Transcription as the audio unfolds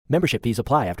Membership fees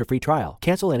apply after free trial.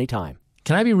 Cancel anytime.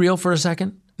 Can I be real for a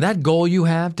second? That goal you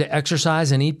have to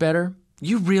exercise and eat better,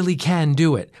 you really can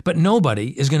do it. But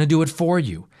nobody is going to do it for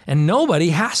you. And nobody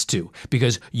has to,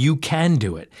 because you can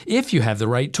do it if you have the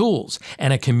right tools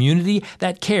and a community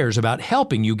that cares about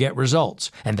helping you get results.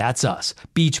 And that's us,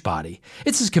 Beachbody.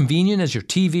 It's as convenient as your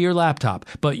TV or laptop,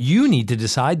 but you need to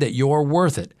decide that you're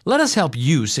worth it. Let us help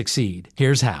you succeed.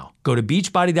 Here's how. Go to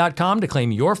beachbody.com to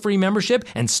claim your free membership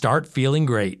and start feeling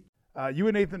great. You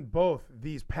and Nathan both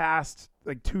these past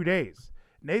 2 days.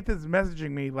 Nathan's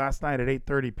messaging me last night at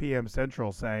 8:30 p.m.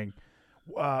 Central saying,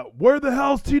 where the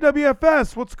hell's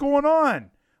TWFS? What's going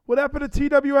on? What happened to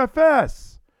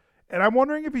TWFS? And I'm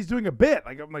wondering if he's doing a bit.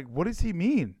 I'm like, what does he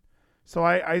mean? So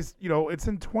I it's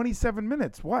in 27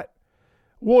 minutes. What?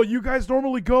 Well, you guys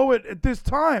normally go at this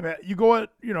time. You go at,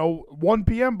 1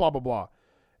 p.m., blah, blah, blah.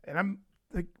 And I'm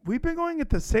like, we've been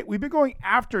going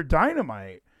after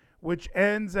Dynamite, which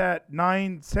ends at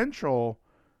 9 Central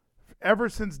ever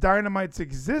since Dynamite's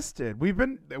existed. We've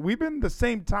been the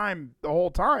same time the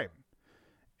whole time.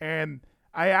 And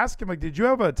I asked him, did you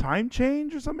have a time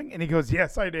change or something? And he goes,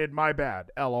 yes, I did. My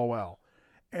bad. LOL.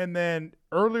 And then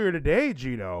earlier today,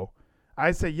 Gino,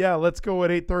 I say, yeah, let's go at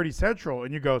 8:30 Central.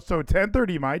 And you go, so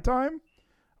 10:30 my time?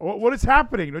 What is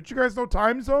happening? Don't you guys know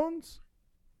time zones?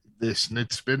 Listen,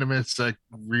 it's been a minute since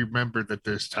I remember that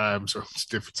there's time zones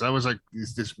difference. I was like,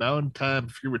 is this Mountain Time?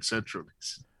 If you were Central.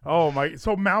 Oh, my.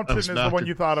 So Mountain is the one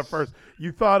you thought of first.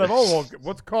 You thought of,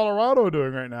 what's Colorado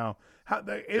doing right now?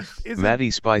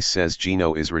 Maddie Spice says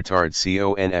Gino is retard.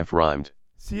 CONF rhymed.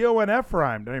 CONF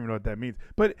rhymed. I don't even know what that means.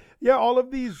 But yeah, all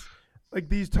of these,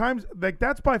 these times,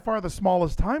 that's by far the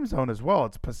smallest time zone as well.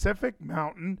 It's Pacific,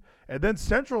 Mountain, and then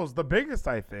Central is the biggest,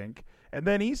 I think, and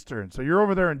then Eastern. So you're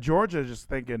over there in Georgia just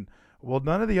thinking, well,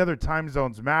 none of the other time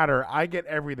zones matter. I get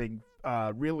everything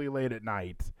really late at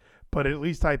night, but at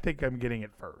least I think I'm getting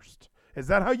it first. Is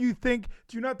that how you think?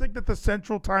 Do you not think that the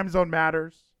Central time zone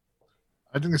matters?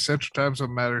 I think the Central time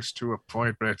zone matters to a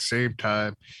point, but at the same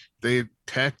time, they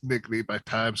technically, by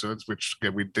time zones, which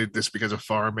again, we did this because of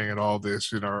farming and all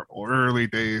this in our early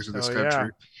days in this country.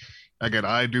 Yeah. Again,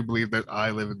 I do believe that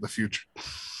I live in the future.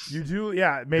 You do?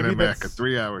 Yeah. Maybe in America,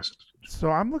 3 hours.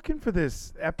 So I'm looking for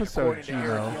this episode,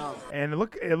 Gino, and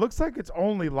it looks like it's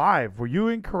only live. Were you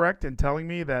incorrect in telling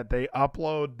me that they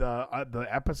upload the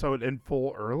episode in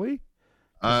full early?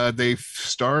 They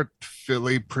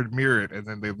premiere it, and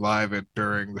then they live it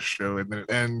during the show, and then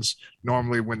it ends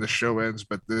normally when the show ends.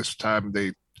 But this time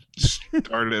they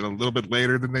started it a little bit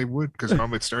later than they would, because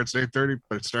normally it starts at 8:30,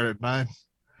 but it started at 9.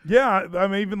 Yeah,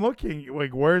 I'm even looking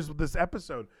where's this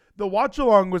episode? The watch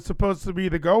along was supposed to be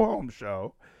the go home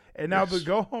show, and now the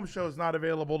go home show is not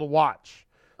available to watch.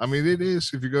 I mean, it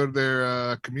is if you go to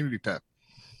their community tab.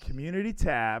 Community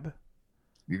tab.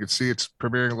 You can see it's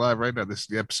premiering live right now. This is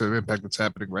the episode of Impact that's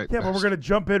happening right now. Yeah, but we're going to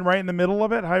jump in right in the middle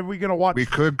of it? How are we going to watch? We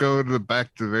could go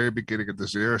back to the very beginning at the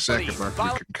 0 second mark. We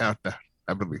can count down,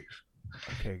 I believe.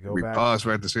 Okay, go back. We pause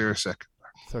right at the 0 second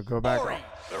mark. So go back.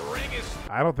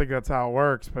 I don't think that's how it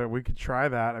works, but we could try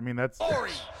that. I mean, that's...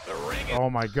 Oh,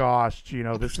 my gosh,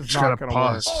 Gino. This is not going to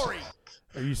work.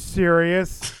 Are you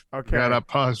serious? Okay. Gotta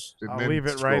pause. I'll leave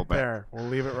it right there. We'll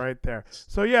leave it right there.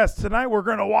 So, yes, tonight we're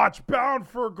going to watch Bound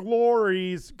for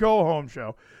Glory's Go Home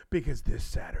show, because this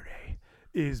Saturday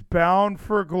is Bound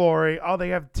for Glory. Oh, they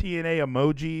have TNA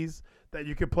emojis that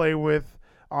you can play with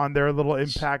on their little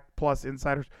Impact Plus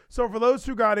Insiders. So, for those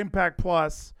who got Impact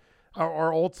Plus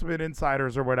or Ultimate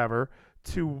Insiders or whatever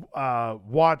to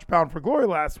watch Bound for Glory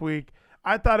last week,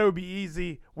 I thought it would be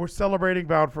easy. We're celebrating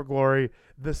Bound for Glory,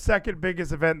 the second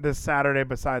biggest event this Saturday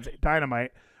besides Dynamite.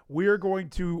 We're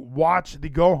going to watch the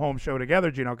Go Home show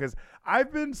together, Gino, because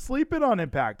I've been sleeping on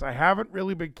Impact. I haven't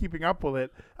really been keeping up with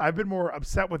it. I've been more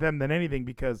upset with them than anything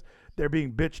because they're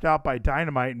being bitched out by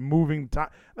Dynamite and moving time.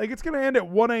 It's going to end at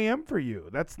 1 a.m. for you.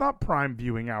 That's not prime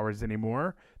viewing hours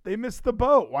anymore. They missed the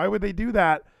boat. Why would they do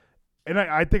that? And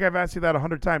I think I've asked you that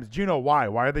 100 times. Gino, why?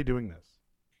 Why are they doing this?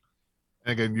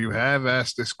 Again, you have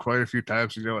asked this quite a few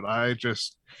times, and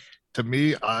to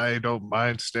me, I don't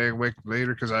mind staying awake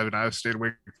later, because I've stayed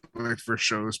awake late for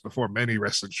shows before, many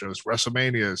wrestling shows.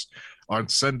 WrestleManias on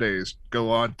Sundays go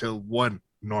on till 1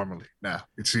 normally now,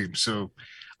 it seems. So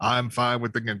I'm fine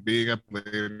with being up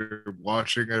later,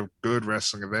 watching a good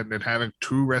wrestling event, and having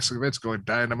 2 wrestling events, going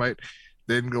Dynamite,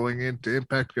 then going into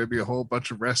Impact. Going to be a whole bunch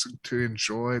of wrestling to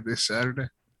enjoy this Saturday.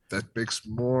 That makes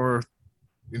more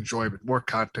enjoyment, more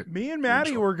content. Me and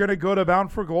Maddie were going to go to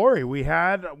Bound for Glory. We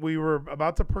were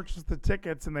about to purchase the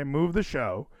tickets, and they moved the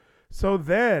show. So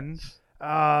then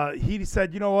he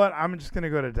said, you know what, I'm just going to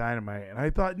go to Dynamite. And I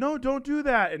thought, no, don't do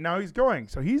that. And now he's going.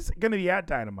 So he's going to be at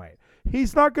Dynamite.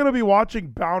 he's not going to be watching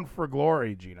Bound for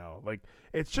Glory, Gino. Like,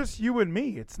 it's just you and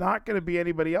me. It's not going to be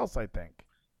anybody else, I think.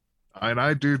 And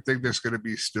I do think there's going to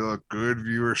be still a good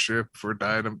viewership for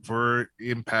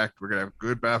Impact. We're going to have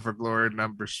good Bound for Glory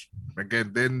numbers.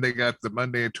 Again, then they got the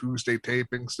Monday and Tuesday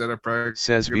tapings that are probably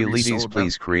Says Vilides,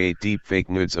 please create deep fake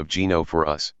nudes of Gino for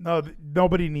us. No,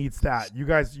 nobody needs that. You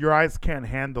guys, your eyes can't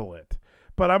handle it.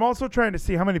 But I'm also trying to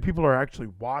see how many people are actually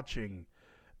watching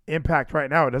Impact right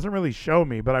now. It doesn't really show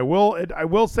me, but I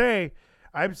will say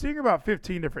I'm seeing about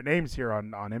 15 different names here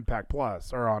on Impact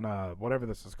Plus, or on whatever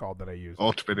this is called that I use.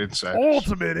 Ultimate Insiders.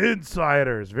 Ultimate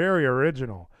Insiders. Very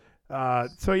original.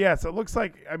 So yes, it looks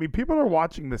like, I mean, people are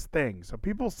watching this thing. So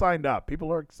people signed up.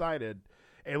 People are excited.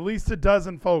 At least a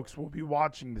dozen folks will be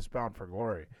watching this Bound for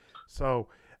Glory. So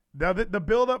now the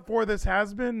build up for this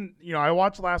has been, I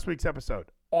watched last week's episode.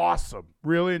 Awesome.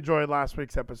 Really enjoyed last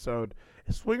week's episode.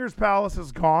 Swingers Palace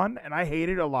is gone, and I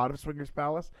hated a lot of Swingers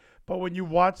Palace. But when you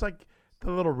watch like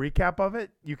the little recap of it,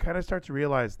 you kind of start to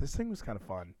realize this thing was kind of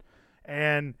fun.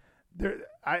 And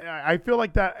I feel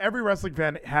like that every wrestling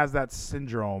fan has that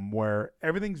syndrome where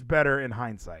everything's better in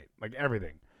hindsight, like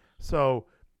everything. So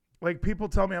like people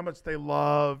tell me how much they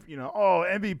love,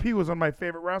 MVP was one of my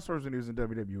favorite wrestlers when he was in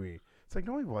WWE. It's like,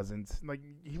 no, he wasn't. Like,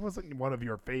 he wasn't one of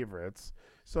your favorites.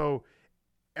 So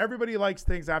everybody likes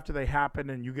things after they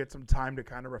happen, and you get some time to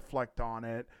kind of reflect on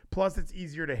it. Plus, it's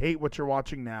easier to hate what you're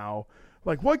watching now.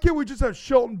 Like, why can't we just have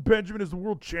Shelton Benjamin as the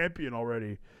world champion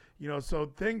already?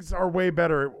 So things are way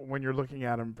better when you're looking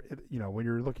at him, when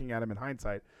you're looking at him in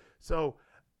hindsight. So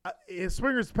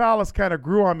Swingers Palace kind of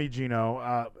grew on me,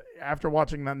 Gino, after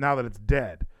watching that, now that it's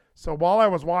dead. So while I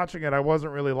was watching it, I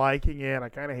wasn't really liking it. I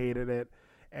kind of hated it.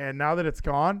 And now that it's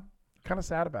gone, kind of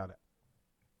sad about it.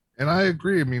 And I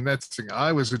agree. I mean, that's the thing.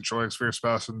 I was enjoying Swingers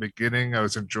Palace in the beginning. I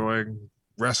was enjoying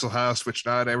Wrestle House, which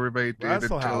not everybody did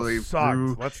Wrestle until they House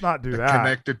sucked. Let's not do that.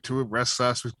 Connected to it. Wrestle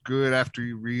House was good after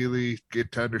you really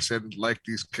get to understand and like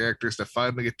these characters that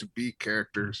finally get to be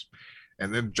characters.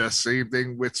 And then just same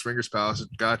thing with Swingers Palace. It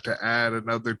got to add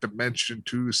another dimension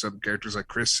to some characters like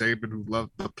Chris Sabin, who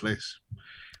loved the place.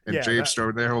 And James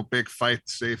Storm, their whole big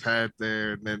fights they've had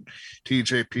there. And then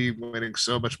TJP winning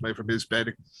so much money from his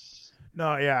betting.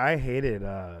 No, yeah, I hated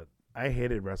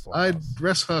Wrestle House.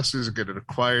 Wrestle House is an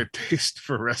acquired taste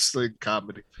for wrestling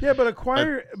comedy. Yeah, but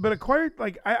acquired,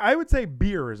 like I would say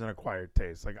beer is an acquired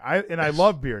taste. Like I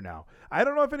love beer now. I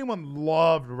don't know if anyone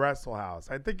loved Wrestle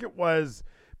House. I think it was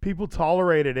people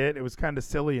tolerated it. It was kind of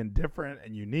silly and different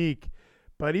and unique.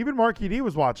 But even Marky D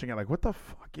was watching it like, what the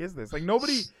fuck is this? Like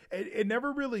nobody, it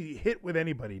never really hit with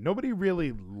anybody. Nobody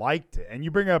really liked it. And you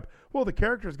bring up, well, the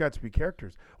characters got to be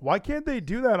characters. Why can't they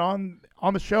do that on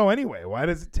the show anyway? Why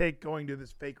does it take going to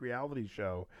this fake reality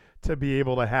show to be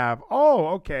able to have, oh,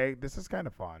 okay, this is kind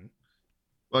of fun?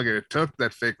 Look, it took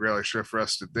that fake reality show for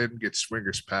us to then get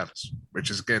Swingers Palace, which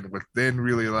is, again, what then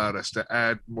really allowed us to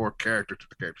add more character to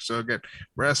the character. So, again,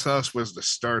 Wrestle House was the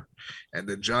start, and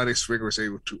then Johnny Swinger was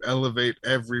able to elevate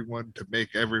everyone to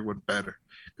make everyone better.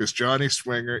 Because Johnny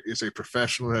Swinger is a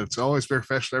professional, and it's always been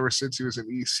professional ever since he was in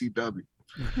ECW.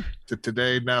 To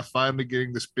today, now finally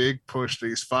getting this big push that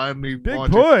he's finally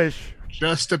wanted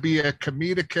just to be a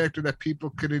comedic character that people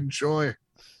can enjoy.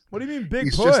 What do you mean big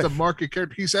push? He's just a market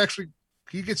character.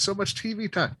 He gets so much TV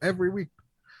time every week.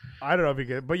 I don't know if he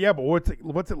gets, but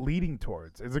what's it leading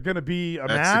towards? Is it going to be a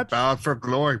match? Bound for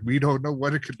Glory. We don't know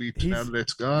what it could be now that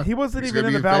it's gone. He wasn't even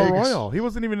in the Battle Royal. He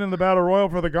wasn't even in the Battle Royal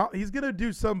for the. He's going to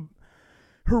do some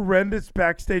horrendous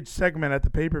backstage segment at the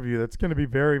pay-per-view. That's going to be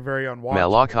very, very unwatchable.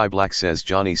 Malachi Black says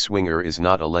Johnny Swinger is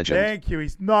not a legend. Thank you.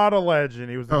 He's not a legend.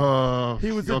 He was a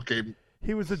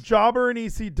jobber in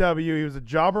ECW. He was a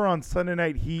jobber on Sunday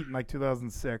Night Heat in like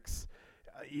 2006.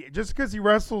 Just because he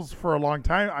wrestles for a long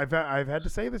time, I've had to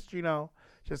say this, Gino.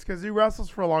 Just because he wrestles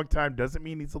for a long time doesn't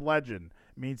mean he's a legend.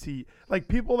 It means he, like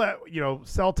people that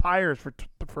sell tires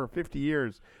for 50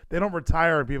 years, they don't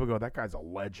retire and people go, that guy's a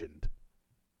legend.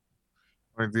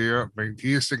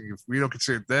 He's thinking, if we don't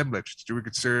consider them legends, do we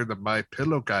consider the My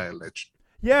Pillow guy a legend?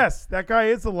 Yes, that guy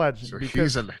is a legend. So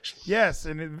he's a legend. Yes,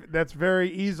 and that's very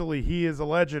easily he is a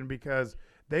legend because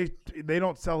they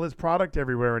don't sell his product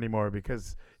everywhere anymore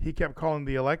because he kept calling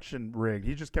the election rigged.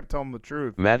 He just kept telling the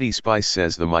truth. Matty Spice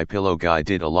says the My Pillow guy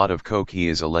did a lot of coke. He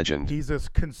is a legend. He's this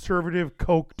conservative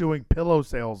coke doing pillow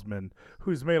salesman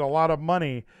who's made a lot of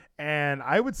money, and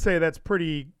I would say that's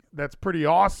pretty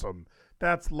awesome.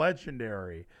 That's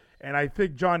legendary. And I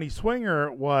think Johnny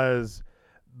Swinger was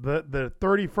the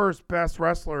 31st best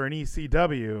wrestler in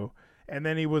ECW, and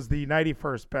then he was the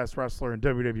 91st best wrestler in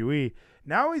WWE.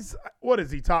 Now he's, what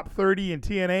is he, top 30 in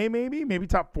TNA maybe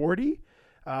top 40?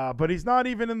 But he's not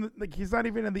even in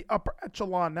the upper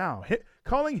echelon now.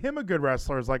 Calling him a good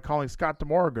wrestler is like calling Scott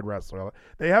D'Amore a good wrestler.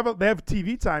 They have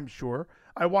TV time, sure.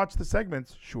 I watch the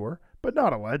segments, sure, but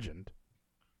not a legend.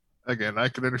 Again, I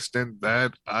can understand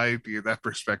that idea, that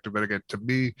perspective. But again, to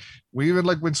me, we even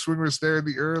like when Swinger was there in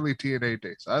the early TNA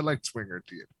days. I liked Swinger in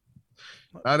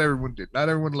TNA. Not everyone did. Not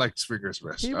everyone liked Swinger's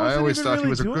wrestling. I always thought he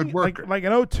was a good worker. Like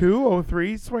an 02,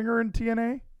 03 Swinger in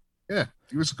TNA? Yeah,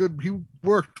 he was good. He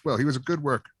worked well. He was a good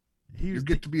worker. You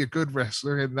get to be a good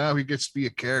wrestler, and now he gets to be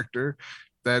a character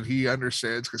that he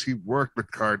understands because he worked with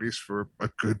Cardis for a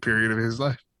good period of his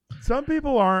life. Some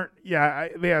people aren't. Yeah,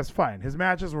 it's fine. His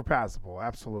matches were passable.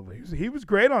 Absolutely. He was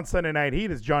great on Sunday Night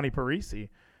Heat as Johnny Parisi.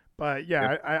 But,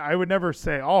 yeah, yep. I would never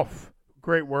say,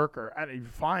 great worker.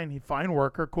 Fine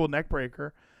worker, cool neck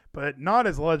breaker, but not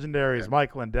as legendary as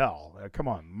Mike Lindell. Come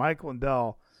on. Mike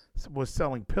Lindell was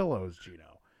selling pillows,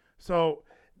 Gino. So,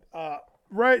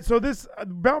 right. So this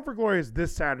Bound for Glory is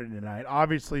this Saturday night,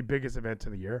 obviously biggest event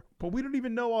of the year, but we don't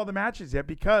even know all the matches yet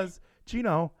because,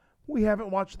 Gino, we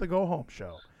haven't watched the Go Home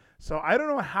show. So I don't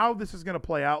know how this is going to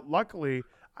play out. Luckily,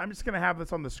 I'm just going to have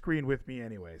this on the screen with me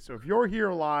anyway. So if you're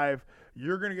here live,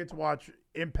 you're going to get to watch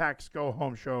Impact's Go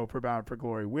Home show for Bound for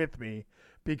Glory with me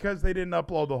because they didn't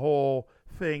upload the whole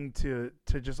thing to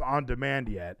just on demand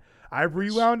yet. I've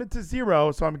rewound it to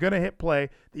 0, so I'm going to hit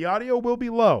play. The audio will be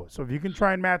low, so if you can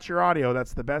try and match your audio,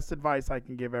 that's the best advice I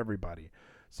can give everybody.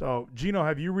 So, Gino,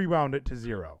 have you rewound it to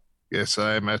 0? Yes,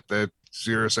 I'm at that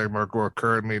 0 second mark. We're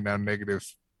currently now negative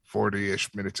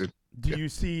 40-ish minutes in. Do you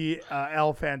see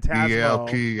El Phantasmo,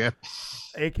 ELP, yep.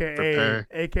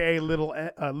 aka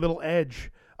Little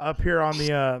Edge, up here on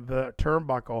the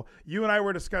turnbuckle? You and I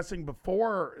were discussing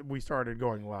before we started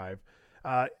going live.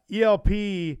 ELP,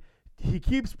 he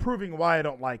keeps proving why I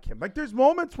don't like him. Like, there's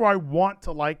moments where I want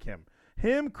to like him.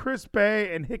 Him, Chris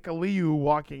Bay, and Hikaliu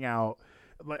walking out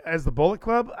as the Bullet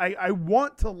Club, I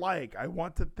want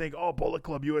to think, Bullet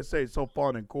Club USA is so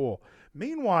fun and cool.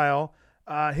 Meanwhile,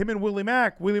 him and Willie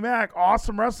Mack,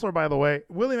 awesome wrestler, by the way.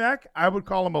 Willie Mack, I would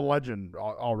call him a legend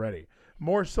already,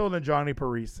 more so than Johnny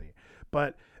Parisi.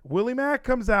 But Willie Mack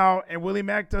comes out, and Willie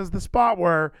Mack does the spot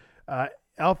where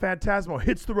El Phantasmo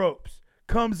hits the ropes,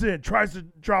 comes in, tries to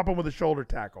drop him with a shoulder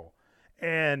tackle,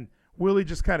 and Willie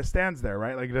just kind of stands there,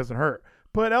 right, like it doesn't hurt.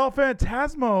 But El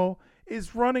Phantasmo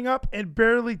is running up and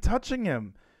barely touching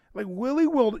him. Like,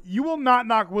 you will not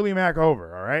knock Willie Mack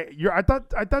over, all right? I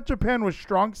thought Japan was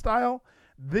strong style.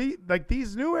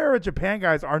 These new era Japan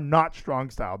guys are not strong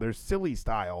style. They're silly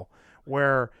style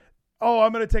where,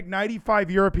 I'm going to take 95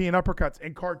 European uppercuts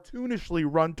and cartoonishly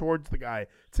run towards the guy.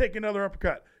 Take another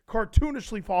uppercut,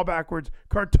 cartoonishly fall backwards,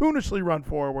 cartoonishly run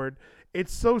forward.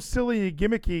 It's so silly and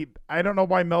gimmicky. I don't know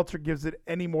why Meltzer gives it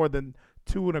any more than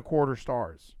 2.25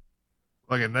 stars.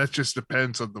 Again, that just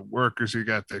depends on the workers you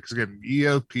got there. Because again,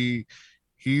 ELP,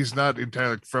 he's not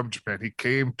entirely from Japan. He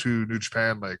came to New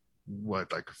Japan like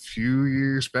a few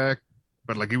years back,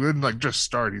 but like he wouldn't just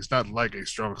start. He's not like a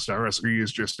strong style wrestler. He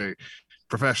is just a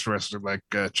professional wrestler.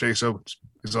 Like Chase Owens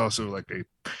is also like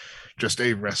just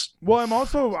a wrestler.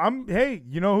 Well, hey,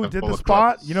 you know who did the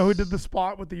spot? You know who did the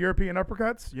spot with the European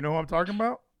uppercuts? You know who I'm talking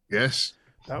about? Yes.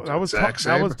 That was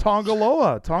Tonga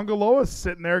Loa. Tonga Loa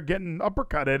sitting there getting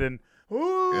uppercutted and.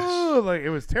 Ooh, Like it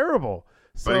was terrible.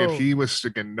 So but he was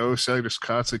again no selling, just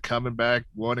constantly coming back,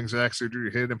 wanting Zack Sabre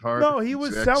to hit him hard. No, he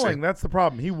was selling. That's the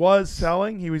problem. He was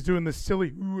selling. He was doing this silly.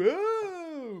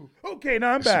 Whoa. Okay,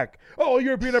 now I'm back.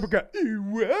 European uppercut.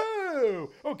 Whoa.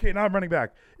 Okay, now I'm running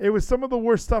back. It was some of the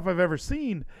worst stuff I've ever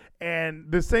seen. And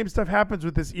the same stuff happens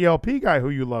with this ELP guy who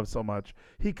you love so much.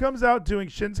 He comes out doing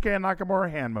Shinsuke and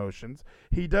Nakamura hand motions.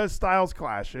 He does Styles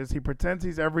clashes. He pretends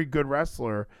he's every good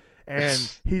wrestler.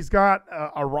 And he's got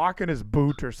a rock in his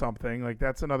boot or something. Like,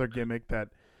 that's another gimmick that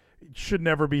should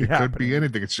never be happening. Could be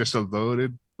anything. It's just a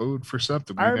loaded boot for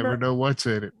something. We never know what's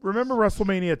in it. Remember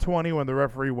WrestleMania 20 when the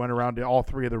referee went around to all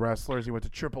three of the wrestlers? He went to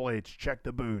Triple H, check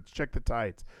the boots, check the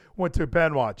tights. Went to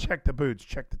Benoit, check the boots,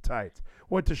 check the tights.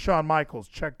 Went to Shawn Michaels,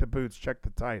 check the boots, check the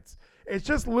tights. It's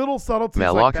just little subtleties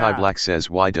like that. Malachi Black says,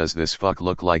 why does this fuck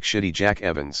look like shitty Jack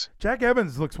Evans? Jack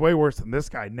Evans looks way worse than this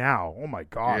guy now. Oh, my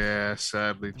God. Yeah,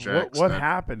 sadly, Jack's what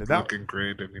happened? Looking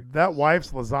great. That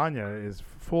wife's lasagna is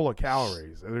full of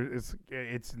calories.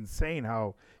 It's insane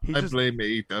how he I blame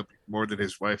AEW more than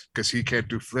his wife because he can't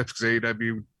do flips because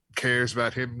AEW cares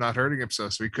about him not hurting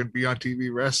himself, so he couldn't be on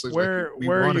TV wrestling. Where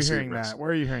are you hearing that?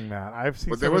 Where are you hearing that? I've seen.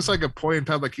 But there was like a point in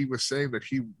time, like he was saying that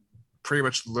he pretty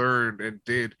much learned and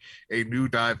did a new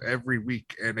dive every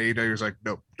week, and AEW was like,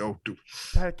 nope, don't do it.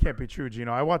 That can't be true,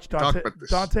 Gino. I watch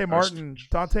Dante Martin.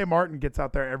 Dante Martin gets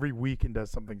out there every week and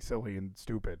does something silly and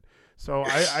stupid. So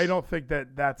I don't think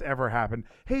that's ever happened.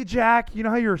 Hey, Jack, you know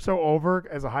how you're so over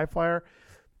as a high flyer?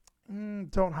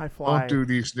 Don't high fly. Don't do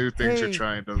these new things you're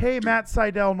trying to Hey, do. Matt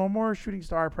Seidel, no more shooting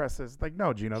star presses. Like,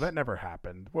 no, Gino, that never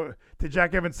happened. What, did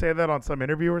Jack Evans say that on some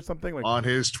interview or something? Like on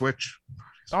his Twitch.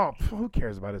 Oh, who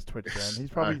cares about his Twitch,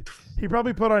 man? He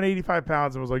probably put on 85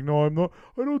 pounds and was like, no, I'm not.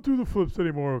 I don't do the flips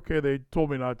anymore. Okay, they told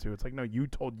me not to. It's like, no, you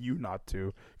told you not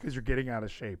to because you're getting out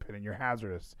of shape and you're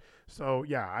hazardous. So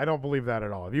yeah, I don't believe that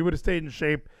at all. If you would have stayed in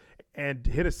shape and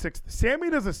hit a Sammy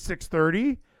does a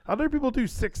 630. Other people do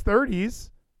 630s.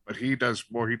 But he does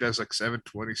more. He does like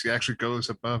 720s. He actually goes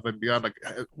above and beyond. Like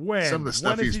some of the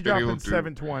stuff when he's he been able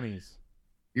dropping to do. 720s?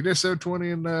 He did 720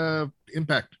 in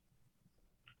Impact.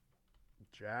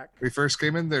 Jack. He first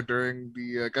came in there during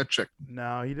the gut check.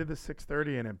 No, he did the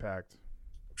 630 in Impact.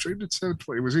 I'm sure he did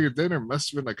 720. Was he a dinner? Must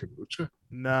have been like a lucha.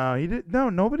 No, he did. No,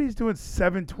 nobody's doing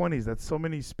 720s. That's so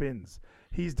many spins.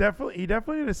 He definitely did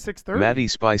a 630. Matty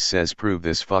Spice says, prove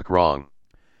this fuck wrong.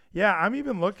 Yeah, I'm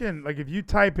even looking. Like if you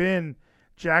type in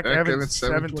Jack Evans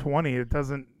 720, it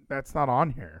doesn't. That's not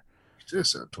on here. He did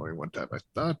 720 one time, I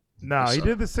thought. No, he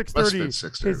did the 630.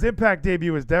 630. His Impact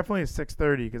debut was definitely a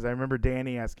 630 because I remember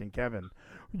Danny asking Kevin,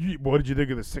 "What did you think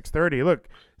of the 630?" Look,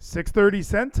 630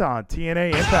 Senton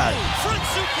TNA Impact.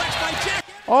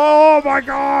 Oh my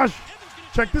gosh!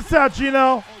 Check this out,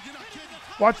 Gino.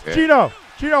 Watch Gino.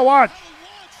 Gino, watch.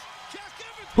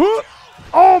 Who?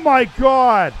 Oh my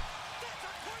God!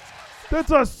 That's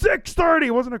a 630.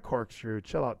 It wasn't a corkscrew.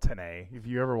 Chill out, Tenay. If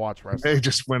you ever watch wrestling, They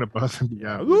just went above and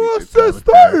beyond.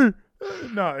 630.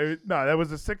 No, that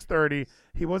was a 630.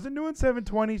 He wasn't doing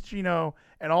 720s, Gino,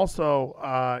 and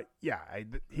also,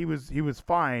 he was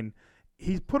fine.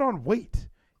 He's put on weight.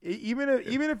 Even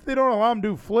if they don't allow him to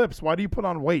do flips, why do you put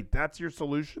on weight? That's your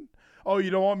solution? Oh,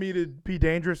 you don't want me to be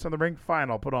dangerous on the ring?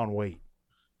 Fine, I'll put on weight.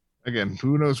 Again,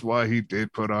 who knows why he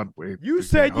did put on weight? You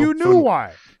said you knew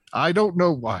why. I don't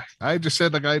know why. I just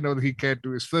said I know that he can't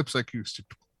do his flips like he used to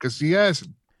because he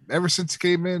hasn't. Ever since he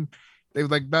came in, they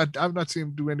were I've not seen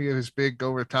him do any of his big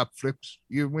over top flips,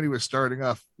 even when he was starting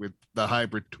off with the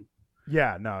hybrid tool.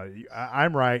 Yeah, no,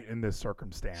 I'm right in this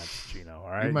circumstance, Gino. All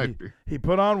right, He might be. He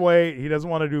put on weight. He doesn't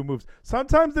want to do moves.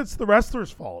 Sometimes it's the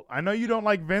wrestler's fault. I know you don't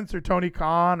like Vince or Tony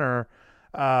Khan or,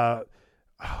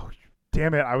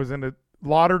 damn it, I was into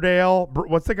Lauderdale.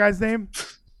 What's the guy's name?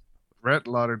 Brett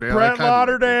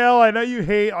Lauderdale. I know you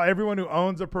hate everyone who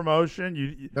owns a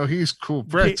promotion. No, he's cool.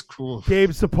 Brett's cool.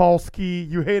 Gabe Sapolsky.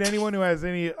 You hate anyone who has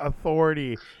any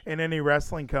authority in any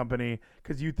wrestling company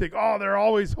because you think, oh, they're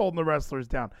always holding the wrestlers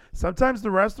down. Sometimes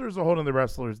the wrestlers are holding the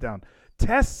wrestlers down.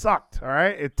 Test sucked, all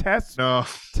right? Test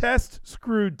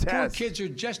screwed Test. Poor kids are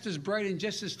just as bright and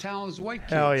just as talented as white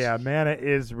kids. Hell yeah, man, it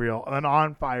is real. An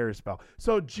on fire spell.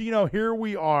 So, Gino, here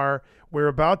we are. We're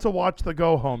about to watch the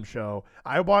Go Home show.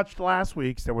 I watched last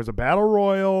week's. There was a battle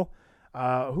royal.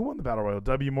 Who won the battle royal?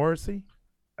 W. Morrissey?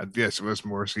 Yes, it was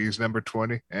Morrissey. He's number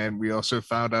 20. And we also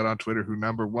found out on Twitter who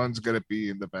number 1's going to be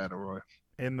in the battle royal.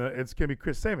 It's going to be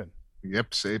Chris Sabin.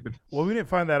 Yep, Sabin. Well, we didn't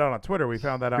find that out on Twitter. We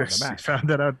found that out in the match. We found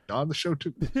that out on the show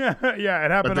too. Yeah, it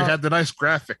happened. But they had the nice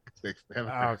graphic.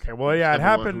 Okay, well, yeah, it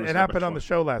happened. It happened on the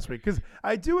show last week because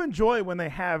I do enjoy when they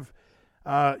have,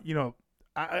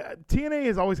 TNA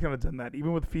has always kind of done that,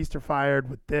 even with Feast or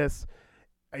Fired. With this,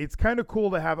 it's kind of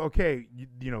cool to have. Okay,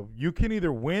 you can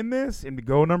either win this and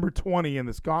go number 20 in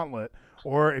this gauntlet,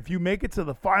 or if you make it to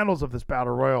the finals of this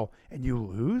battle royal and you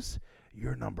lose,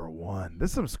 you're number 1.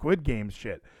 This is some Squid Games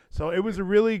shit. So it was a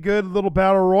really good little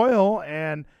battle royal,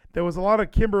 and there was a lot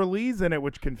of Kimberly's in it,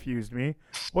 which confused me.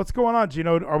 What's going on,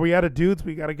 Gino? Are we out of dudes?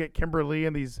 We got to get Kimberly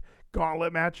in these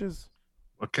gauntlet matches?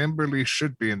 Well, Kimberly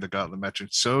should be in the gauntlet match,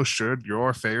 and so should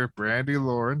your favorite Brandy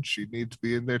Lauren. She needs to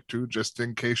be in there too, just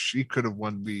in case she could have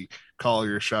won the Call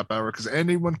Your Shop hour, because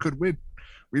anyone could win.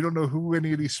 We don't know who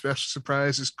any of these special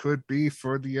surprises could be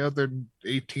for the other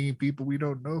 18 people we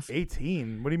don't know.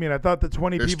 18? What do you mean? I thought the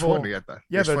 20 There's people. 20, I thought.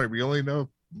 Yeah, There's 20. We only know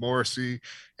Morrissey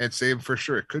and Sabin for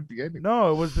sure. It could be anyone.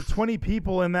 No, it was the 20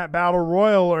 people in that battle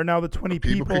royal, or now the 20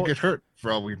 people could get hurt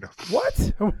for all we know.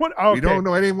 What? What? Okay. We don't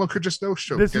know. Anyone could just no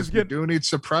show. We do need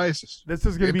surprises. This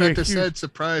is going to be a huge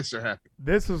surprise. Are happening.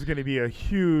 This is going to be a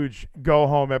huge go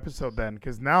home episode then,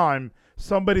 because now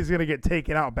somebody's going to get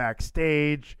taken out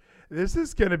backstage. This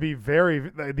is going to be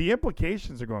the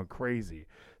implications are going crazy.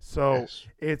 So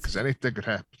because anything could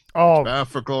happen. Oh, it's Bound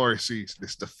for Glory season.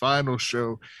 It's the final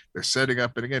show. They're setting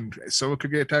up, and again, someone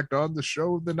could get attacked on the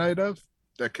show the night of.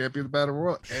 that can't be the Battle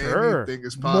Royal. Sure. Anything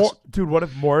is possible. Dude, what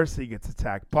if Morrissey gets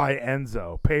attacked by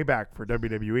Enzo? Payback for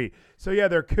WWE. So, yeah,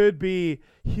 there could be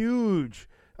huge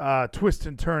twists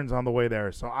and turns on the way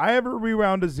there. So I have a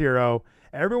rewound to 0.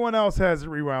 Everyone else has a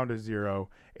rewound to 0.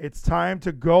 It's time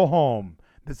to go home.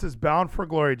 This is Bound for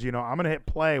Glory, Gino. I'm going to hit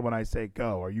play when I say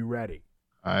go. Are you ready?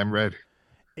 I'm ready.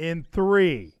 In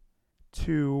 3,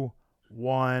 2,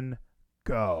 1,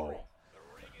 go.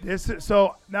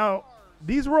 So now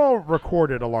these were all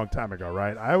recorded a long time ago,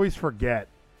 right? I always forget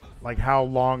like how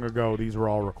long ago these were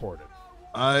all recorded.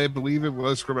 I believe it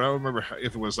was. I don't remember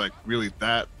if it was like really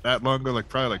that long ago. Like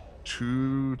probably like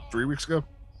 2-3 weeks ago.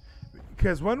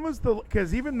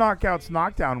 Because even Knockouts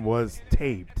Knockdown was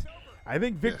taped. I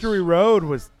think Victory Road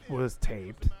was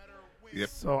taped. Yep.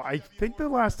 So I think the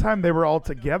last time they were all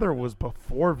together was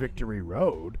before Victory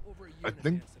Road. I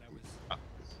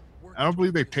don't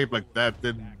believe they taped like that,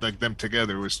 then like them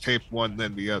together. It was taped one,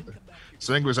 then the other.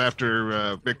 So I think it was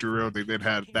after Victory Road. They did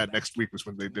have that next week was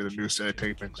when they did a new set of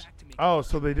tapings. Oh,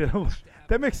 so they did.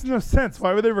 That makes no sense.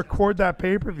 Why would they record that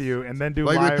pay-per-view and then do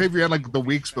like live? The pay-per-view had like the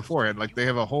weeks beforehand. Like they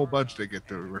have a whole bunch they get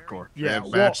to record. Yeah, they have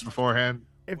matches beforehand.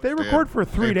 If they record for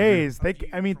 3 days,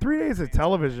 3 days of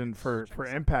television for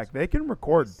Impact, they can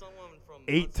record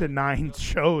 8 to 9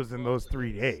 shows in those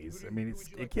 3 days. I mean,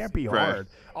 it can't be hard.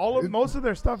 Most of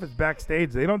their stuff is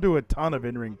backstage. They don't do a ton of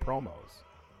in-ring promos.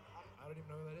 I don't even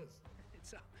know who that is.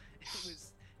 It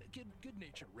was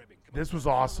good-natured ribbing. This was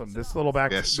awesome. This little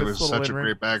back. Yes, it was such a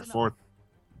great back and forth.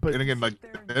 But and again, like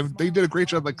they did a great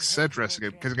job, like set dressing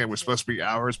it because again, it was supposed to be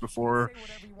hours before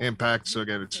Impact. So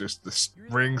again, it's just the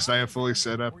ring's not fully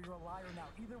set up.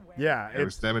 Yeah, it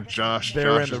was them and Josh.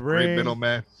 Josh is a great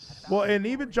middleman. Well, and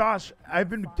even Josh, I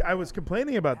was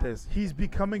complaining about this. He's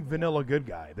becoming vanilla good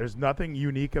guy. There's nothing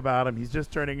unique about him. He's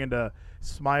just turning into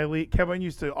Smiley. Kevin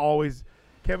used to always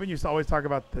talk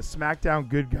about the SmackDown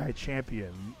good guy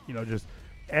champion. You know, just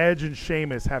Edge and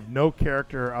Sheamus have no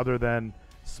character other than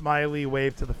Smiley,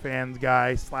 wave to the fans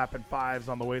guy, slapping fives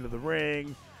on the way to the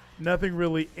ring. Nothing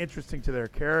really interesting to their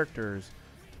characters.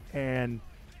 And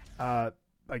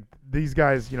like these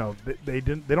guys, you know, they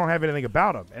don't have anything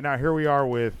about them. And now here we are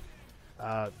with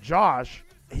Josh.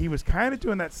 He was kind of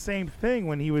doing that same thing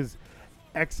when he was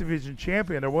X Division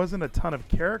champion. There wasn't a ton of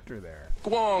character there.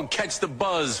 Go on, catch the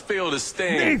buzz, feel the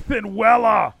sting. Nathan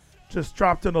Wella just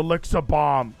dropped an Elixir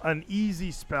bomb. An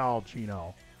easy spell,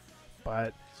 Gino.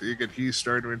 But so again, he's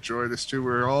starting to enjoy this too.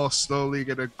 We're all slowly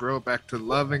going to grow back to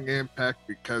loving Impact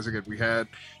because again, we had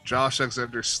Josh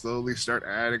Alexander slowly start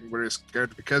adding where his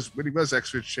character, because when he was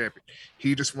X-Division champion,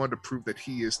 he just wanted to prove that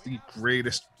he is the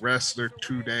greatest wrestler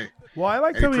today. Well, I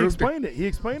liked how he explained it. He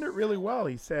explained it really well.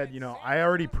 He said, you know, I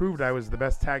already proved I was the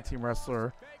best tag team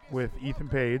wrestler with Ethan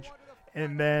Page,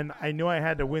 and then I knew I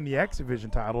had to win the X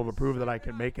Division title to prove that I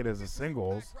could make it as a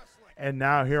singles. And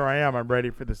now here I am. I'm ready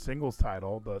for the singles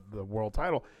title, the world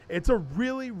title. It's a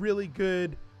really, really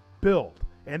good build.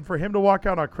 And for him to walk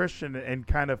out on Christian and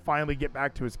kind of finally get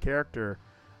back to his character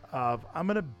of, I'm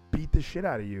going to beat the shit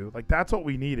out of you. Like, that's what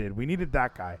we needed. We needed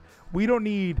that guy. We don't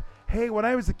need, hey, when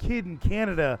I was a kid in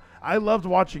Canada, I loved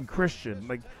watching Christian.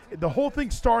 Like, the whole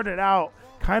thing started out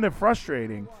kind of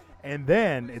frustrating. And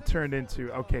then it turned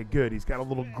into, okay, good. He's got a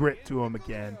little grit to him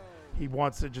again. He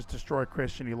wants to just destroy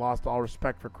Christian. He lost all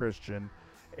respect for Christian,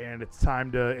 and it's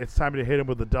time to hit him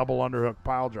with a double underhook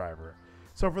pile driver.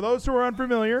 So for those who are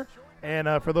unfamiliar, and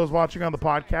for those watching on the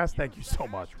podcast, thank you so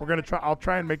much. I'll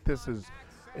try and make this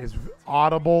as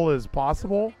audible as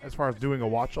possible as far as doing a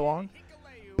watch along.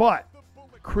 But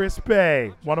Chris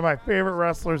Bay, one of my favorite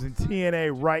wrestlers in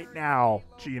TNA right now,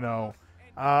 Gino.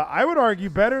 I would argue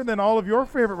better than all of your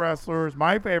favorite wrestlers.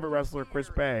 My favorite wrestler, Chris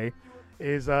Bay,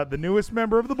 is the newest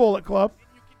member of the Bullet Club,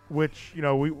 which, you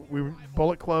know, we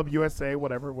Bullet Club USA,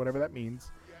 whatever that means.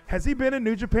 Has he been in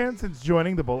New Japan since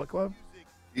joining the Bullet Club?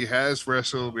 He has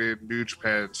wrestled in New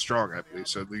Japan Strong, I believe,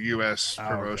 so the U.S.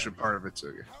 promotion part of it. So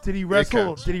yeah. Did he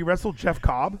wrestle Jeff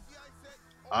Cobb?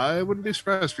 I wouldn't be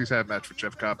surprised if he's had a match with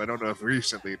Jeff Cobb. I don't know if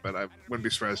recently, but I wouldn't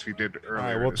be surprised if he did earlier.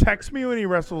 All right, well, text me when he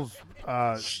wrestles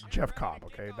Jeff Cobb,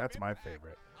 okay? That's my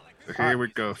favorite. Here we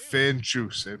go. Finn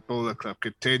Juice and Bullet Club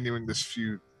continuing this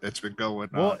feud that's been going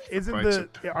on. Well,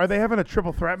 are they having a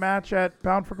triple threat match at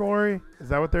Bound for Glory? Is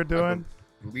that what they're doing?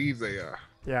 I believe they are.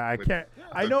 Yeah,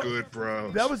 I know. Good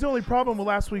bros. That was the only problem with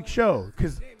last week's show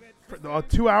because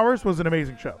 2 hours was an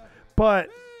amazing show, but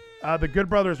the Good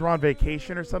Brothers were on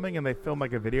vacation or something, and they filmed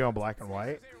like a video in black and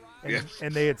white.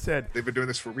 And they had said they've been doing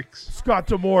this for weeks. Scott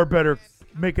D'Amore better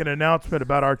make an announcement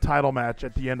about our title match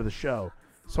at the end of the show.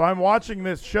 So I'm watching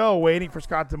this show waiting for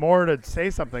Scott D'Amore to say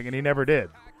something, and he never did.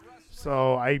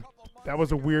 So I that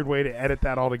was a weird way to edit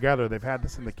that all together. They've had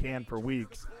this in the can for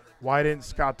weeks. Why didn't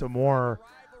Scott D'Amore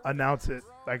announce it?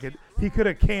 He could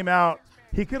have came out.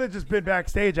 He could have just been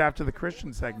backstage after the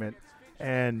Christian segment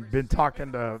and been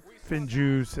talking to Finn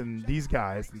Juice and these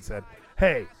guys and said,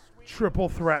 "Hey, triple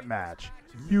threat match,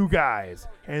 you guys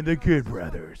and the Good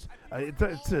Brothers."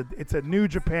 It's a New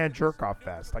Japan jerk-off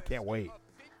fest. I can't wait.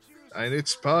 And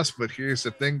it's possible, but here's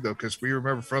the thing, though, because we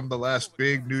remember from the last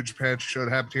big New Japan show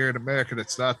that happened here in America,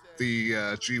 that's not the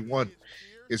G1,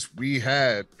 is we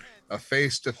had a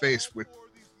face-to-face with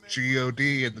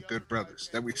G.O.D. and the Good Brothers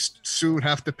that we soon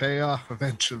have to pay off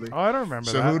eventually. Oh, I don't remember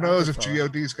so that. who knows if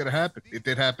G.O.D. is going to happen. It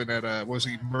did happen at, was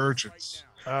Emergence.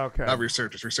 Okay. Not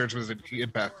Resurgence. Resurgence was an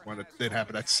Impact one that did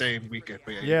happen that same weekend.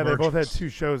 But yeah, they both had two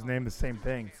shows named the same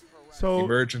thing. So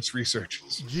Emergence,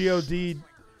 Resurgence. G.O.D.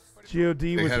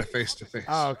 They was had a face-to-face.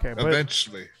 Oh, okay.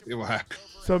 Eventually, it will happen.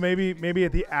 So maybe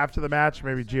after the match,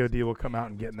 maybe God will come out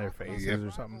and get in their faces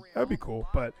or something. That'd be cool.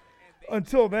 But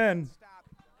until then,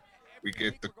 we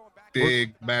get the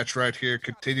big match right here,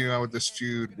 continuing on with this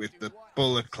feud with the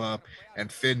Bullet Club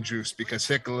and Finn Juice, because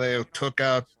Hikuleo took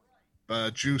out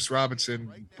Juice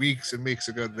Robinson weeks and weeks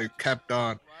ago. They kept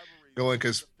on going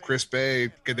because Chris Bay.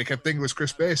 They kept thinking it was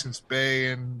Chris Bay since Bay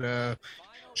and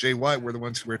Jay White were the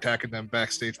ones who were attacking them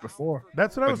backstage before.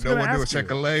 That's what I was going to ask you.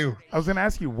 No one knew it was Hikuleo. I was going to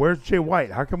ask you, where's Jay White?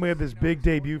 How come we have this big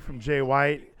debut from Jay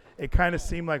White? It kind of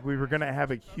seemed like we were going to have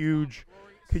a huge.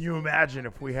 Can you imagine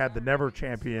if we had the Never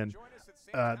champion,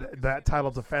 that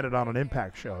title defended on an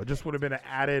Impact show? It just would have been an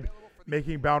added,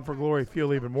 making Bound for Glory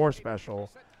feel even more special.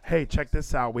 Hey, check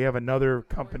this out. We have another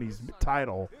company's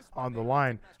title on the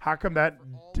line. How come that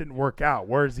didn't work out?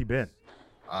 Where has he been?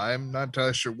 I'm not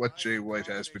entirely sure what Jay White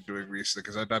has been doing recently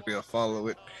because I'd not be able to follow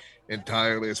it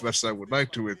entirely as much as I would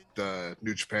like to with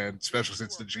New Japan, especially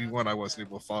since the G1 I wasn't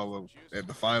able to follow and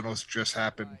the finals just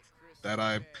happened. That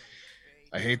I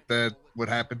hate that what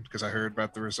happened because I heard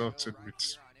about the results and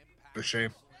it's a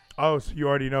shame. Oh, so you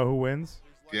already know who wins?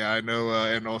 Yeah, I know,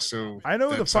 and also I know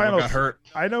who the final got hurt.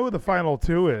 I know who the final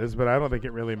two is, but I don't think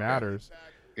it really matters.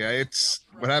 Yeah, it's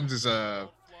what happens is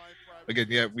again,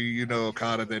 yeah,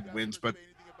 Okada then wins, but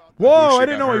whoa, I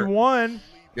didn't know he won.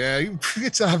 Yeah,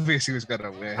 it's obvious he was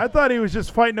gonna win. I thought he was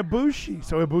just fighting Ibushi,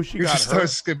 so Ibushi got hurt.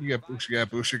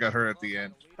 Ibushi got hurt at the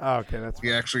end. Oh, okay, that's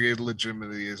he actually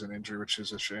legitimately is an injury, which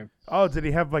is a shame. Oh, did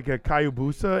he have like a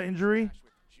Kayabusa injury?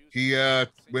 He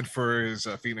went for his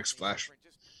Phoenix Splash,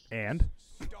 and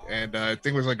I think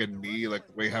it was like a knee, like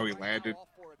the way how he landed,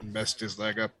 messed his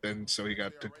leg up, and so he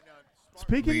got to.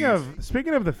 Speaking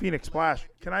of the Phoenix Splash,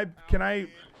 can I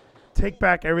take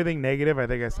back everything negative I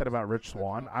think I said about Rich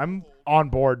Swann? I'm on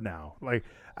board now. Like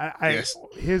yes.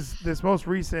 This most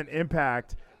recent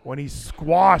Impact when he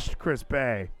squashed Chris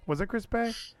Bay. Was it Chris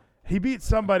Bay? He beat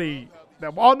somebody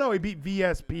that he beat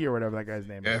VSP or whatever that guy's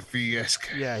name is. FVS.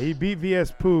 Yeah, he beat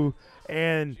VS Poo,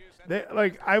 and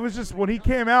I was just when he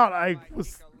came out,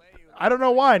 I don't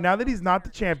know why. Now that he's not the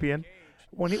champion,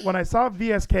 when I saw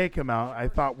VSK come out, I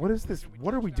thought, what is this?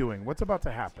 What are we doing? What's about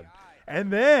to happen?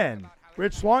 And then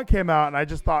Rich Swann came out, and I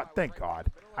just thought, thank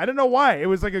God. I don't know why. It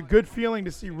was like a good feeling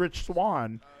to see Rich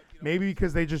Swann. Maybe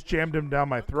because they just jammed him down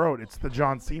my throat. It's the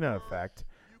John Cena effect.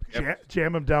 Yep.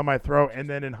 Jam him down my throat, and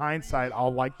then in hindsight,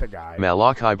 I'll like the guy.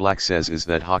 Malachi Black says, is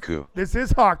that Haku? This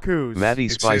is Haku's. Matty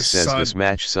Spice says, this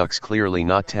match sucks, clearly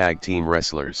not tag team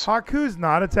wrestlers. Haku's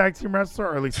not a tag team wrestler,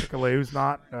 or at least Hikuleu's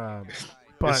not.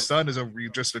 But his son is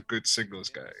just a good singles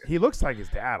guy. He looks like his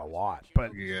dad a lot,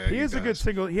 but yeah, he is a good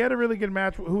single. He had a really good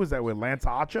match. Who was that with? Lance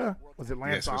Archer? Was it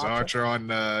Lance Archer? Yes, it was Archer on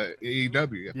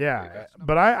AEW. Yeah,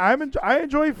 but I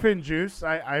enjoy Finn Juice.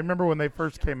 I remember when they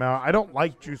first came out. I don't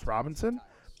like Juice Robinson,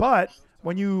 but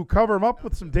when you cover him up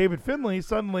with some David Finlay,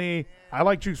 suddenly I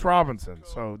like Juice Robinson.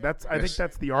 So I think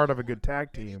that's the art of a good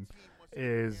tag team,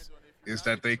 is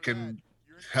that they can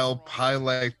help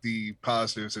highlight the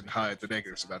positives and hide the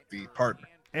negatives about the partner.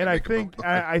 And I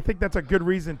think that's a good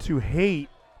reason to hate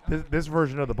this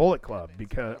version of the Bullet Club,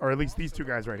 or at least these two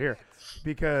guys right here,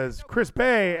 because Chris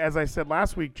Bay, as I said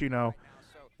last week, Gino,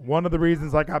 one of the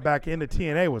reasons I got back into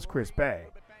TNA was Chris Bay,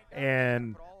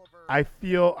 and I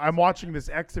feel I'm watching this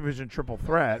X Division triple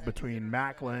threat between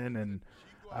Macklin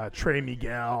and Trey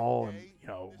Miguel, and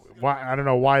I don't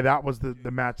know why that was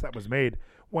the match that was made,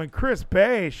 when Chris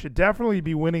Bay should definitely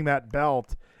be winning that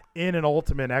belt in an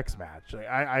Ultimate X match.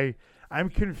 I'm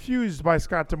confused by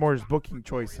Scott D'Amore's booking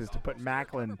choices to put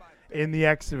Macklin in the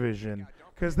X Division,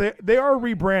 because they are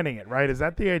rebranding it, right? Is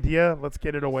that the idea? Let's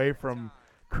get it away from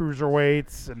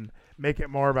cruiserweights and make it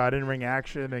more about in-ring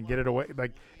action and get it away.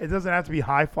 Like, it doesn't have to be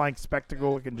high-flying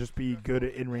spectacle. It can just be good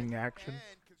at in-ring action.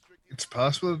 It's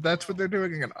possible that's what they're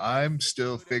doing, and I'm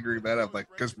still figuring that out. Like,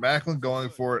 because Macklin going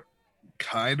for it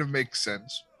kind of makes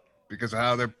sense because of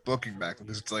how they're booking Macklin.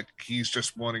 Because it's like he's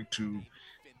just wanting to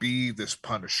be this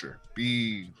Punisher,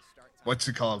 be what's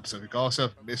he call himself? He calls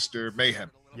himself Mr.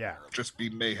 Mayhem. Yeah, just be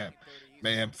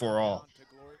Mayhem for all.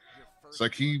 It's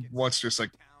like he wants to just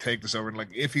like take this over, and like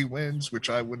if he wins, which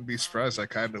I wouldn't be surprised. I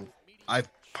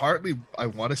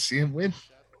want to see him win,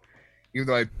 even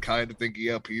though I kind of think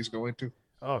ELP is going to.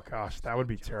 Oh gosh, that would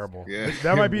be terrible. Yeah,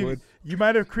 that might be. You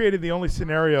might have created the only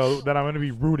scenario that I'm going to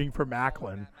be rooting for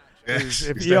Macklin. Yes,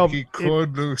 if he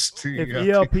could lose to if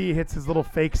ELP hits his little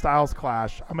fake styles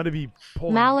clash, I'm going to be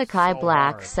pulling. Malachi so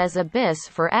Black hard. says Abyss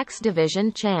for X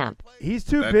Division champ. He's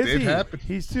too That busy. did happen.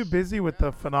 He's too busy with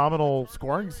the phenomenal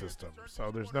scoring system.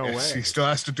 So there's no way. He still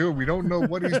has to do it. We don't know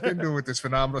what he's been doing with this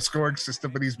phenomenal scoring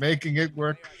system, but he's making it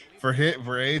work for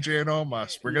AJ and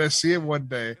Omos. We're gonna see it one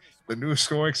day. The new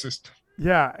scoring system.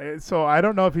 Yeah. So I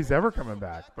don't know if he's ever coming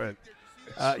back, but.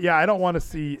 Yeah, I don't want to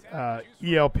see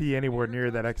ELP anywhere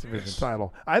near that X Division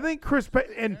title. I think Chris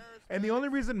and the only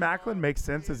reason Macklin makes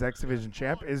sense as X Division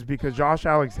champ is because Josh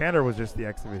Alexander was just the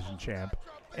X Division champ,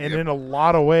 and in a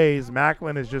lot of ways,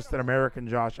 Macklin is just an American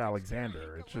Josh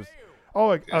Alexander. It's just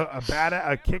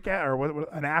a kick at or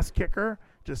what an ass kicker,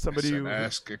 just somebody who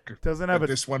ass kicker doesn't have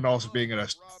this one also being a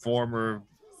former.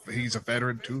 He's a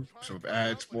veteran too, so it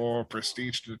adds more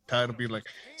prestige to the title. Be like,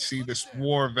 see, this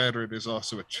war veteran is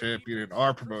also a champion in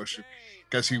our promotion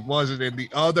because he wasn't in the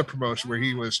other promotion where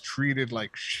he was treated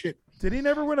like shit. Did he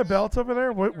never win a belt over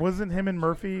there? Wasn't him and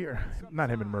Murphy, or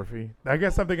not him and Murphy? I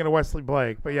guess I'm thinking of Wesley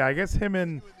Blake, but yeah, I guess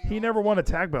he never won a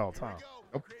tag belt, huh?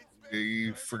 Nope.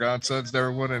 The Forgotten Sons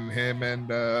never won, and him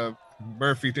and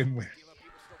Murphy didn't win.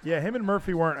 Yeah, him and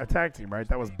Murphy weren't a tag team, right?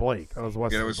 That was Blake. That was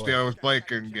Wesley. Yeah, it was Blake,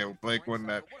 and Blake won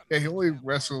that. Yeah, he only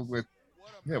wrestled with.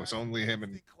 Yeah, it was only him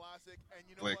and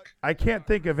Blake. I can't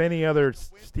think of any other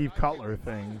Steve Cutler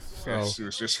things. So. Yes, it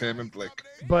was just him and Blake.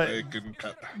 But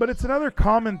it's another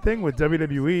common thing with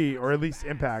WWE, or at least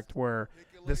Impact, where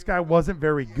this guy wasn't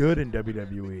very good in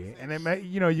WWE, and it may,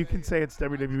 you can say it's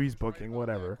WWE's booking,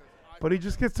 whatever, but he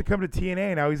just gets to come to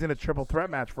TNA. Now he's in a triple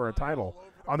threat match for a title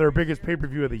on their biggest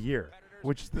pay-per-view of the year.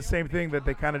 Which is the same thing that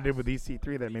they kind of did with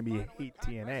EC3 that made me hate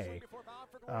TNA.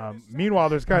 Meanwhile,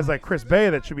 there's guys like Chris Bay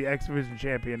that should be X Division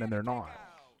champion, and they're not.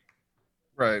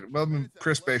 Right. Well,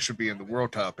 Chris Bay should be in the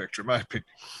world title picture, in my opinion.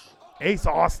 Ace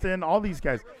Austin, all these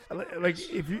guys. Like,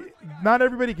 not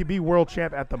everybody can be world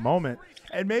champ at the moment,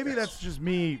 and maybe that's just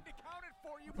me.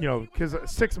 Because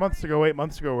 6 months ago, 8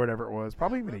 months ago, whatever it was,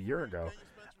 probably even a year ago,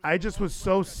 I just was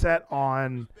so set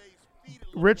on.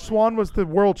 Rich Swann was the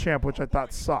world champ, which I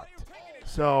thought sucked.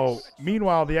 So,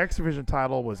 meanwhile, the X Division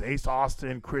title was Ace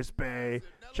Austin, Chris Bay,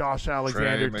 Josh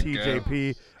Alexander,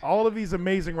 TJP. All of these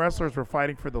amazing wrestlers were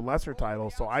fighting for the lesser title.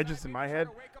 So I just, in my head,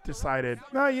 decided,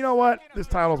 no, you know what? This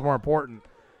title is more important.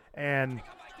 And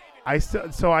I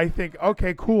think,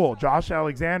 okay, cool. Josh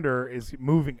Alexander is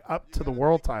moving up to the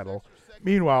world title.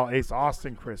 Meanwhile, Ace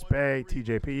Austin, Chris Bay,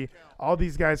 TJP, all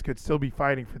these guys could still be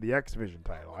fighting for the X Division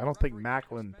title. I don't think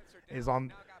Macklin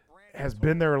has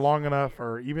been there long enough,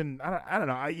 or even I don't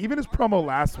know. Even his promo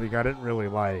last week, I didn't really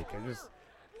like. I just,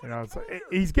 it's like,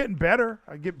 he's getting better.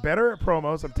 I get better at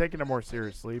promos. I'm taking it more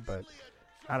seriously, but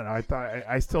I don't know.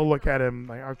 I still look at him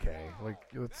like, okay, like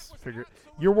let's figure.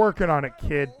 You're working on it,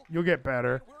 kid. You'll get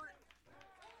better.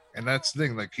 And that's the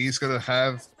thing. Like he's gonna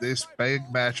have this big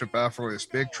matchup out for this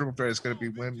big triple threat. Is gonna be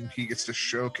when he gets to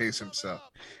showcase himself.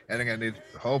 And again,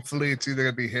 hopefully it's either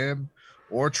gonna be him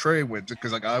or Trey wins it,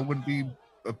 because like I wouldn't be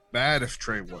bad if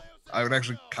Trey won. I would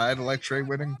actually kind of like Trey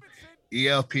winning.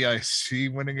 ELP I see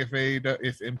winning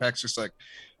if Impact's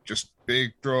just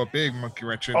throw a big monkey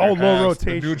wrench in. Oh, low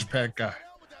rotation. The New Japan guy.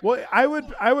 Well, I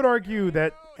would argue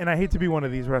that, and I hate to be one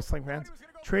of these wrestling fans,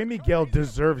 Trey Miguel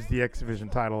deserves the X Division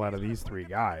title out of these three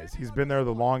guys. He's been there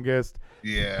the longest.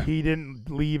 Yeah. He didn't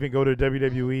leave and go to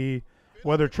WWE,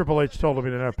 whether Triple H told him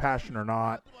he didn't have passion or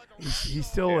not. He's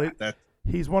still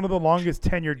he's one of the longest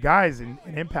tenured guys in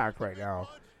Impact right now.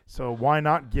 So why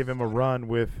not give him a run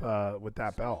with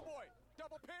that belt?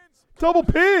 Double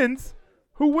pins?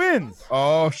 Who wins?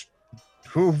 Oh,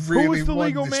 who really Who was the won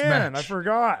legal this man? match? I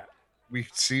forgot. We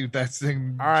see that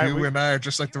thing. All right, and I are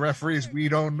just like the referees. We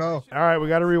don't know. All right, we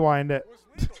got to rewind it.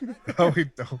 No, we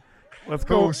don't. Let's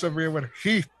go.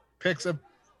 He picks up.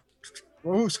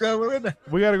 Who's going to win?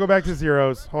 We got to go back to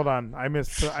zeros. Hold on. I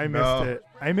missed it. I missed it.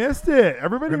 Everybody missed it.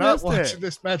 We're not watching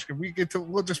this match.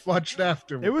 We'll just watch it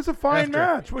after. It was a fine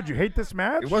match. Would you hate this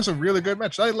match? It was a really good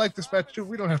match. I like this match too.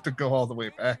 We don't have to go all the way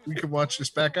back. We can watch this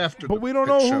back after. But we don't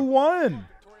know who won.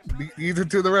 Either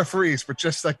to the referees, but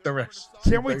just like the rest.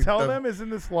 Can't we tell them? Isn't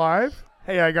this live?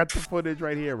 Hey, I got the footage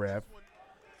right here, ref.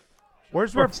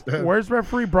 Where's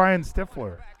referee Brian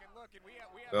Stifler?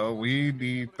 So we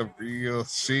need the real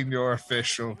senior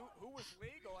official.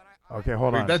 Okay,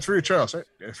 hold on. That's Rudy Charles, right?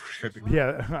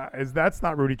 Yeah, that's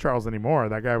not Rudy Charles anymore.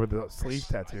 That guy with the sleeve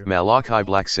tattoo. Malachi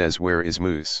Black says, where is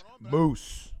Moose?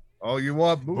 Moose. Oh, you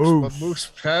want Moose? But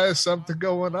Moose has something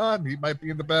going on. He might be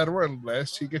in the Battle Royal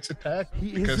unless he gets attacked.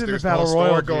 Because there's Battle no Royal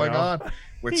story going on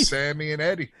with Sammy and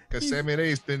Eddie. Because Sammy and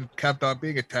Eddie's been kept on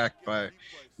being attacked by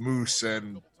Moose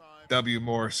and W.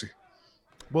 Morrissey.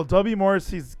 Well, W.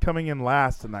 Morrissey's coming in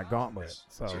last in that gauntlet.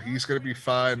 So he's going to be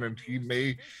fine, and he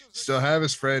may still have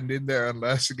his friend in there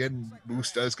unless, again,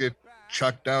 Moose does get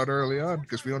chucked out early on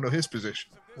because we don't know his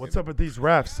position. What's up with these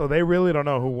refs? So they really don't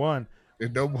know who won.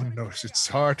 And no one knows. It's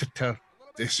hard to tell.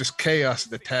 There's just chaos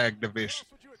in the tag division.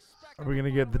 Are we going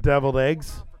to get the deviled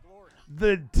eggs?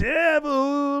 The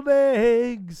deviled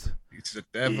eggs. It's the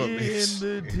devil in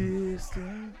the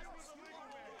distance.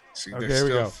 See, okay, here we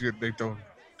go. They don't.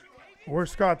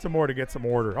 Where's Scott D'Amore to get some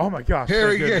order? Oh, my gosh.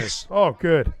 Here he is. Oh,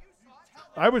 good.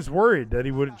 I was worried that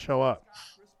he wouldn't show up.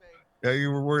 Yeah,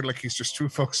 you were worried like he's just too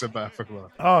focused on Battle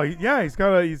Royal. Oh, yeah, he's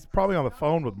probably on the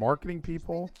phone with marketing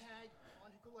people.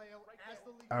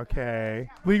 Okay.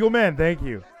 Legal Men, thank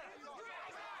you.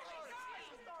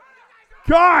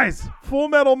 Guys, Full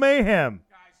Metal Mayhem.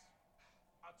 Guys,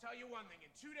 I'll tell you one thing. In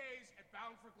 2 days at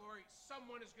Bound for Glory,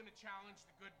 someone is going to challenge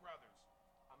the Good Brothers.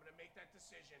 I'm going to make that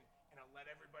decision, and I'll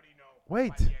let everybody know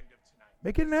by the end of tonight.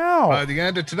 Make it now. By the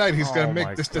end of tonight, he's going to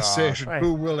make this decision.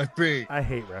 Who will it be? I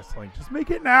hate wrestling. Just make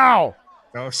it now.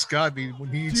 No, Scott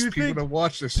needs people to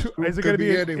watch this. Is it going to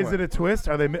be? Is it a twist?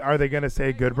 Are they going to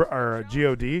say God?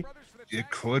 It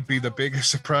could be the biggest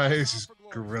surprise. Is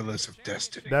Gorillas of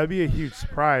Destiny. That'd be a huge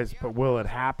surprise, but will it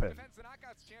happen?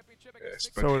 Yes,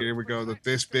 but here we go.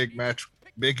 This big match.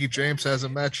 Mickie James has a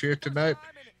match here tonight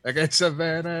against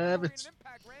Savannah Evans.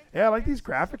 Yeah, I like these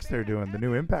graphics they're doing. The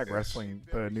new Impact Wrestling.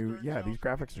 These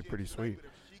graphics are pretty sweet.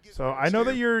 So I know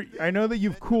that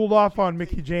you've cooled off on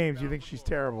Mickie James. You think she's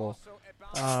terrible,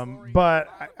 but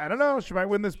I don't know. She might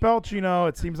win this belt.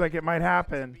 It seems like it might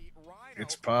happen.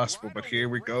 It's possible, but here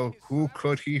we go. Who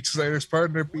could Heath Slater's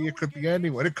partner be? It could be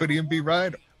anyone. It could even be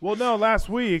Rhino. Well, no, last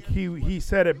week he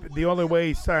said it. The only way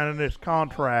he's signing this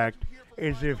contract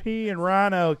is if he and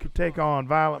Rhino could take on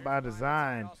Violent by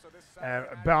Design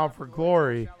at Bound for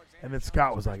Glory. And then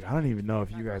Scott was like, I don't even know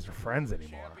if you guys are friends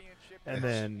anymore. And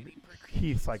then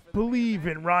Heath's like, believe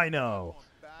in Rhino.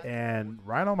 And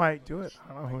Rhino might do it.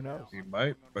 I don't know. Who knows? He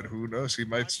might, but who knows? He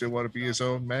might still want to be his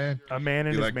own man. A man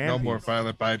in his man. No more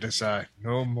Violent by Design.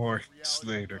 No more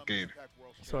Slater Gator.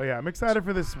 So, yeah, I'm excited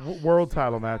for this world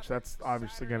title match. That's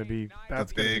obviously going to be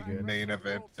the big main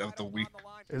event of the week.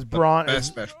 Does Braun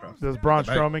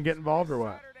Strowman get involved or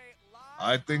what?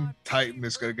 I think Titan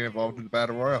is going to get involved in the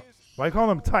Battle Royal. Why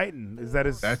call him Titan? Is that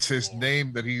his? That's his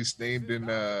name that he's named in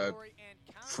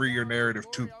Free Your Narrative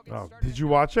 2. Oh, did you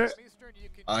watch it?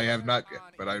 I have not yet,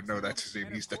 but I know that's his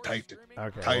name. He's the Titan.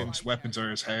 Okay, Titan's weapons are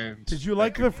his hands. Did you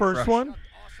like the first one?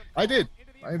 I did.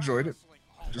 I enjoyed it.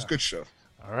 It was a good show.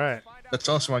 All right. That's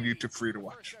also on YouTube, free to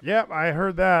watch. Yep, I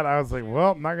heard that. I was like,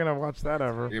 well, I'm not going to watch that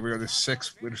ever. Here we go. The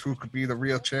 6 winners. Who could be the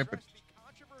real champion?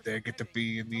 They get to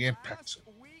be in the Impact Zone.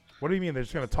 What do you mean? They're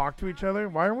just going to talk to each other?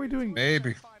 Why aren't we doing...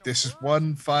 Maybe. This is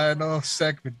one final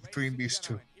segment between these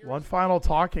two. One final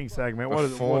talking segment. What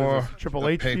is this? Triple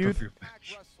H feud?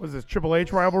 Match. What is this? Triple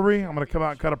H rivalry? I'm going to come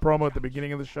out and cut a promo at the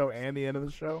beginning of the show and the end of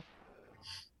the show.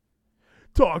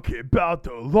 Talking about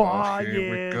the Lions. Oh,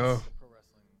 here we go.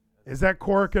 Is that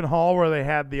Cork and Hall where they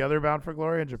had the other Bound for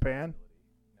Glory in Japan?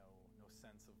 No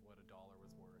sense of what $1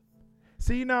 was worth.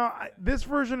 See, now, this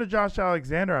version of Josh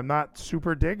Alexander, I'm not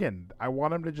super digging. I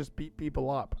want him to just beat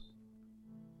people up.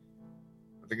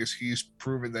 I think he's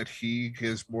proven that he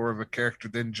is more of a character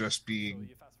than just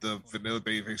being the vanilla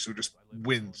babyface who just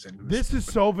wins. And this is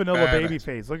so vanilla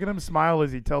babyface. Look at him smile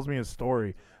as he tells me his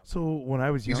story. So when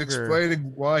I was younger, he's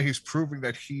explaining why he's proving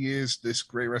that he is this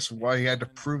great wrestler, why he had to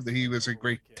prove that he was a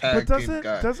great tag team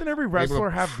guy. Doesn't every wrestler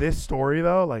have this story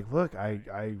though? Like, look,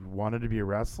 I wanted to be a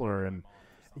wrestler, and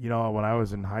when I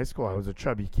was in high school, I was a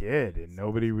chubby kid, and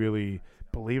nobody really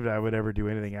believed I would ever do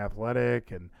anything athletic,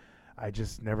 and I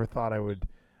just never thought I would.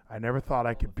 I never thought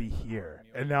I could be here,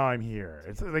 and now I'm here.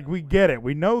 It's like we get it.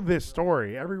 We know this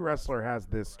story. Every wrestler has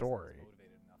this story.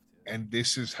 And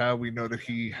this is how we know that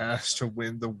he has to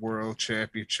win the world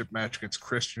championship match against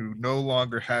Christian, who no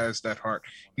longer has that heart.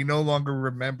 He no longer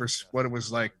remembers what it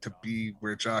was like to be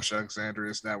where Josh Alexander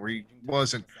is now, where he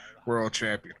wasn't world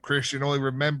champion. Christian only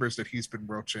remembers that he's been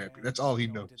world champion. That's all he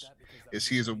knows. is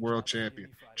he is a world champion.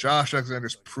 Josh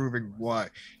Alexander's proving why.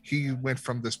 He went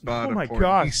from this bottom point. Oh my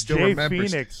gosh, He still Jay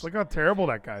remembers Phoenix. this. Look how terrible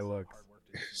that guy looks.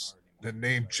 The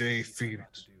name Jay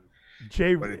Phoenix.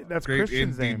 Jay, But a that's great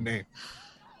Christian's indie name.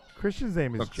 Christian's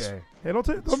name is Looks- Jay. Hey, don't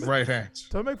Right hands.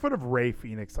 don't make fun of Ray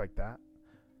Phoenix like that.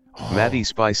 Matty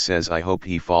Spice says I hope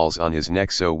he falls on his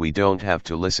neck so we don't have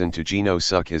to listen to Gino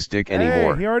suck his dick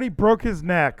anymore. Hey, he already broke his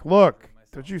neck. Look,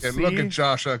 don't you And see? look at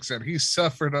Josh Alexander. He's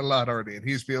suffered a lot already, and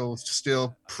he's been able to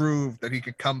still prove that he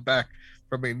could come back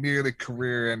from a nearly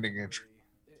career-ending injury.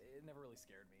 It never really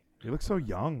scared me. He looks so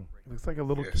young. He looks like a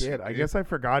little Yes, kid. he I did. guess I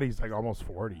forgot he's like almost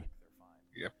 40.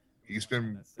 Yep. He's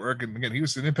been working again. He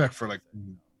was in Impact for like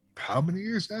how many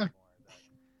years now?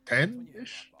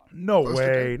 10-ish? No Close to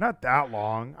way, not that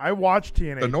long. I watched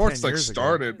TNA. The North 10 like years ago.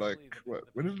 started like what?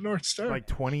 When did the North start? Like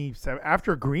 27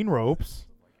 after Green Ropes.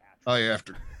 Oh yeah,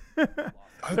 after.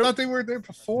 I thought they were there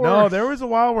before. No, there was a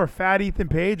while where Fat Ethan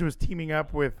Page was teaming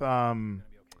up with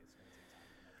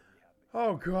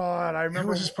Oh God, I He remember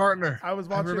was his partner. I was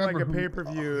watching like remember a who-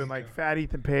 pay-per-view and like Fat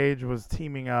Ethan Page was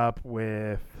teaming up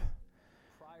with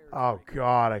Oh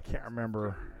God, I can't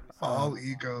remember. All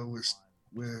Ego was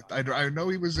with. I know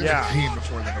he was in Yeah. the team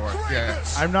before the North. Yeah.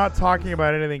 I'm not talking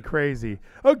about anything crazy.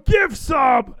 A gift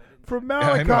sub from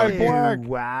I Malachi know.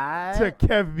 Black to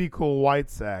Kev Be Cool White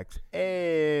Sox.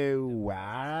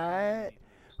 What?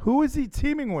 Who is he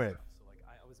teaming with?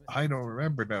 I don't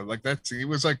remember now. Like he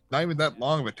was like not even that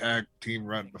long of a tag team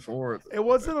run before. It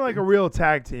wasn't like a real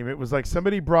tag team. It was like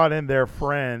somebody brought in their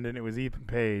friend, and it was Ethan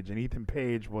Page, and Ethan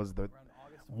Page was the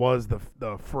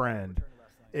friend.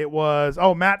 It was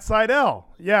Matt Sydal.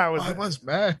 Yeah, It was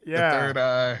Matt. Yeah. The third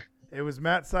eye. It was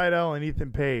Matt Sydal and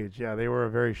Ethan Page. Yeah, they were a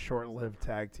very short-lived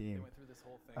tag team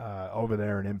over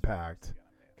there in Impact.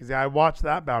 Because I watched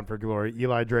that Bound for Glory.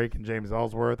 Eli Drake and James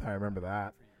Ellsworth. I remember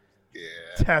that. Yeah.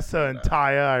 Tessa and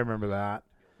Taya. I remember that.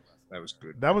 That was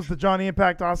good. That was the Johnny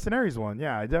Impact Austin Aries one.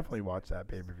 Yeah, I definitely watched that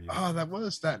pay-per-view. Oh, that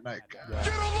was that night.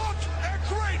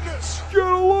 Get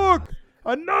a look!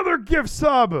 Another gift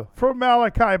sub from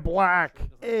Malachi Black.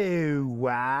 Ew,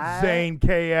 what? Zane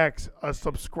KX, a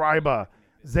subscriber.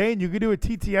 Zane, you can do a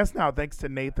TTS now thanks to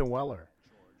Nathan Weller.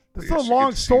 This Yes, is a you long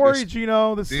can see story, this-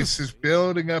 Gino. This is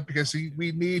building up because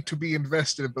we need to be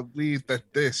invested and believe that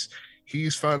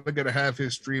he's finally going to have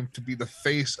his dream to be the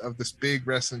face of this big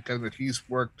wrestling company that he's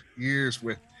worked years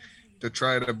with to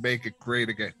try to make it great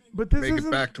again. But this make it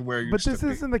isn't- back to where it But used this to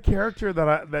be. isn't the character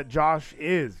that Josh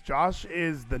is. Josh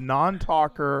is the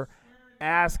non-talker,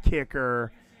 ass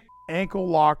kicker, ankle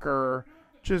locker.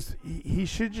 Just he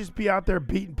should just be out there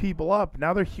beating people up.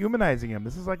 Now they're humanizing him.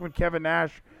 This is like when Kevin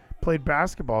Nash played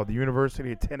basketball at the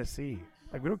University of Tennessee.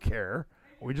 Like, we don't care.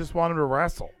 We just want him to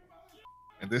wrestle.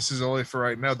 And this is only for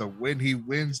right now. When he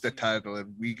wins the title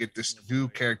and we get this new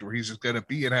character where he's just going to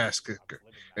be an ass kicker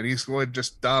and he's going to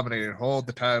just dominate and hold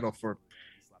the title for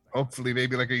hopefully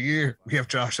maybe like a year. We have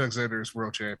Josh Alexander as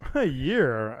world champion. A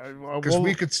year. Because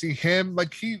we could see him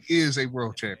like he is a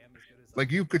world champion.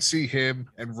 Like you could see him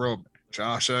and Roman,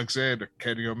 Josh Alexander,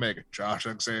 Kenny Omega, Josh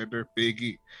Alexander, Big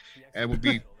E. And would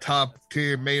be top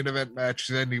tier main event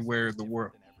matches anywhere in the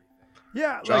world.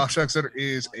 Yeah, Josh Alexander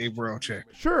is a world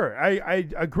champion. Sure, I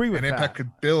agree with and that. Impact could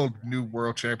build new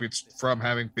world champions from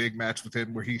having big matches with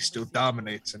him where he still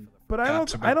dominates. And But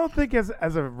I don't think as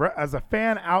a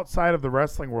fan outside of the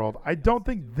wrestling world, I don't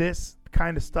think this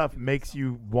kind of stuff makes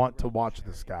you want to watch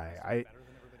this guy.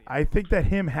 I think that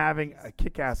him having a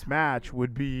kick-ass match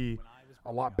would be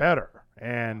a lot better.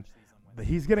 And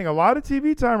he's getting a lot of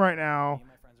TV time right now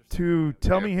to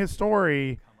tell me his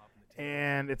story.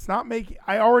 And it's not making.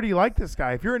 I already like this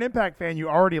guy. If you're an Impact fan, you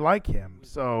already like him.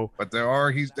 So, but they're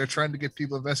trying to get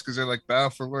people invested because they're like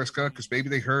Bound for Glory's coming because maybe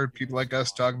they heard people like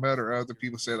us talking about it or other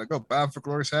people say like, oh, Bound for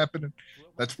Glory's happening.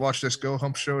 Let's watch this go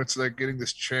home show. It's like getting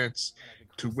this chance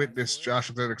to witness Josh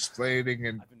Alexander explaining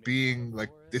and being like,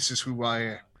 this is who I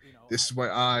am. This is why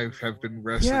I have been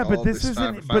wrestling. yeah, but all this time isn't.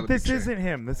 and But finally this be isn't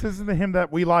him. This isn't the him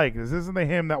that we like. This isn't the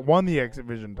him that won the X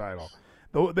Division title.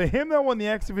 The him that won the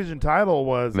X Division title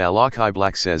was Malachi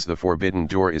Black says the forbidden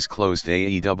door is closed.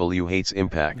 AEW hates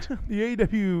Impact. the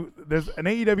AEW. There's an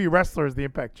AEW wrestler is the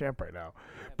Impact champ right now,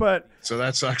 but So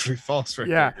that's actually false, right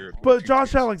yeah. there. But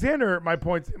Josh Alexander, my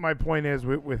point is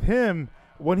with him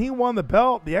when he won the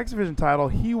belt, the X Division title,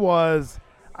 he was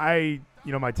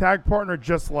my tag partner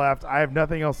just left. I have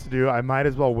nothing else to do. I might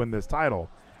as well win this title,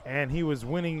 and he was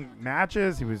winning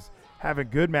matches. He was having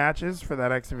good matches for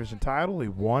that X Division title. He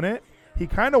won it. He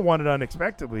kind of won it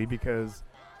unexpectedly because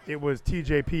it was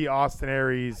TJP, Austin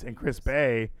Aries, and Chris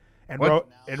Bay, and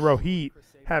Rohit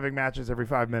having matches every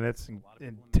 5 minutes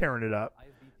and tearing it up.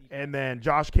 And then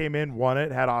Josh came in, won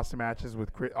it, had awesome matches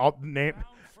with Chris.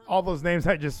 All those names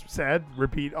I just said,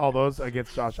 repeat all those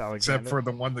against Josh Alexander. Except for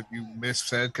the one that you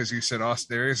missaid because you said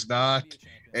Austin Aries, not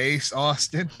Ace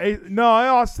Austin. No,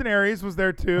 Austin Aries was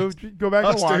there too. Go back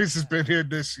and Austin watch. Aries has been here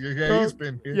this year. Yeah, he's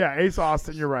been here. Yeah, Ace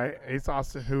Austin, you're right. Ace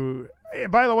Austin, who,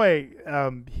 by the way,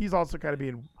 he's also kind of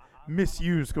being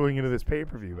misused going into this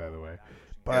pay-per-view, by the way.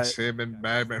 But yes, him and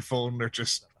Madman Fulton are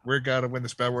just, we're got to win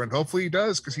this battle, and hopefully he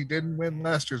does, because he didn't win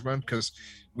last year's one, because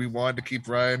we wanted to keep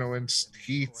Rhino and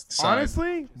Heath signed.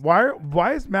 Honestly,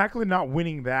 why is Macklin not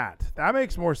winning that? That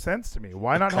makes more sense to me.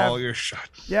 Why not call your shot?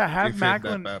 Yeah, have Give him that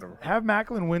Macklin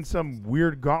battle. win some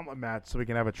weird gauntlet match so we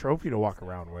can have a trophy to walk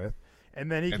around with,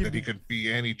 and then he could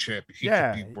be any champion. He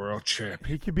could be world champion.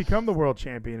 He could become the world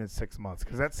champion in 6 months,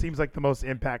 because that seems like the most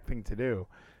impact thing to do.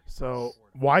 So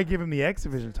why give him the X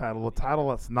Division title, a title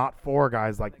that's not for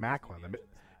guys like Macklin? I mean,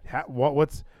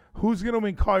 who's going to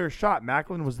win Call Your Shot?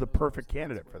 Macklin was the perfect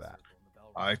candidate for that.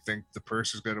 I think the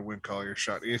person's going to win Call Your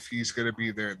Shot if he's going to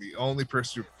be there. The only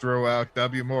person to throw out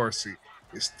W. Morrissey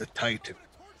is the Titan.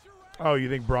 Oh, you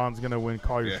think Braun's going to win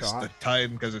Call Your Shot? Yes, the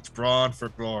Titan, because it's Braun for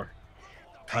glory.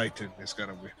 Titan is going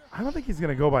to win. I don't think he's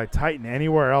going to go by Titan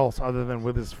anywhere else other than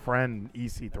with his friend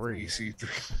EC3.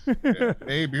 EC3. Yeah,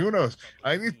 maybe. Who knows?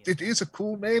 I mean, it is a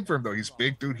cool name for him, though. He's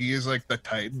big, dude. He is like the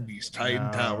Titan. He's Titan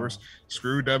Towers.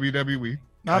 Screw WWE.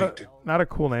 Not a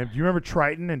cool name. Do you remember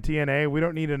Triton and TNA? We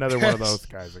don't need another one of those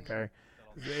guys, okay?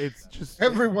 It's just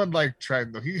everyone liked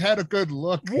Triton though. He had a good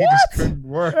look. What? He just couldn't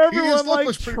work. Everyone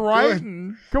liked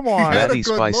Triton. Come on. Matty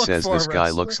Spice says this guy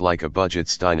looks like a budget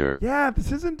Steiner. Yeah,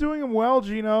 this isn't doing him well,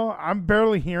 Gino. I'm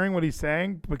barely hearing what he's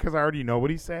saying because I already know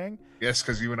what he's saying. Yes,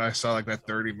 because you and I saw like that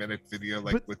 30-minute video,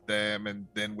 with them, and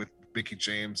then with Mickey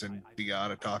James and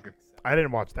Deanna talking. I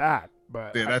didn't watch that,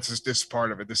 but yeah, that's just this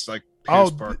part of it. This like part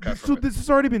so this has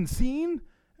already been seen.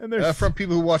 And there's from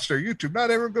people who watch their YouTube. Not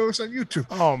everyone goes on YouTube.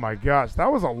 Oh my gosh,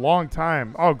 that was a long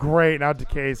time. Oh great, now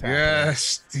Decay's happening.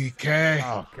 Yes, DK.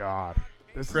 Oh god,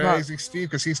 this crazy Steve,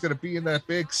 because he's gonna be in that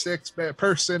big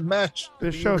 6-person match.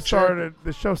 This show started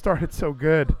so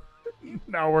good.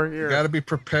 Now we're here. You got to be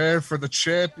prepared for the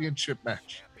championship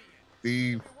match.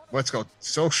 The what's called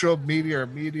social media or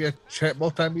multimedia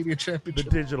championship. The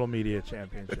digital media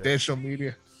championship. The digital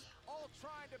media.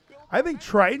 I think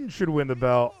Triton should win the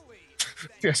belt.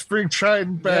 Yes, bring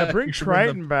Triton back. Yeah, bring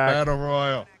Triton back. Battle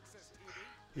Royal.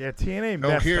 Yeah, TNA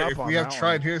messed up if on we have that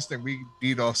Triton, one. here's the thing. We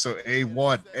need also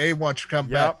A1. A1 should come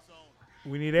back.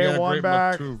 We need A1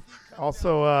 back.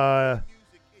 Also,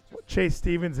 Chase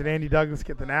Stevens and Andy Douglas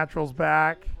get the Naturals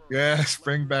back. Yes,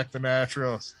 bring back the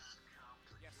Naturals.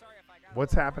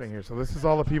 What's happening here? So this is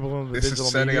all the people in the digital media. This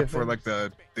is setting up for thing? like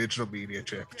the digital media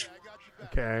championship.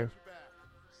 Okay.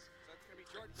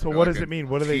 So what does it mean?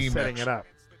 What are they setting it up?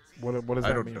 What does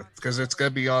that mean? Because it's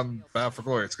gonna be on Bound for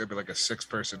Glory. It's gonna be like a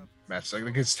 6-person match. I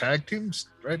think it's tag teams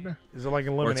right now. Is it like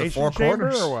an elimination four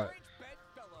chamber corners? or what?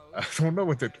 I don't know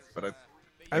what it, but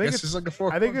I guess it's like a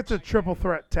 4. I think it's a triple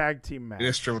threat tag team match. It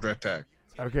is triple threat tag.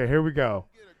 Okay, here we go.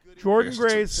 Jordan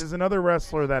Grace is another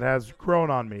wrestler that has grown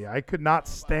on me. I could not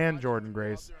stand Jordan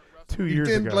Grace 2 years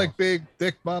ago. You didn't like Big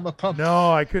Dick Mama Pump?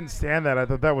 No, I couldn't stand that. I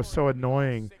thought that was so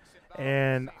annoying.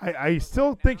 And I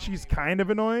still think she's kind of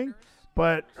annoying,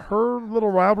 but her little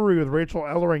rivalry with Rachel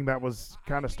Ellering, that was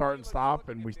kind of start and stop,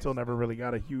 and we still never really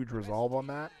got a huge resolve on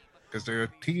that. Because they're a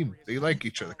team. They like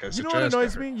each other. You know what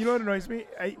annoys me? You know what annoys me?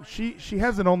 She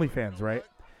has an OnlyFans, right?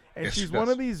 And yes, she's one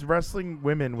of these wrestling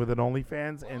women with an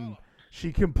OnlyFans, and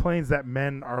she complains that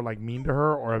men are like mean to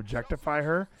her or objectify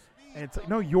her. And it's like,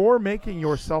 no, you're making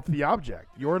yourself the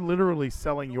object. You're literally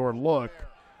selling your look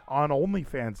on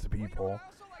OnlyFans to people,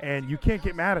 and you can't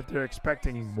get mad if they're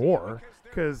expecting more.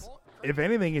 Because if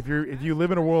anything, if you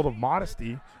live in a world of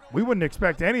modesty, we wouldn't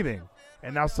expect anything.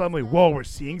 And now suddenly, whoa, we're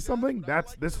seeing something?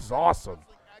 This is awesome.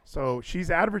 So she's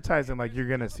advertising like you're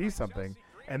going to see something.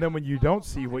 And then when you don't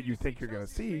see what you think you're going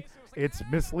to see, it's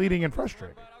misleading and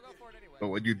frustrating. But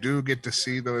what you do get to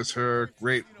see, though, is her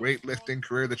great weightlifting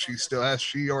career that she still has.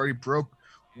 She already broke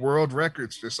world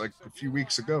records just like a few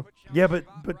weeks ago. Yeah, but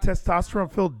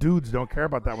testosterone-filled dudes don't care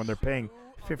about that when they're paying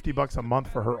 $50 a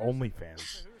month for her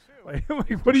OnlyFans. Like,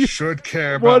 what do you should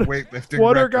care about weightlifting?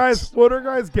 What are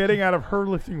guys getting out of her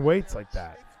lifting weights like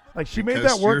that? Like she made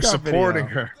that workout You're supporting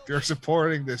video. her. You're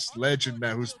supporting this legend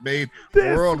now who's made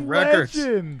This world records.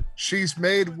 legend. She's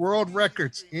made world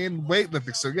records in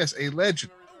weightlifting. So yes, a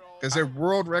legend, because they're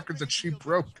world records that she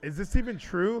broke. Is this even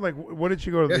true? Like, what did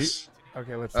she go to? Yes.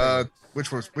 Okay, let's see.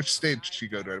 Which state did she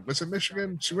go to? Was it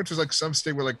Michigan? She went to like some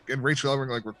state where and Rachel Ellering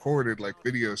like recorded like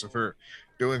videos of her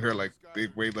doing her like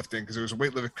big weightlifting because it was a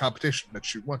weightlifting competition that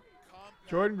she won.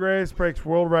 Jordan Grace breaks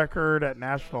world record at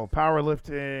national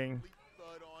powerlifting.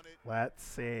 Let's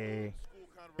see.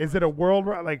 Is it a world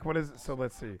like what is it? So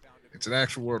let's see. It's an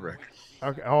actual world record.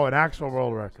 Okay. Oh, an actual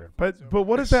world record. But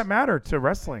what does that matter to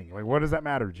wrestling? Like, what does that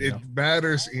matter, Gino? It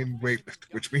matters in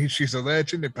weightlifting, which means she's a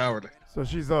legend in powerlifting. So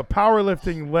she's a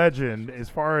powerlifting legend as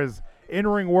far as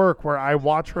in-ring work, where I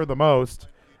watch her the most.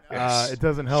 Yes. It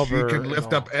doesn't help her. She can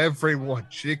lift up everyone.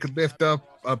 She can lift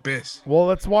up Abyss. Well,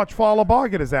 let's watch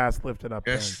Falaba get his ass lifted up.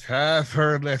 Yes, have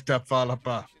her lift up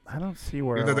Falaba. I don't see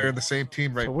where. Either they're in the same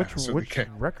team right so now. which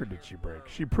record did she break?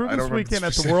 She proved I this don't remember weekend at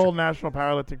the specific. World National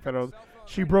Powerlifting Federation.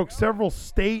 She broke several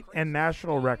state and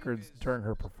national records during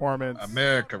her performance.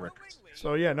 America records.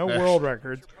 So, yeah, no National. world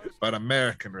records. But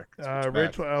American records. which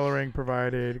Rachel matters. Ellering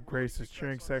provided Grace's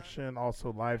cheering section,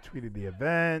 also live tweeted the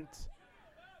event.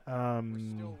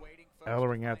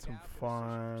 Ellering had some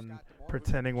fun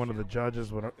pretending one of the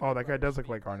judges would. Oh, that guy does look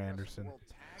like Arn Anderson.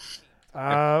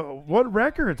 What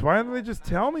records? Why don't they just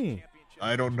tell me?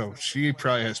 I don't know. She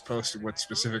probably has posted what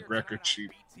specific record she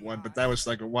won, but that was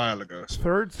like a while ago. So.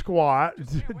 Third squat.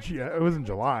 It was in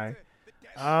July.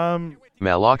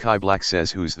 Malachi Black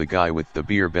says, who's the guy with the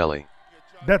beer belly?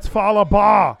 That's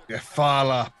Falaba. Yeah,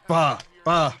 Falaba.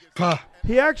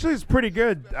 He actually is pretty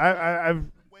good.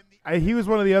 He was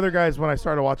one of the other guys when I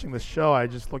started watching this show. I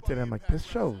just looked at him like, this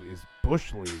show is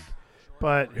Bush League.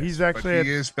 But Yes, he's actually...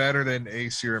 he is better than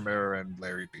AC Romero and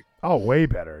Larry B. Oh, way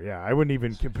better. Yeah, I wouldn't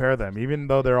even compare them. Even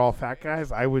though they're all fat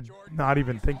guys, I would not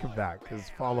even think of that because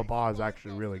Falaba is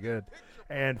actually really good.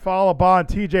 And Falaba and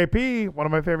TJP, one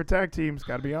of my favorite tag teams,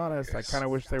 got to be honest. Yes. I kind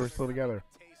of wish they were still together.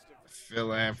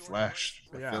 Phil and Flash,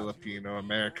 the Yeah. Filipino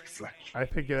American Flash. I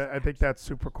think that's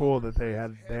super cool that they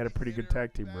had a pretty good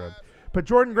tag team run. But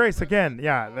Jordan Grace, again,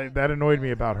 yeah, that annoyed me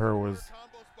about her was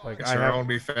like It's her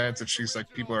OnlyFans, and she's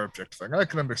like, people are objectifying. I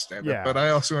can understand Yeah. that, but I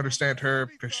also understand her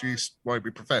because she's wanting to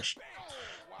be professional.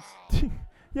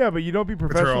 Yeah, but you don't be her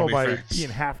professional by OnlyFans. being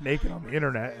half naked on the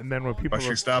internet, and then when people But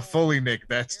she's not fully naked.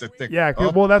 That's the thing. yeah, Oh,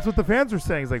 well, that's what the fans are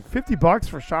saying. It's like $50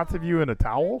 for shots of you in a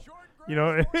towel, you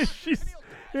know.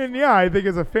 And yeah, I think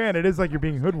as a fan, it is like you're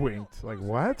being hoodwinked. Like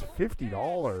what?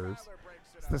 $50?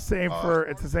 It's the same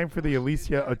for the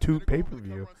Alicia Atut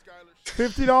pay-per-view.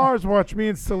 $50 watch me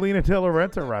and Selena De La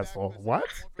Renta wrestle. What?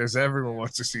 Because everyone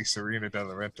wants to see Serena De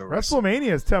La Renta wrestle.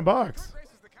 WrestleMania is $10.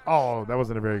 Oh, that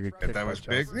wasn't a very good kick. And that was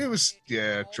by big. Chelsea. It was,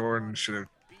 yeah, Jordan should have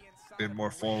been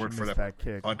more forward She for missed that that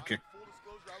kick. punt kick.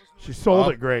 She sold Oh.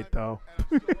 it great though.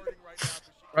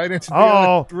 Right into the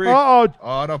Uh-oh. other three. Uh-oh.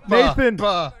 On a Nathan.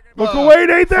 Look away,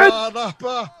 Nathan.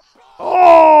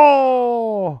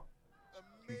 Oh.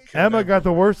 Emma got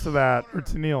the worst of that. Or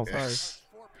Tennille, sorry. Yes.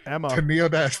 Emma. Tennille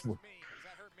Dashwood.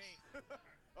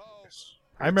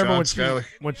 I remember John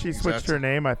when she He's switched out. her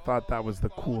name, I thought that was the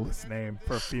coolest name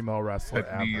for a female wrestler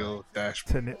ever. Tennille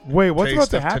Dashwood. Wait, what's about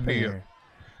Taste to of happen Tennille. here?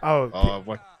 Oh,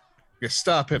 What? Yeah,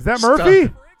 stop him. is that Stop Murphy?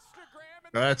 him.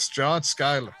 No, that's John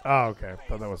Skyler. Oh, okay.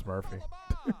 Thought that was Murphy.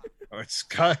 Oh, it's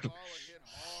Skyler.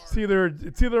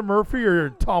 It's either Murphy or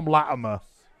Tom Latimer.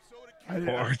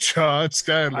 Or John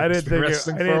Skyler. I didn't He's been think it-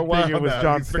 wrestling I for didn't a while think it was now.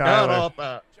 John You forgot Skyler. all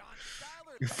about.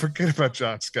 You forget about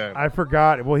John Skyler. I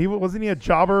forgot. Well, wasn't he a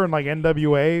jobber in like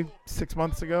NWA 6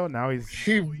 months ago? Now he's.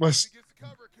 He was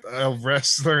a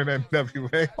wrestler in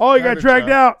NWA. Oh, he got dragged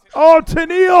out. Oh,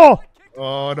 Tennille.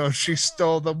 Oh no, she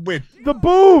stole the win. The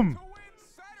boom.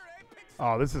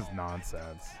 Oh, this is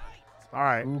nonsense. All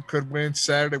right. Who could win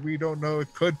Saturday? We don't know.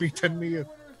 It could be Tennille.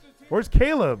 Where's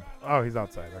Caleb? Oh, he's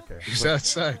outside. Okay. He's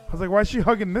outside. I was like, why is she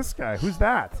hugging this guy? Who's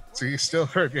that? So he's still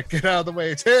hurt. Get out of the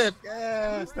way. It's him.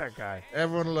 Yeah. Who's that guy?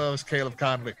 Everyone loves Caleb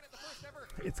Conley.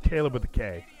 It's Caleb with a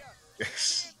K.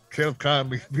 Yes. Caleb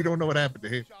Conley. We don't know what happened to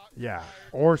him. Yeah.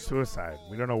 Or suicide.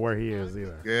 We don't know where he is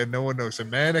either. Yeah, no one knows. And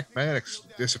Maddox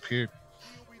disappeared.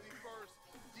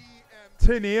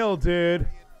 Tennille, dude.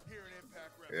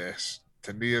 Yes.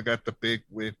 Tennille got the big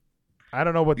win. I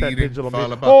don't know what that Beating digital Falaba.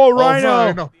 means. Oh, Rhino.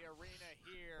 Rhino.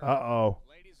 Uh-oh.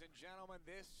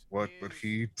 What would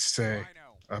he say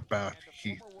about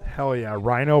Heath? Hell yeah.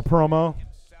 Rhino promo.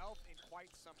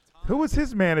 Who was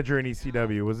his manager in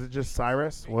ECW? Was it just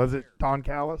Cyrus? Was it Don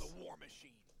Callis?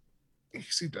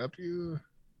 ECW?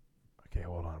 Okay,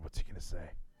 hold on. What's he going to say?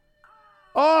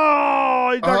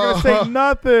 Oh, he's not going to say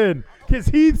nothing because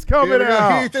Heath's coming Here we go.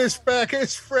 out. Heath is back.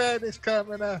 His friend is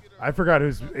coming out. I forgot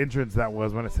whose entrance that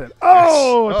was when it said,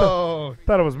 oh! I Oh.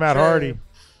 thought it was Matt Sure. Hardy.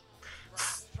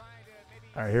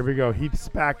 All right, here we go. Heath's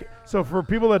back. So for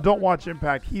people that don't watch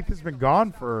Impact, Heath has been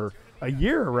gone for a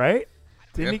year, right?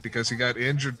 Didn't Yep, because he got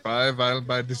injured by Violent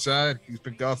by Design. He's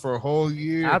been gone for a whole he?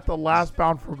 year. At the last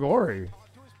Bound for Glory.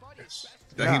 Yes.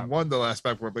 He won the last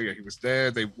Bound for Glory, but yeah, he was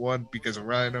there. They won because of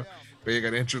Rhino, but he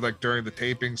got injured like during the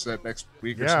tapings that next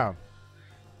week. Or something.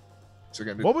 So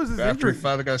again, what was his injury?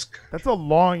 That's a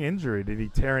long injury. Did he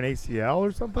tear an ACL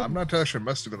or something? I'm not too sure. It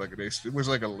must have been like an ACL. It was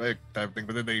like a leg type of thing.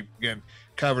 But then they again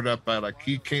covered up by like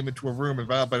he came into a room and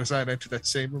Violent by Design entered that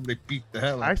same room. They beat the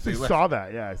hell out. I actually saw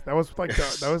that. Yeah, that was like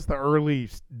that was the early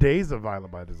days of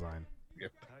Violent by Design.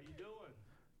 Yep.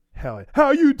 Hell yeah.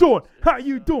 How you doing? How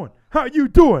you doing? How you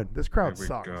doing? This crowd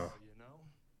sucks.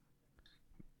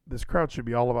 This crowd should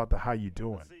be all about the how you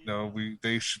doing. No,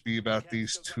 they should be about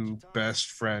these two best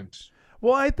friends.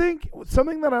 Well, I think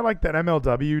something that I like that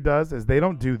MLW does is they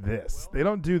don't do this. They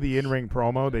don't do the in-ring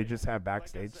promo. They just have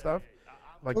backstage stuff.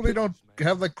 Like they don't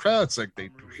have like crowds like they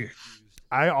do here.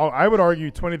 I would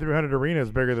argue 2300 Arena is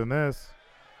bigger than this.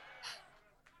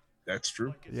 That's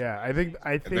true. Yeah, I think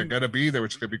and they're gonna be there,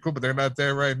 which is gonna be cool, but they're not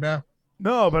there right now.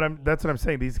 No, but that's what I'm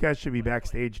saying. These guys should be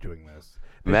backstage doing this.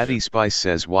 Matty Spice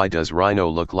says, "Why does Rhino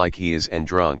look like he is and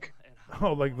drunk?"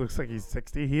 Oh, looks like he's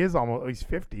 60. He is he's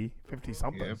 50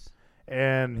 something. Yep.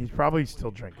 And he's probably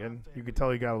still drinking. You can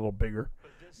tell he got a little bigger.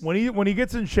 When he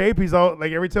gets in shape, he's all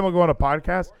like every time I go on a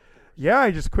podcast, yeah,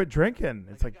 I just quit drinking.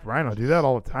 It's like, Rhino, do that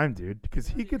all the time, dude. Because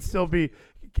he could still be.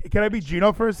 Can I be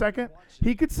Gino for a second?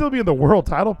 He could still be in the world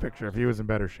title picture if he was in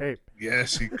better shape.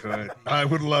 Yes, he could. I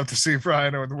would love to see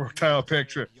Rhino in the world title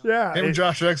picture. Yeah. Him and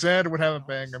Josh Alexander would have a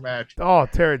banger match. Oh,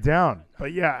 tear it down.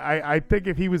 But yeah, I think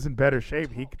if he was in better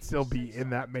shape, he could still be in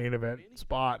that main event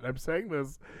spot. And I'm saying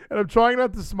this, and I'm trying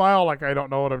not to smile like I don't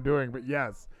know what I'm doing. But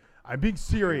yes, I'm being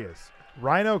serious.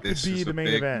 Rhino could be the main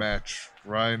event match.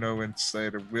 Rhino and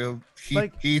Slater will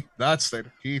Heath, not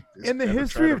Slater. Heath. In the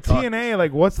history of TNA,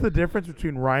 like, what's the difference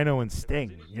between Rhino and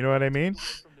Sting? You know what I mean?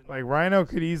 Like, Rhino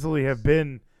could easily have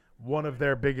been one of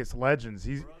their biggest legends.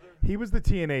 He was the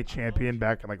TNA champion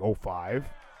back in like 05.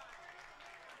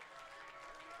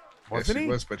 Wasn't he? He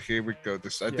was, but here we go.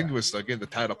 I think it was again the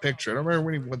title picture. I don't remember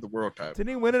when he won the world title. Didn't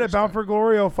he win it at Bound for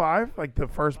Glory 05? Like the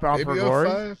first Bound for Glory?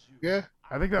 05? Yeah.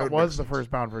 I think that was the first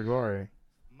Bound for Glory.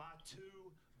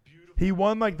 He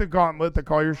won like the gauntlet, the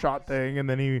call your shot thing, and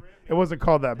then it wasn't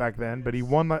called that back then, but he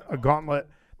won a gauntlet.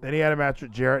 Then he had a match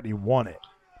with Jarrett, and he won it.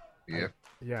 Yeah.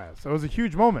 Yeah, so it was a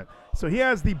huge moment. So he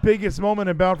has the biggest moment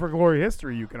in Bound for Glory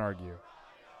history, you can argue.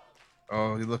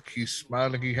 Oh, look, he's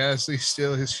smiling. He has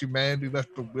still his humanity left,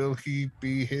 but will he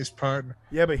be his partner?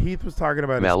 Yeah, but Heath was talking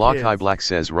about Malachi his kids. Black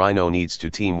says Rhino needs to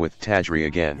team with Tajiri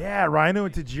again. Yeah, Rhino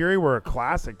and Tajiri were a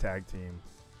classic tag team.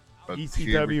 But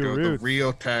ECW Roots. The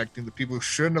real tag team, the people who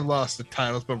shouldn't have lost the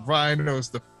titles, but Rhino's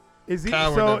the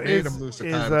power that made him lose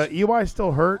the titles. Is EY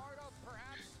still hurt?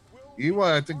 EY,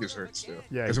 I think, is hurt still.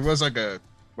 Yeah, because it was like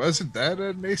wasn't that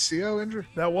an ACL injury?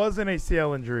 That was an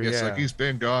ACL injury. Yes, yeah. Like he's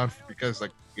been gone because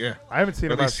yeah. I haven't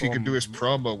seen him. At least he can do his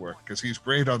promo work because he's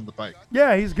great on the bike.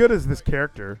 Yeah, he's good as this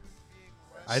character.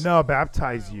 I now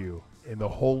baptize you in the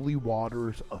holy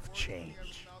waters of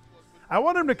change. I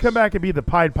want him to come back and be the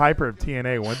Pied Piper of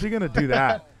TNA. When's he going to do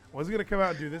that? When's he going to come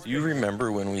out and do this? You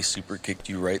remember when we super kicked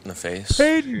you right in the face?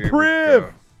 Peyton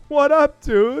Priv! What up,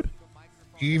 dude?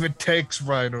 He even takes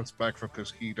Rhino's back from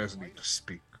because he doesn't need to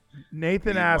speak.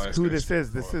 Nathan asked who this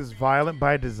is. This is Violent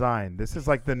by Design. This is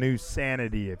like the new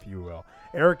Sanity, if you will.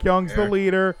 Eric Young's the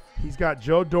leader. He's got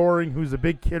Joe Doring, who's a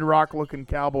big Kid Rock-looking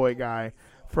cowboy guy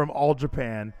from All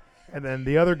Japan. And then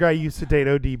the other guy used to date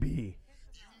ODB.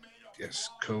 Yes,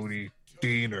 Cody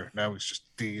Deaner. Now he's just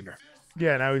Deaner.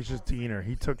 Yeah, now he's just Deaner.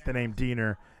 He took the name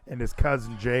Deaner, and his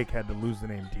cousin Jake had to lose the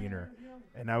name Deaner.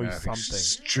 And now he's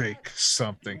something. Jake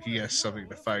something. He has something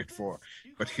to fight for.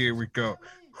 But here we go.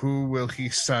 Who will he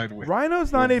side with?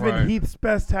 Rhino's not even Heath's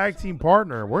best tag team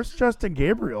partner. Where's Justin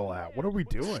Gabriel at? What are we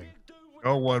doing?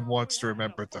 No one wants to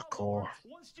remember the core.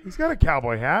 He's got a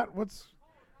cowboy hat. What's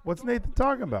Nathan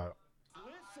talking about?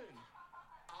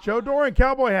 Joe Doring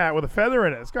cowboy hat with a feather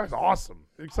in it. This guy's awesome.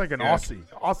 Looks like an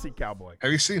Aussie cowboy.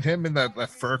 Have you seen him in that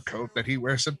fur coat that he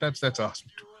wears sometimes? That's awesome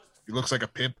too. He looks like a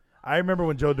pimp. I remember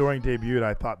when Joe Doring debuted,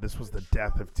 I thought this was the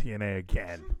death of TNA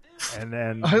again. And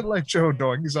then I like Joe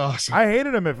Doring. He's awesome. I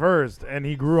hated him at first, and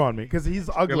he grew on me because he's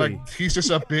ugly. He's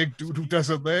just a big dude who does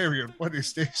a lariat. What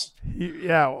is this?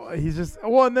 He's just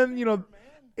and then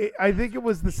I think it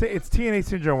was it's TNA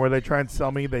syndrome where they try and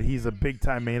sell me that he's a big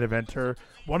time main eventer,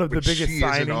 one of the biggest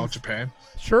signings in All Japan.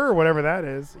 Sure, whatever that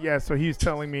is. Yeah, so he was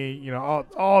telling me,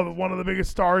 one of the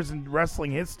biggest stars in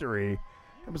wrestling history.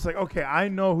 I was like, okay, I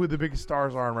know who the biggest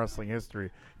stars are in wrestling history.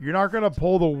 You're not going to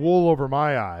pull the wool over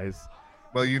my eyes.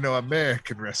 Well,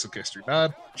 American wrestling history,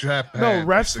 not Japan.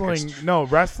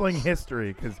 Wrestling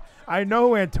history, because I know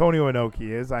who Antonio Inoki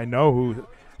is. I know who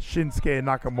Shinsuke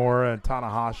Nakamura and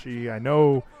Tanahashi. I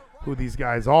know who these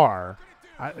guys are.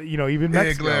 Even Big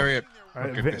Mexico. lariat.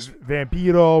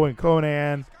 Vampiro and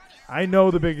Conan. I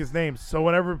know the biggest names. So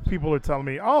whenever people are telling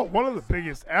me, "Oh, one of the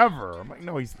biggest ever," I'm like,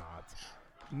 "No, he's not.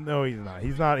 No, he's not.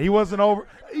 He's not. He wasn't over.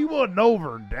 He wasn't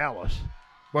over in Dallas."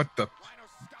 What the?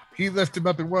 He lifted him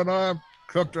up in one arm,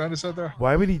 cooked around his other.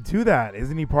 Why would he do that?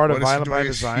 Isn't he part of Violent by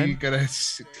Design? Is he gonna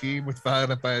team with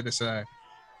Violent by Design,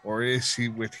 or is he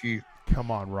with Heath?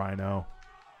 Come on, Rhino.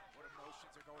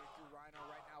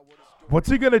 What's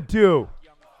he gonna do?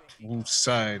 Whose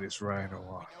side is Rhino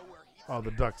on? Oh,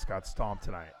 the Ducks got stomped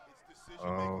tonight.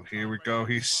 Oh, here we go.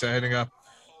 He's setting up.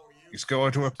 He's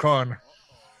going to a corner.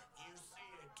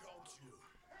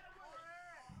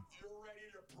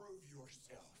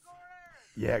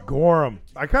 Yeah, gore him.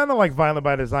 I kind of like Violent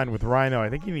by Design with Rhino. I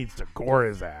think he needs to gore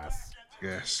his ass.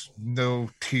 Yes. No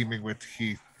teaming with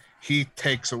Heath. Heath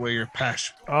takes away your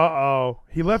passion. Uh-oh.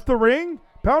 He left the ring?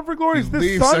 Bound for Glory is this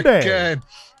leaves Sunday. Again.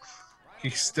 He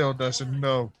still doesn't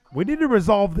know. We need to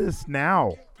resolve this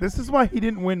now. This is why he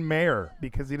didn't win mayor,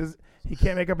 because he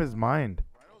can't make up his mind.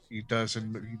 He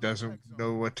doesn't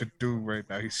know what to do right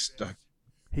now. He's stuck.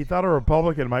 He thought a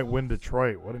Republican might win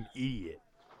Detroit. What an idiot.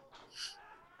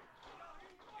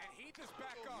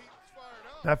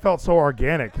 That felt so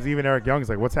organic, because even Eric Young's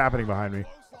like, what's happening behind me?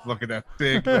 Look at that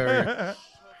big lariat.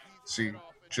 See,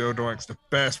 Joe Doink's the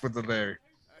best with the lariat.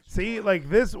 See, like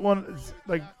this one,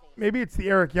 maybe it's the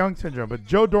Eric Young syndrome, but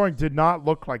Joe Doink did not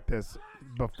look like this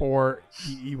before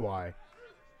EY.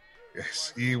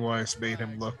 Yes, EY's made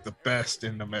him look the best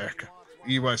in America.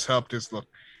 EY's helped his look.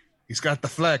 He's got the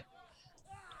flag.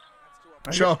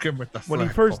 Choke him with the flag. When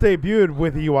he first debuted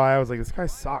with EY, I was like, this guy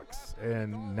sucks.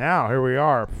 And now, here we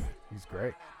are. He's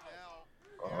great.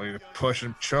 Oh, you push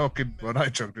him, choke him. When I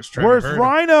choked, just trying Where's to hurt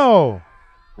Rhino? him.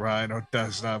 Rhino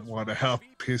does not want to help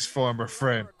his former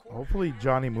friend. Hopefully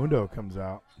Johnny Mundo comes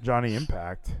out. Johnny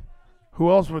Impact.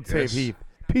 Who else would save Heath?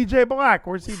 PJ Black.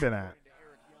 Where's he been at?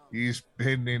 He's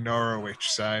been in ROH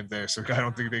signed there, so I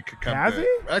don't think they could come. Has he?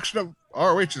 Actually,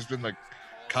 no, ROH has been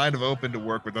kind of open to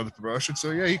work with other promotions,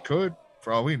 so yeah, he could,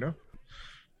 for all we know.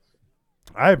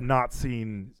 I have not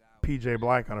seen PJ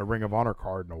Black on a Ring of Honor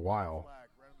card in a while.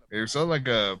 It was like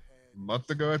a month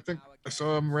ago, I think. I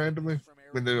saw him randomly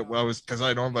because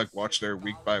I don't watch their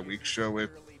week by week show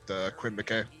with Quinn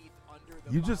McKay.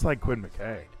 You just like Quinn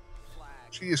McKay.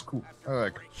 She is cool. I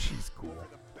like her. She's cool.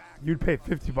 You'd pay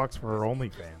 $50 for her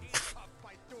OnlyFans.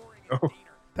 Oh,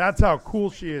 that's how cool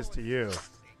she is to you.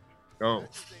 Oh,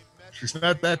 she's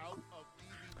not that cool.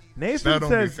 Nathan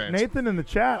says, Nathan in the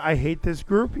chat, I hate this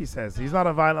group, he says. He's not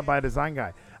a Violent by Design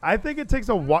guy. I think it takes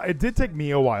a while. It did take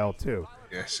me a while, too.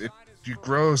 Yes, it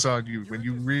grows on you when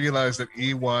you realize that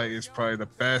EY is probably the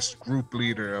best group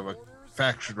leader of a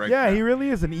faction right now. Yeah, he really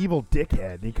is an evil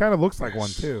dickhead. He kind of looks like one,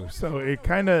 too. So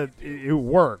it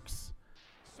works.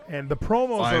 And the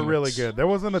promos are really good. There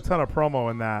wasn't a ton of promo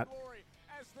in that.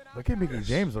 Look at Mickie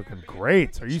James looking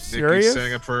great. Are you serious? Mickey's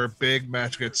setting up for a big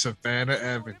match against Savannah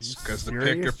Evans because the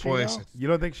pick your poison. You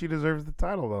don't think she deserves the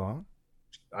title, though, huh?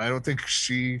 I don't think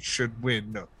she should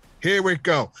win, no. Here we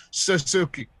go.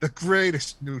 Suzuki, the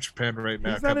greatest New Japan right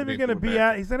now. He's not even going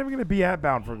to be at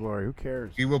Bound for Glory. Who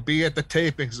cares? He will be at the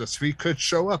tapings, so he could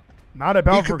show up. Not at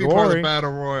Bound for Glory. He could be part of the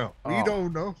Battle Royal. We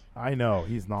don't know. I know.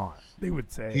 He's not. They would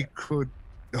say he could.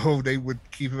 Oh, they would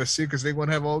keep him a secret because they want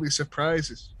to have all these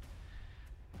surprises.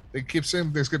 They keep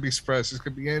saying there's going to be surprises.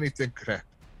 Could be anything could happen.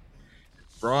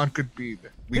 Braun could be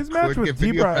there. His match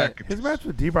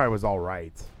with D-Bry was all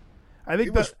right. I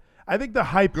think the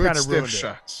hype kind of ruined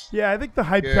it. Yeah, I think the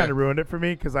hype kind of ruined it for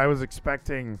me because I was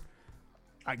expecting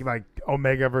like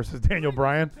Omega versus Daniel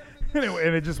Bryan,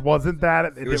 and it just wasn't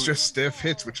that. It was just stiff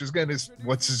hits, which again is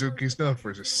what Suzuki's known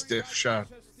for, is a stiff shot,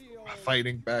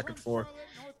 fighting back and forth.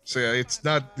 So yeah, it's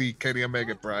not the Kenny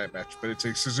Omega Bryan match, but it's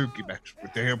a Suzuki match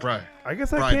with Daniel Bryan. I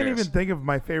guess I can't even think of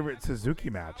my favorite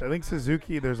Suzuki match. I think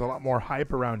Suzuki, there's a lot more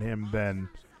hype around him than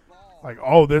like,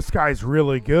 oh, this guy's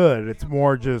really good. It's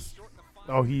more just,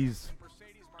 oh, he's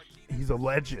a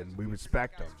legend. We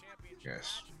respect him.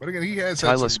 Yes, but again, he has.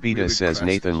 Tyler Spida says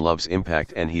Nathan loves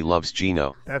Impact and he loves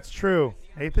Gino. That's true.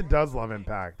 Nathan does love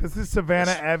Impact. This is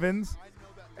Savannah Evans.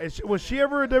 Was she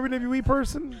ever a WWE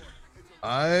person?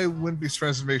 I wouldn't be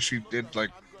surprised if she did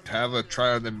have a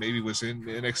trial and then maybe was in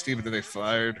NXT, but then they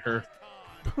fired her.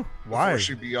 Why? Before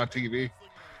she'd be on TV.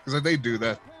 Because they do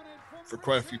that for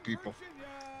quite a few people.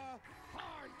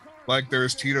 Like there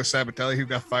was Tito Sabatelli who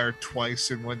got fired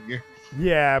twice in 1 year.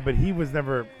 Yeah, but he was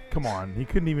never. Come on, he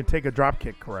couldn't even take a drop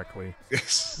kick correctly.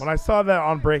 Yes. When I saw that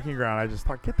on Breaking Ground, I just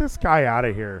thought, get this guy out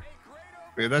of here.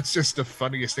 Yeah, that's just the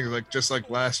funniest thing. Just like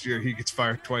last year, he gets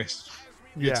fired twice.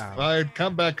 gets Yeah. fired,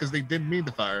 come back because they didn't mean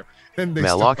to fire him. Then they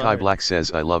still Malachi fire him. Black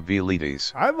says, I love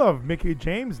V-Ladies. I love Mickey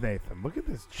James, Nathan. Look at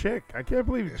this chick. I can't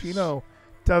believe Gino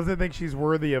doesn't think she's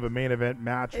worthy of a main event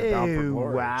match at Bound for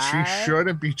Glory. She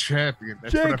shouldn't be champion.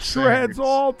 That's what Jake I'm Shreds saying.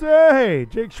 all day.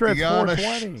 Jake Shreds Deanna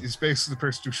 420. is basically the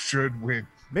person who should win.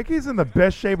 Mickey's in the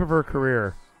best shape of her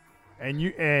career. And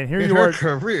here In you her are.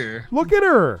 career. Look at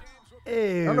her. I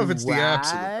don't know if it's the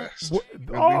absolute best. What?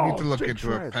 We Oh, need to look Jake into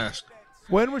her Shreds. past.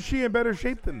 When was she in better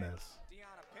shape than this?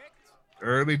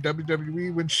 Early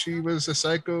WWE when she was a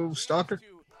psycho stalker.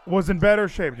 Was in better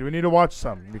shape. Do we need to watch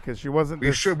some? Because she wasn't.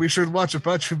 We should watch a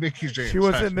bunch of Mickey James. She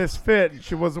wasn't this fit.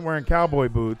 She wasn't wearing cowboy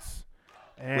boots.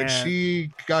 And when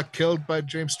she got killed by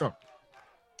James Storm.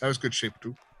 That was good shape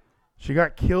too. she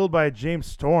got killed by James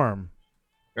Storm.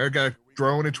 Or got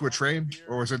thrown into a train,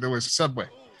 or was it there was a subway?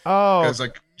 Oh, It was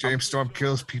like James Storm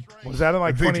kills people. was that in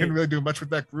like They 20? didn't really do much with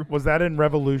that group. Was that in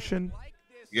Revolution?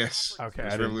 Yes. Okay, It I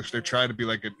was didn't- Revolution. They tried to be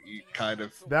like a kind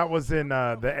of. That was in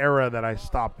the era that I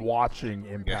stopped watching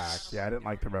Impact. Yes. Yeah, I didn't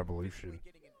like the Revolution.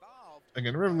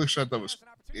 Again, Revolution I thought was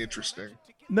interesting.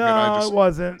 No, And I just- it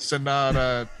wasn't.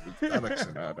 Sonata. I like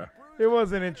Sonata. It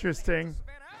wasn't interesting.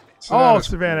 Sonata's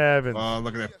Savannah cool. Evans. Oh,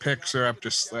 look at that. Picks her up,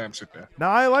 just slams her down.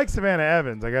 Now I like Savannah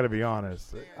Evans. I got to be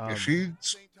honest. Yeah, she's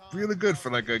really good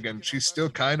for like again. She's still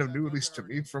kind of new, at least to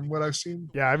me, from what I've seen.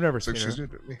 Yeah, I've never It's like seen she's her.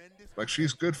 new to me. Like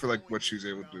she's good for like what she's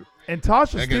able to do. And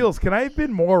Tasha Again- Steelz, can I have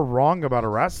been more wrong about a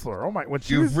wrestler? Oh my! When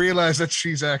she You was realize that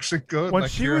she's actually good. when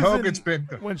Like she Kiera was Hogan's in, been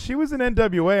good. when she was in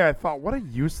NWA, I thought, what a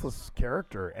useless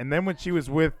character. And then when she was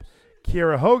with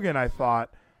Kiera Hogan, I thought,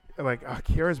 like, oh,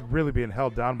 Kiera's really being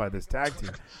held down by this tag team.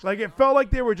 Like it felt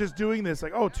like they were just doing this,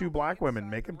 like, oh, two black women,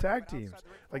 make them tag teams.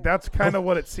 Like that's kind of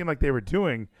what it seemed like they were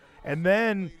doing. And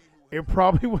then it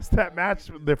probably was that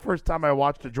match, the first time I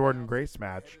watched a Jordan Grace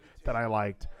match that I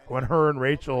liked, when her and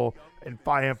Rachel and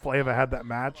Flava had that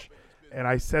match. And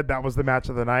I said that was the match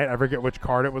of the night. I forget which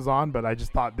card it was on, but I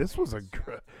just thought this was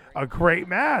a great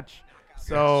match.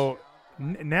 So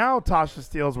now Tasha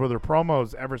Steelz with her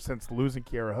promos ever since losing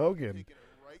Kiera Hogan.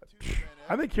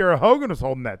 I think Kiera Hogan was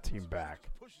holding that team back.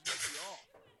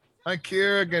 Like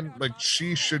Kiera again, like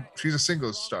she's a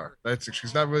singles star. That's it.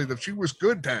 She's not really she was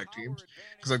good tag teams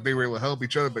because like they were able to help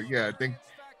each other. But yeah, I think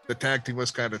the tag team was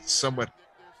kind of somewhat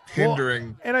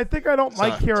hindering. And I think I don't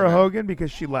like to Kiera that. Hogan because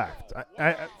she left.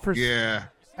 Yeah.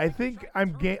 I think I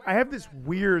have this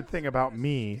weird thing about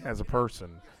me as a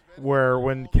person where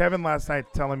when Kevin last night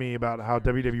telling me about how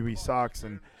WWE sucks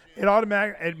and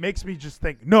it makes me just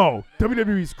think, no,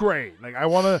 WWE's great. Like I'm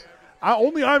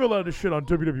allowed to shit on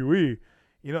WWE.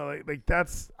 You know, like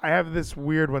that's I have this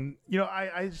weird one. You know,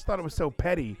 I just thought it was so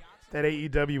petty that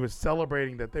AEW was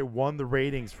celebrating that they won the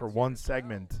ratings for one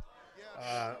segment,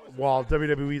 while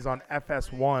WWE's on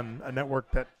FS1, a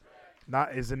network that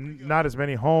not as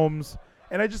many homes.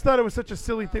 And I just thought it was such a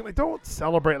silly thing. Like, don't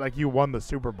celebrate like you won the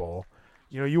Super Bowl.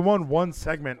 You know, you won one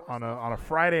segment on a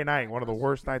Friday night, one of the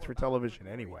worst nights for television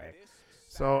anyway.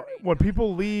 So when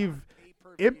people leave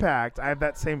Impact, I have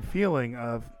that same feeling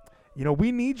of, you know,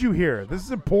 we need you here. This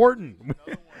is important.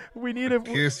 We need it.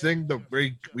 Here's the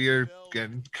thing: we are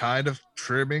again kind of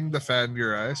trimming the fat in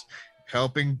your eyes,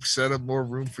 helping set up more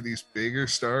room for these bigger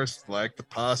stars, like the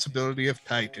possibility of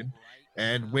Titan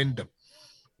and Wyndham.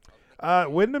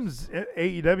 Wyndham's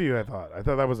AEW. I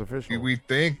thought that was official. We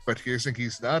think, but here's the thing: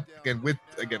 he's not.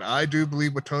 Again, I do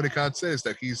believe what Tony Khan says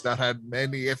that he's not had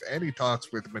many, if any,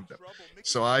 talks with Wyndham.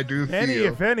 So I do any, feel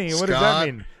if any. What does Scott, that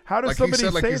mean? How does like somebody he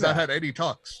said, like say he's that? not had any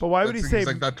talks. But why would he say? He's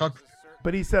like not talked.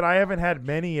 But he said I haven't had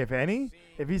many, if any.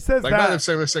 If he says Like that, not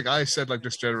necessarily saying I said like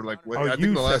just general like what I you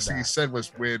think the said last thing he that. said was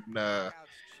when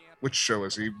which show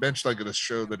was he mentioned like in a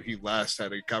show that he last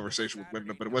had a conversation with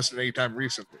Wyndham, but it wasn't any time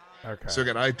recently. Okay. So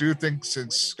again, I do think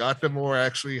since Scott D'Amore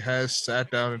actually has sat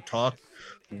down and talked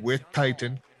with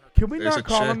Titan, can we there's not a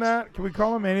call him chance- that? Can we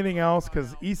call him anything else?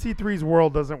 Because EC3's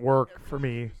world doesn't work for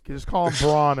me. You can just call him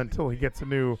Braun until he gets a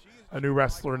new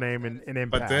wrestler name in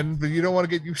Impact. But then you don't want to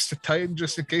get used to Titan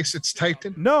just in case it's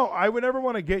Titan. No, I would never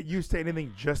want to get used to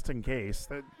anything just in case.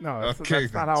 That's not then.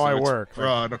 how So I it's work.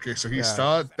 Braun. Okay, so he Yeah.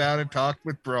 sat down and talked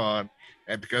with Braun,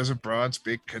 and because of Braun's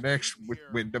big connection with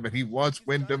Wyndham, and he wants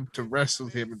Wyndham to wrestle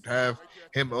him and have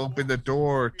him open the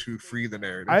door to free the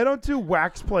narrative. I don't do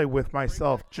wax play with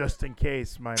myself just in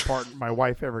case my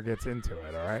wife ever gets into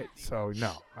it. All right, so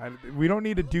no, we don't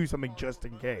need to do something just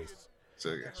in case.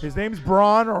 So yes. His name's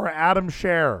Braun or Adam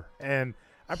Scher, and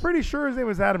I'm pretty sure his name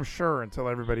was Adam Scher until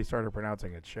everybody started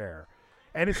pronouncing it Scher.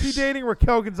 And is he dating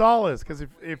Raquel Gonzalez? Because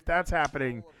if that's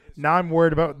happening, now I'm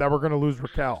worried about that we're going to lose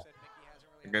Raquel.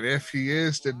 And if he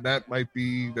is, then that might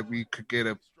be that we could get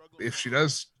if she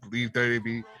does leave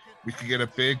WWE, we could get a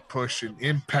big push in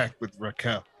Impact with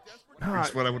Raquel.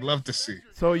 That's what I would love to see.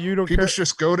 So you don't People care? should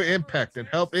just go to Impact and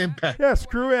help Impact. Yeah,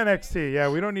 screw NXT. Yeah,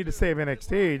 we don't need to save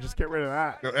NXT. Just get rid of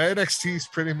that. No, NXT is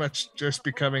pretty much just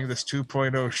becoming this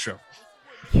 2.0 show,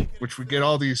 which we get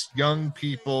all these young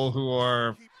people who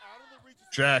are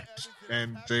jacked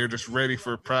and they're just ready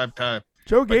for prime time.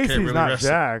 Joe but can't Gacy's really not wrestle.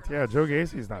 jacked. Yeah, Joe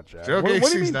Gacy's not jacked. Joe what do you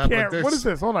Gacy's mean not, but can't? this- What is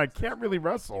this? Hold on, can't really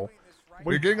wrestle.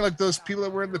 We're getting like those people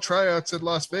that were in the tryouts in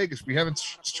Las Vegas. We haven't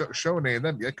shown any of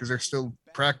them yet because they're still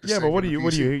practicing. Yeah, but what are you?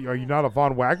 Are you not a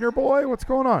Von Wagner boy? What's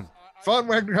going on? Von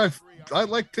Wagner, I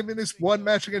liked him in his one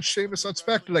match against Sheamus on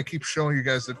SmackDown. I keep showing you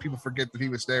guys that people forget that he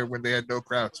was there when they had no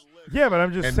crowds. Yeah, but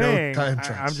I'm just and saying. No time I'm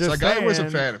trials. just like, saying. I was a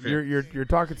fan of him. You're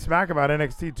talking smack about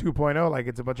NXT 2.0 like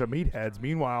it's a bunch of meatheads.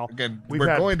 Meanwhile, Again, we've we're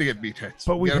had- going to get meatheads.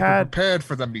 but we we've gotta had- be prepared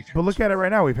for the meatheads. But look at it right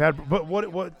now. We've had. But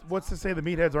what's to say the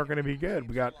meatheads aren't going to be good?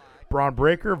 We got Braun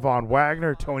Breaker, Von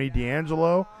Wagner, Tony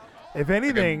D'Angelo. If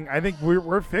anything, I think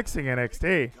we're fixing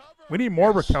NXT. We need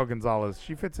more Raquel Gonzalez.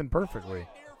 She fits in perfectly.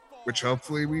 Which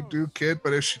hopefully we do, kid.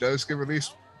 But if she does get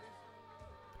released,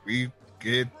 we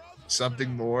get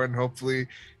something more, and hopefully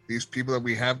these people that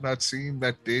we have not seen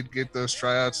that did get those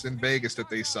tryouts in Vegas that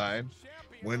they signed,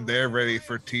 when they're ready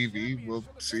for TV, we'll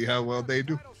see how well they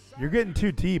do. You're getting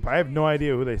too deep. I have no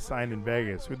idea who they signed in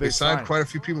Vegas. Who They signed quite a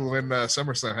few people when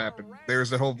SummerSlam happened. There's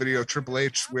that whole video of Triple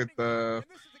H with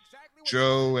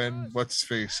Joe and what's his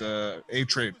face,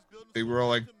 A-Train. They were all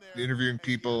like interviewing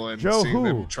people and Joe seeing who?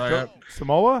 them try Joe, out.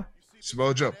 Samoa?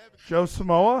 Samoa Joe. Joe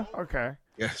Samoa? Okay.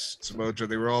 Yes, Samoa Joe.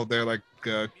 They were all there like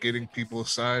getting people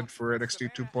signed for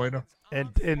NXT 2.0.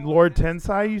 And Lord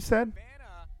Tensai, you said?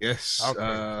 Yes.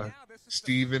 Okay.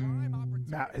 Steven.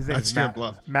 His not name's Steven Matt,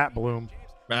 Blum. Matt Bloom.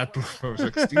 Matt Bloom. I was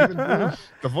like, Steven Bloom,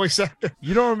 the voice actor.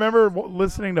 You don't remember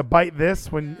listening to Bite This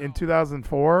when in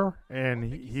 2004 and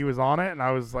he was on it and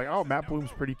I was like, oh, Matt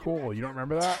Bloom's pretty cool. You don't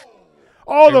remember that?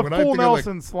 Oh, Hey, the when I full think of,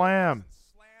 Nelson Slam.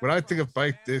 When I think of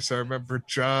Bite This, I remember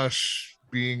Josh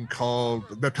being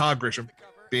called, the Todd Grisham,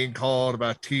 being called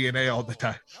about TNA all the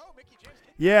time.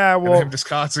 Yeah, well, and him just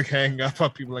constantly hanging up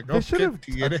on people like, they oh, should have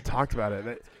TNA. talked about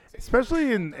it,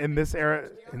 especially in this era.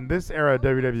 In this era of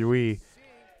WWE,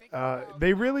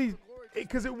 they really,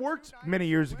 because it worked many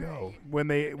years ago when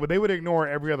they would ignore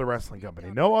every other wrestling company.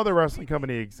 No other wrestling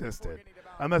company existed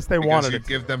unless they wanted you'd it.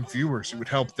 give them viewers. You would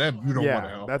help them. You don't want to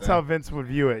help that's them. how Vince would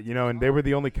view it, and they were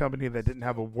the only company that didn't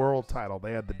have a world title.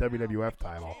 They had the WWF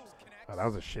title. Oh, that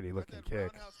was a shitty looking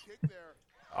kick.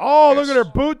 Oh, look at her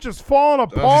boot just falling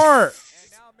apart.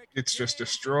 It's just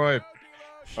destroyed.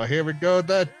 Oh, here we go.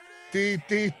 That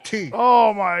DDT.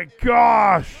 Oh my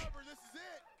gosh.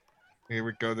 Here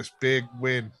we go. This big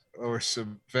win over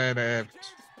Savannah Evans.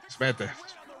 Samantha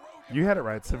Evans. You had it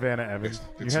right, Savannah Evans.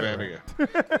 It's You had Savannah, it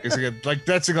yeah. It's again, like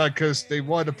that's like because they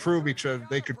wanted to prove each other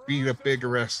they could beat a bigger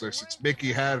wrestler. Since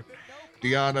Mickey had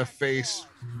Diana face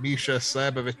Misha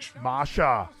Slamovich.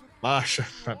 Masha.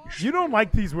 You don't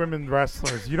like these women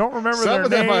wrestlers. You don't remember some their of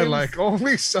them names. I like.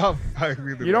 Only some I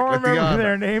really You don't like. remember Diana.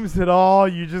 their names at all.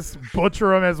 You just butcher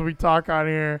them as we talk on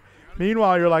here.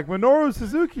 Meanwhile, you're like, Minoru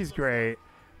Suzuki's great.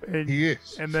 And, he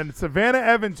is. And then Savannah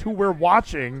Evans, who we're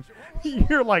watching,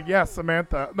 you're like, yeah,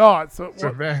 Samantha. No, it's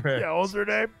Savannah. Yeah, what was her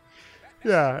name?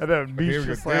 Yeah, and then Here we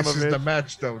Misha go. This is the Slamovich.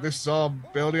 match, though. This is all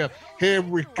building up. Here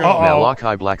we go.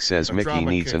 Malachi Black says A Mickey drama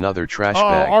needs kick. another trash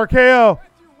Oh, bag. RKO.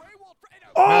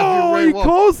 Oh, Ray he Wolf.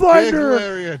 clotheslined Big her.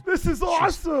 lariat. This is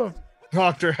awesome.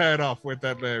 Knocked her head off with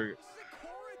that lariat.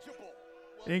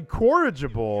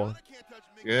 Incorrigible.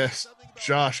 Yes,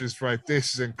 Josh is right.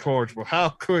 This is incorrigible. How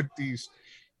could the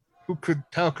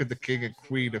king and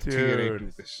queen of TNA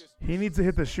do this? He needs to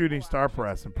hit the shooting star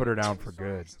press and put her down for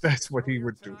good. That's what he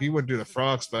would do. He wouldn't do the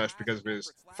frog splash because of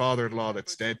his father-in-law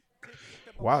that's dead.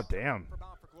 Wow, damn.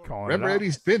 Calling Remember, it out.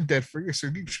 Eddie's been dead for years, so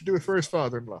he should do it for his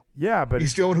father-in-law. Yeah, but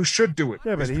he's the one who should do it.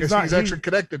 Yeah, but It's he's because not. He's actually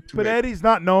connected to But it. Eddie's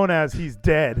not known as he's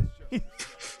dead.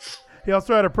 He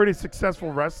also had a pretty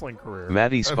successful wrestling career.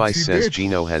 Maddie Spice says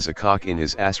Gino has a cock in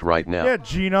his ass right now. Yeah,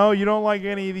 Gino, you don't like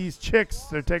any of these chicks.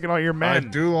 They're taking all your I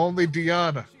men. do only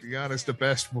Deanna. Deanna's the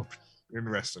best woman in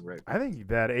wrestling right now. I think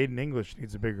that Aiden English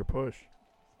needs a bigger push.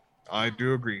 I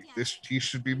do agree. He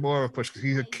should be more of a push because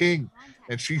he's a king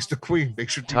and she's the queen. They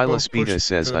should be Tyler both pushing Spita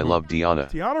says to the I moon. love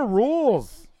Deanna. Deanna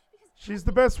rules. She's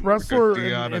the best wrestler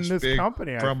in Deanna's this big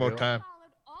company. I Promo feel. time.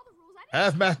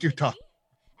 Have Matthew talk.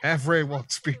 Have Ray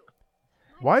won't speak.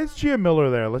 Why is Gia Miller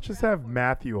there? Let's just have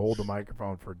Matthew hold the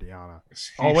microphone for Deanna. He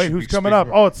Oh, wait, should who's be coming speaking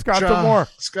up? Oh, it's Scott John, D'Amore.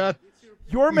 Scott,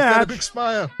 Your he's got match. a big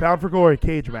smile. Bound for Glory,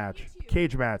 cage match.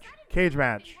 Cage match. Cage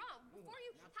match.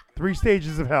 3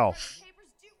 stages of hell.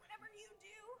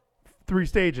 3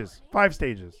 stages. 5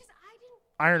 stages.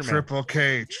 Iron Man. Triple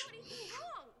Cage.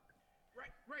 Right.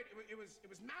 It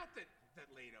was Matt that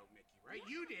laid out Mickey, right?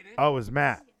 You didn't. Oh, it was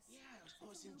Matt.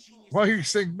 Why are you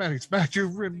saying Matt? It's Matthew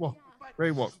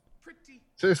Raywalk.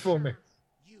 Say this for me.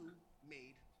 You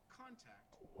made contact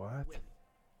What? with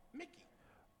Mickey,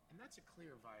 and that's a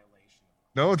clear violation.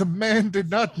 No, the man did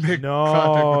not make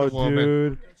contact No, with the woman.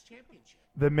 dude.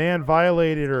 The man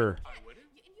violated her.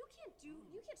 You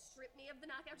can't strip me of the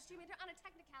knockout championship on a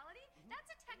technicality. That's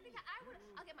a technicality.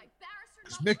 I'll get my barrister.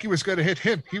 Because Mickey was going to hit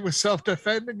him. He was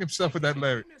self-defending himself with that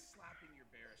Larry.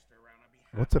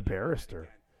 What's a barrister?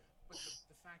 But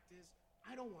the fact is,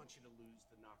 I don't want you to lose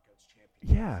the knockouts championship.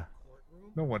 Yeah.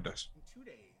 Courtroom. No one does. In 2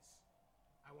 days,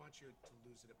 I want you to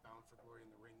lose it at Bound for Glory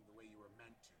in the ring the way you were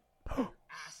meant to. Your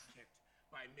ass kicked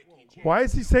by Mickey and Jay. Why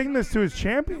is he saying this to his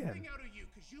champion? Out of you,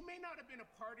 because you may not have been a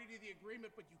party to the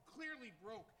agreement, but you clearly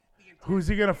broke the entire.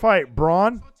 Who's he gonna fight?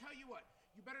 Braun? So I'll tell you what.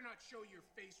 You better not show your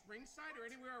face ringside or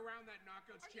anywhere around that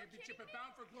knockouts championship at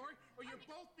Bound for Glory, or you'll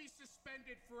both be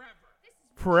suspended forever.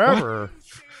 Forever?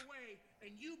 Stay away,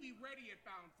 and you be ready at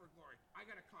Bound for Glory. I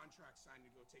got a contract signed to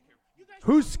go take care of. You guys.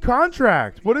 Whose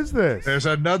contract? What is this? There's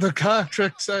another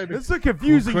contract signed. This is a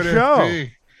confusing Who could it show.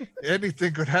 be?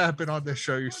 Anything could happen on this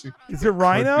show, you see. Is it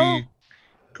Rhino?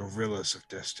 Could be Gorillas of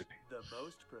Destiny. The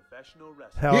most professional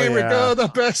wrestler. Hell Here we yeah. go, the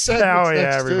best segment Hell yeah,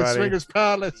 next to everybody. Swingers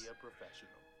Palace. Be a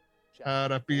professional. How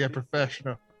to be a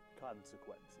professional.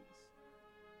 Consequences.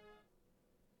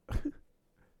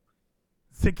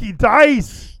 Zicky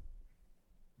Dice.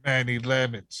 Manny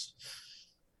Lemons.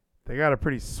 They got a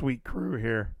pretty sweet crew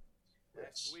here.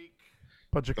 Next week,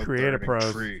 Bunch of The creative Burning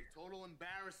pros. Tree. total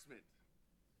embarrassment.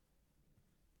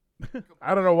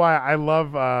 I don't know why. I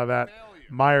love that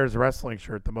Myers wrestling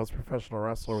shirt, the most professional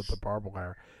wrestler with the barbed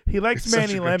wire. He likes It's such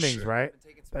Manny a good Lemmings, shirt. right?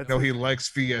 That's No, his- he likes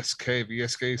VSK.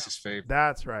 VSK is his favorite.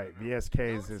 That's right.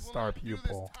 VSK is his star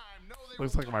pupil.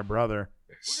 Looks like my brother.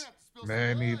 Yes.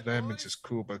 Manny Lemons is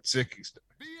cool, but Zicky's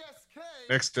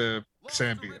next to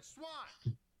Zambia.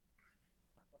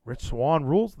 Rich Swan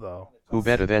rules, though. Who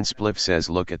better than Spliff says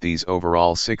look at these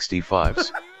overall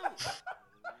 65s.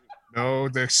 No,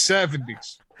 they're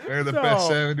 70s. They're the No. best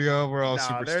 70 overall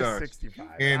No, they're superstars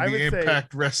 65. in I the would say-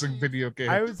 Impact Wrestling video game.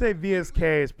 I would say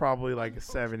VSK is probably like a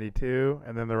 72,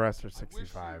 and then the rest are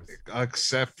 65s.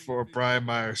 Except for Brian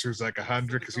Myers, who's like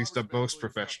 100 because he's the most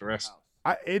professional wrestler.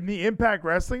 In the Impact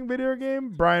Wrestling video game,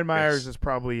 Brian Myers Yes. is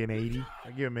probably an 80. I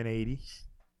give him an 80.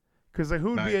 Because like,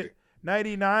 who'd be 90. at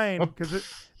 99?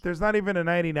 Because there's not even a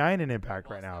 99 in Impact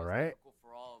right now, right?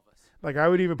 Like I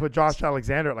would even put Josh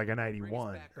Alexander at like a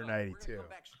 91 or 92.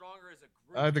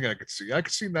 I think I could see. I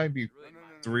could see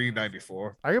 93,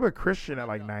 94. I could put Christian at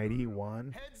like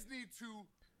 91.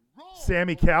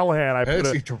 Sammy Callahan,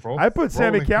 Heads need to roll- I put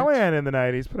Sammy rolling Callahan in the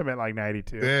 90s. Put him at like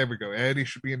 92. There we go. Eddie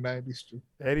should be in 90s too.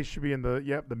 Eddie should be in the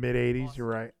mid 80s. You're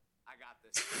right.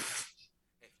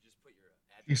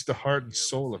 He's the heart and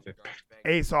soul of it.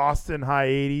 Ace Austin, high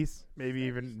 80s, maybe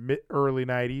even early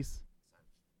 90s.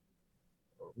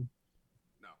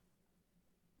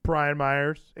 Brian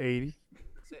Myers, 80.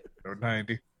 No,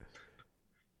 90.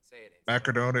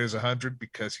 Macardona is 100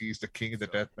 because he's the king of the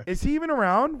deathmatch. Is he even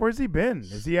around? Where's he been?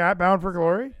 Is he at Bound for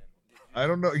Glory? I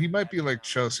don't know. He might be like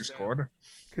Chelsea's corner.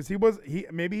 Because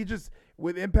maybe he just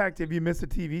with Impact. If you miss a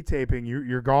TV taping,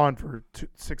 you're gone for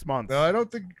 6 months. No, I don't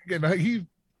think. Again,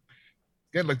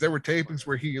 like there were tapings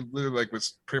where he literally like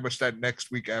was pretty much that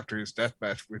next week after his death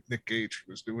match with Nick Gage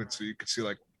was doing, so you could see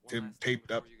like him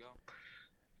taped up.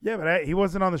 Yeah, but he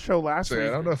wasn't on the show last So week. yeah,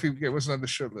 I don't know if he wasn't on the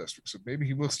show last week, so maybe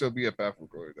he will still be at Battle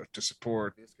Glory though to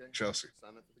support Chelsea.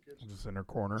 Just in her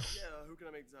corner. Yeah, who can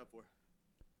I make this up for?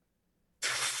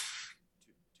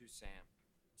 Two Sam.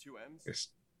 2 M's? Yes.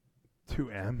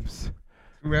 2 M's.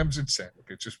 2 M's and Sam.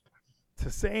 Okay, just It's the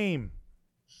same.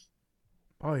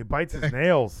 Oh, he bites his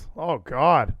nails. Oh,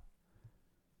 God.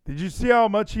 Did you see how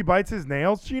much he bites his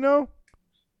nails, Chino?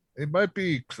 it might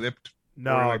be clipped.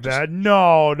 No, Or like just-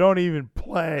 no, don't even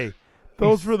play.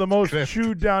 Those were the most clipped.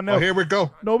 chewed down Oh, nails. here we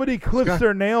go. Nobody clips Scott.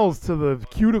 their nails to the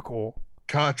cuticle.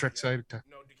 Contract signing time.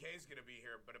 No, Decay's gonna be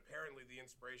here, but apparently the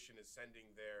Inspiration is sending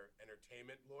their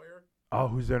entertainment lawyer. Oh,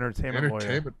 who's the entertainment lawyer?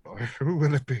 Entertainment lawyer. Who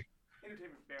will it be?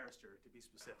 Entertainment barrister, to be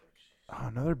specific. Oh,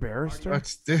 another barrister?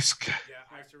 That's this guy. Yeah,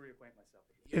 I have to reacquaint myself.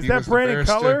 Is He that was the Brandon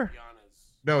barrister. Cutler?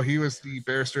 No, he was the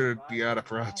barrister to Diana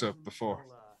Perazzo before.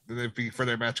 They'd be for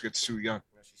their match against Sue Young.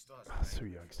 Oh, Sue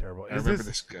Young's terrible. I Is remember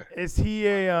this guy. Is he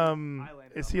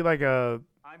is he like a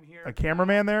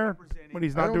cameraman there when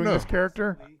he's I not don't doing know. this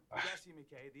character? Jesse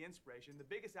McKay, the Inspiration, the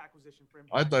biggest acquisition for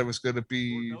I thought it was going to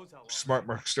be Smart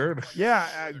Mark Stern.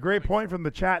 Yeah, great point from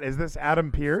the chat. Is this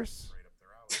Adam Pierce?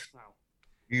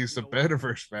 He's the better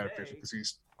version of Adam Pierce because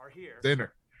he's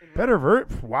Thinner. Better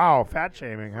wow, fat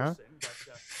shaming, huh?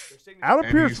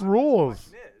 Adam Pearce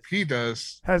rules. He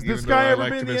does. Has this guy ever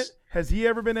been? Has he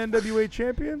ever been NWA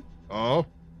champion? Oh,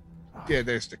 yeah.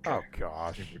 There's the guy. Oh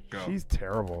gosh, she's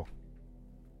terrible.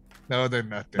 No, they're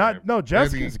not. No,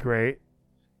 Jessica's great.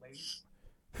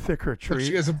 Thicker tree.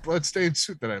 She has a bloodstained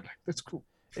suit that I like. That's cool.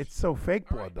 It's so fake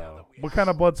blood though. What kind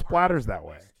of blood splatters that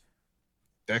way?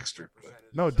 Dexter blood.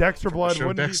 No, Dexter blood.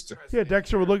 Show Dexter. Yeah,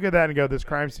 Dexter would look at that and go, "This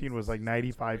crime scene was like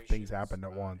 95 things happened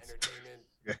at once."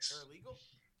 Yes.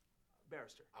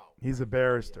 Barrister. He's a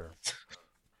barrister.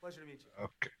 Pleasure to meet you.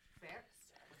 Okay.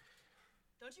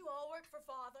 Don't you all work for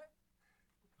father?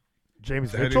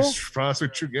 James That Mitchell? is possibly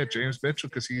true. Yeah, James Mitchell,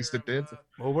 because he's the devil.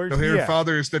 Well, where's No, he her at?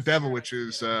 father is the devil, which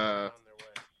is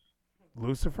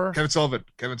Lucifer? Kevin Sullivan.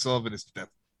 Kevin Sullivan is the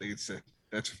devil. They said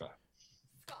that's your father.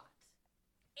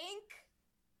 Ink.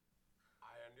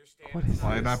 What is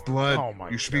Why this? not blood? Oh my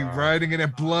you should God. be writing it in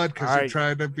blood because All you're right.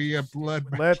 trying to be a blood.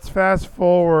 Let's fast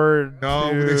forward.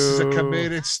 No, to... this is a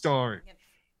committed story.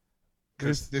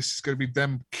 Because this is going to be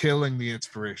them killing the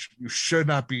inspiration. You should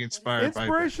not be inspired by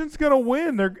Inspiration's gonna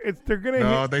win. They're gonna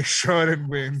No, hit. they shouldn't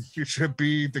win. You should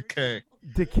be Decay.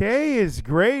 Decay is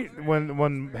great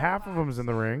when half of them's in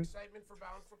the ring.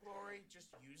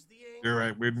 You're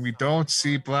right. When we don't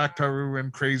see Black Taru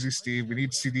and Crazy Steve, we need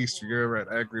to see these two. You're right.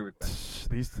 I agree with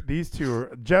that. These two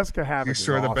are Jessica Havoc. These is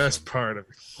two are the awesome. best part of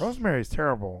it. Rosemary's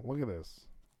terrible. Look at this.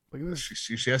 Look at this.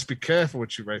 She has to be careful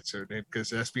what she writes her name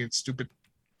because it has to be in stupid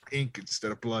ink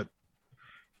instead of blood.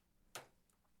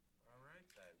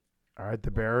 All right,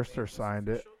 the barrister signed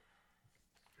it.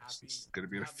 This is going to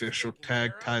be an official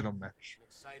tag title match.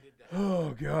 Oh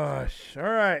gosh. All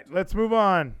right, let's move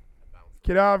on.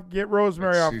 Get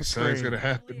Rosemary off the Let's see something's screen. going to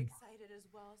happen.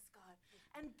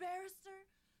 And Barrister,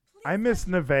 I miss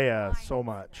Nevaeh so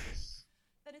much.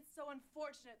 that it's so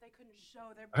unfortunate they couldn't show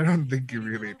their I don't think you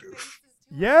really do.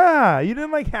 Yeah, you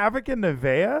didn't like Havoc and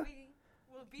Nevaeh?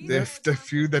 The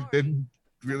feud that didn't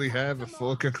really have a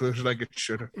full conclusion like it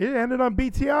should have. It ended on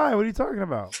BTI. What are you talking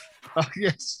about? Oh,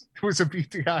 yes. It was a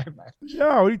BTI match.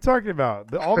 Yeah, what are you talking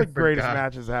about? All the I greatest forgot.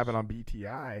 matches happen on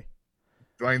BTI.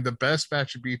 I mean, the best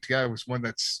match of BTI was one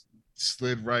that's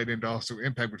slid right into also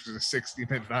Impact, which was a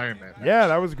 60-minute Iron Man. Yeah,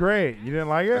 that was great. You didn't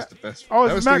like it? That's the best. Oh,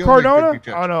 That is was it Matt the only Cardona?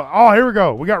 good BTI. Oh, no. Oh, here we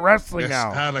go. We got wrestling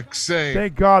Yes, now. Alexei.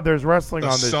 Thank God there's wrestling The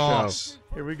on this sauce.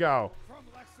 show. Here we go.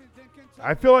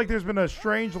 I feel like there's been a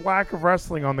strange lack of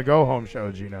wrestling on the Go Home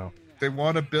show, Gino. They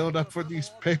want to build up for these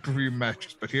pay-per-view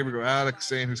matches, but here we go. Alex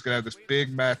saying who's going to have this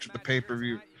big match at the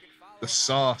pay-per-view. The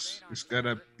sauce is going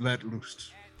to let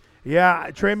loose. Yeah,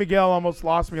 Trey Miguel almost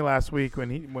lost me last week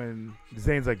when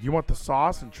Zane's like, "You want the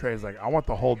sauce?" and Trey's like, "I want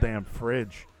the whole damn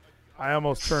fridge." I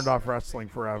almost turned off wrestling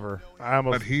forever.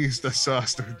 But he's the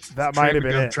sauce. That might have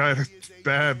been it. Tried a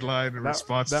bad line in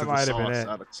response that to the might have been sauce. it.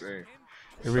 Alexei.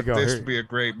 Here we But go. This Here- would be a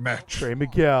great match. Trey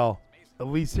Miguel,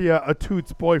 Alicia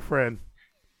Atut's boyfriend.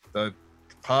 The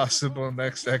possible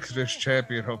next Exodus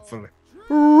champion, hopefully.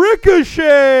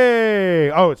 Ricochet!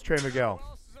 Oh, it's Trey Miguel.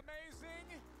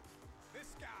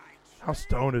 How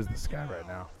stoned is this guy right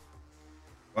now?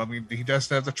 I mean, he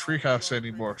doesn't have the treehouse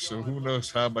anymore, so who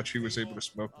knows how much he was able to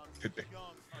smoke today.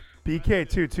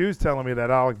 BK22's telling me that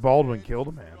Alec Baldwin killed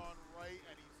a man.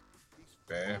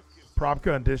 Damn. Prop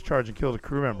gun discharged and killed a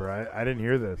crew member. I didn't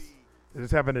hear this. Did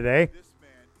this happen today?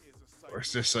 Or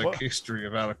is this like What- history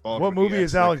of Alec Baldwin? What movie He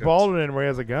is acts like Alec a- Baldwin in where he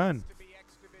has a gun?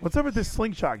 What's up with this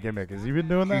slingshot gimmick? Has he been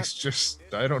doing that? He's just,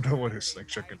 I don't know what his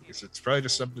slingshot is. It's probably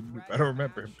just something new. I don't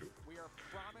remember him doing.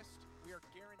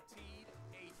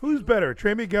 Who's better,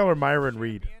 Trey Miguel or Myron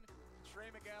Reed?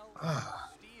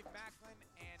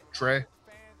 Trey.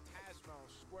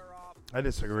 I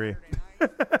disagree.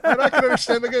 And I can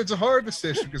understand, again, it's a hard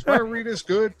decision because Myron Reed is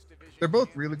good. They're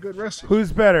both really good wrestlers.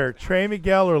 Who's better, Trey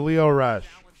Miguel or Leo Rush?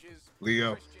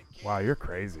 Leo. Wow, you're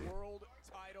crazy.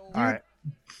 All right.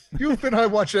 You've been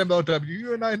watching MLW.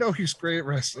 You and I know he's great at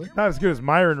wrestling. Not as good as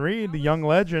Myron Reed, the young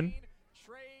legend.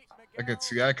 I can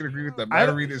see. I can agree with that. I don't-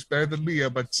 Myron Reed is better than Leo,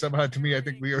 but somehow to me, I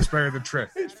think Leo's better than Trey.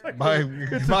 It's my a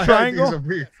ideas triangle. of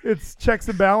me. It's checks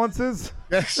and balances.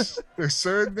 Yes, there's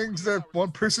certain things that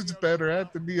one person's better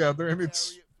at than the other, and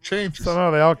it's changes.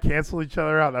 Somehow they all cancel each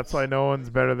other out. That's why no one's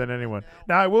better than anyone.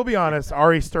 Now, I will be honest.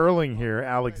 Ari Sterling here,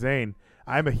 Alex Zane.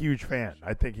 I'm a huge fan.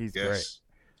 I think he's great. Yes.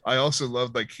 I also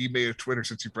love, like, he made a Twitter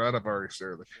since he brought up Ari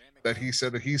Sterling, that he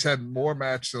said that he's had more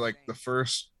matches like the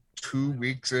first 2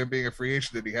 weeks of him being a free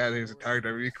agent than he had his entire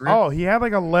WWE career. Oh, he had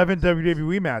like 11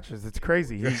 WWE matches. It's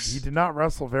crazy. Yes. He did not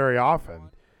wrestle very often.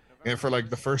 And for like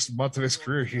the first month of his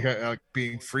career, he had like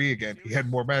being free again. He had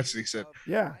more matches. He said,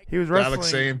 Yeah, he was wrestling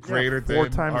Alex Zane greater 4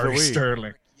 than times a Ari week.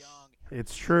 Sterling.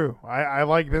 It's true. I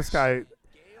like this guy.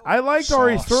 I liked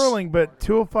Ari Sterling, but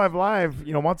 205 Live,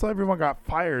 once everyone got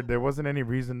fired, there wasn't any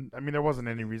reason. I mean, there wasn't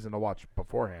any reason to watch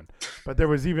beforehand, but there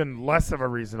was even less of a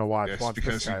reason to watch. Yes, once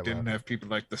because this guy you didn't left. have people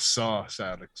like the Sauce,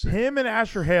 Alex. Him and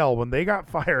Asher Hale, when they got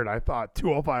fired, I thought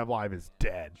 205 Live is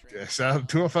dead. Yes,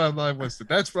 205 Live was dead.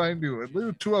 That's what I knew. I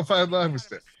knew 205 Live was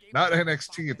dead. Not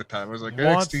NXT at the time. I was like,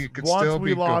 NXT could still be Once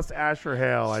we lost good. Asher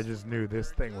Hale, I just knew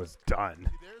this thing was done.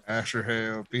 Asher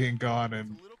Hale being gone,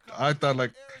 and I thought,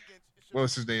 like, what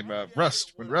was his name?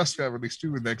 Rust. When Rust got released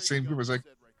too, in that same group, was like,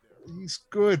 he's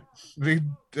good.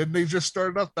 Then they just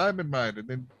started off Diamond Mine, and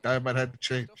then Diamond Mine had to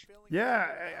change. Yeah,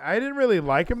 I didn't really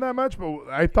like him that much, but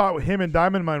I thought him and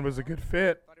Diamond Mine was a good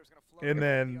fit, and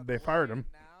then they fired him.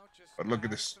 But look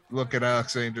at this. Look at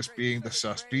Alex saying just being the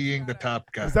sauce, being the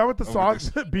top guy. Is that what the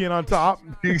sauce being on top?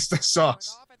 He's the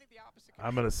sauce.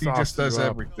 I'm gonna. He just does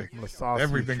everything.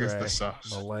 Everything is the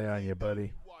sauce. I'm gonna lay on you,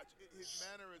 buddy.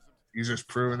 He's just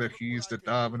proving that he's the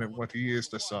dominant. What he is,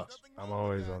 the sauce. I'm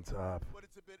always on top.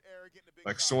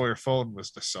 Like Sawyer Fulton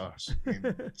was the sauce.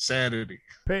 Sanity.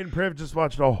 Peyton Priv just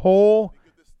watched a whole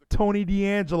Tony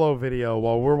D'Angelo video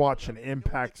while we're watching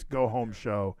Impact's Go Home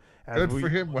show. Good for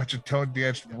him watching Tony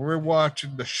D'Angelo. We're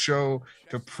watching the show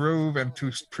to prove and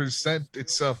to present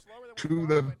itself to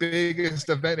the biggest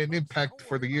event in Impact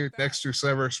for the year next to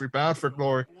Slammiversary, Bound for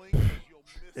Glory.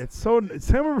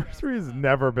 Slammiversary has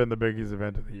never been the biggest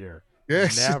event of the year.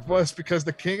 Yes, Never. it was because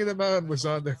the King of the Mountain was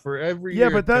on there for every year.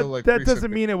 Yeah, but that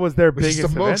doesn't mean it was their biggest event.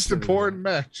 It's the most important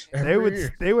match.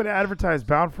 They would advertise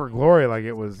Bound for Glory like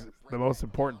it was the most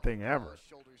important thing ever.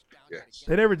 Yes.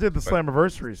 They never did the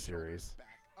Slammiversary series.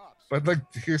 But like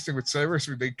here's the thing with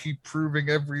Slammiversary, they keep proving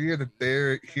every year that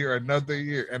they're here another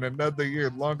year and another year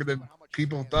longer than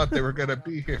people thought they were gonna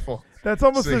be here for. That's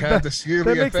almost so that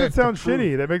makes it sound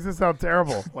shitty. That makes it sound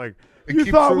terrible. Like you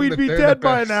thought we'd be dead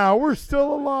by now. We're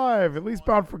still alive. At least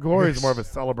Bound for Glory is more of a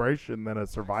celebration than a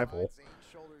survival.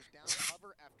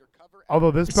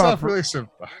 Although this Bound for Glory,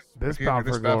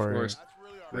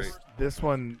 this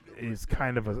one is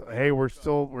kind of a hey, we're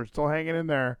still hanging in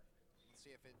there.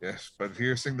 Yes, but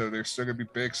here's the thing though, there's still gonna be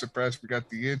big surprise. We got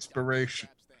the Inspiration.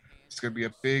 It's gonna be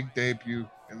a big debut,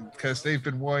 and because they've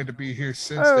been wanting to be here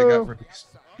since they got released.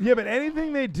 Yeah, but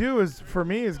anything they do is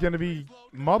going to be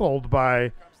muddled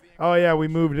by, oh yeah, we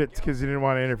moved it because you didn't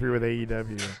want to interfere with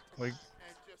AEW. Like,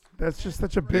 that's just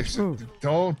such a bitch move.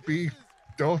 Don't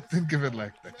think of it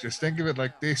like that. Just think of it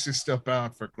like this is still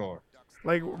Bound for Glory.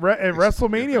 Like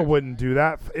WrestleMania wouldn't do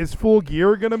that. Is Full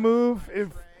Gear gonna move if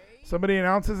somebody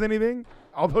announces anything?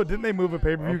 Although didn't they move a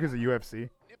pay-per-view because of UFC?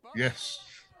 Yes,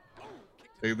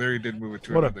 they literally did move it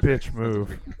to what a another bitch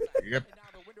move. Yep.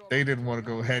 They didn't want to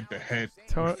go head to head.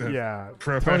 Yeah,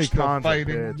 professional Tony Khan's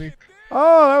fighting. a bitch.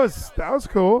 Oh, that was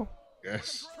cool.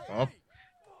 Yes. Oh,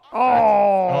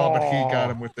 but he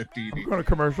got him with the DD. I'm going to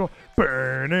commercial.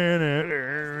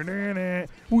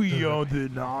 We own the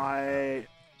night.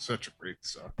 Such a great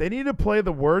song. They need to play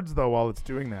the words though while it's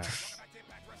doing that.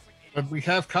 But we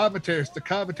have commentators. The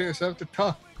commentators have to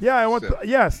talk. Yeah, I want.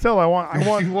 Still, I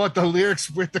want. You want the lyrics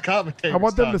with the commentators. I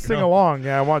want them to sing along.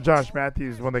 Yeah, I want Josh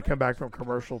Matthews when they come back from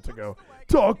commercial to go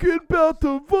talking about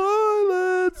the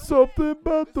violence, something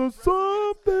about the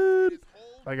something.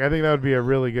 Like I think that would be a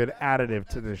really good additive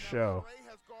to this show.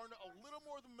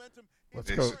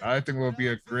 Let's go. I think what would be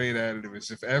a great additive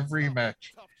is if every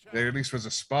match there at least was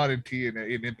a spot in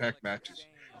Impact matches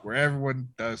where everyone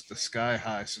does the sky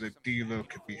high so that D'Lo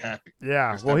can be happy.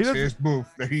 Yeah, well, he does his move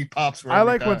that he pops. I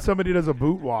like when somebody does a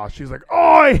boot wash. He's like, "Oh,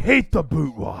 I hate the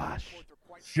boot wash."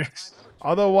 Yes.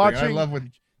 Although I love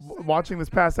when watching this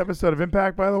past episode of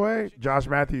Impact, by the way, Josh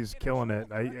Matthews killing it.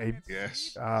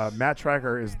 Yes. Matt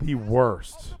Striker is the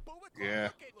worst. Yeah,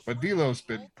 but D'Lo's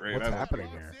been great. What's happening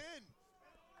here?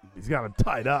 He's got him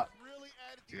tied up.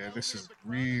 Yeah, this is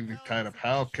really tied up.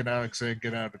 How can Alexander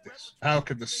get out of this? How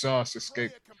can the Sauce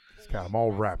escape? He's got him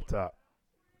all wrapped up.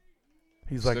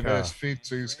 He's like his feet,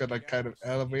 so he's got to kind of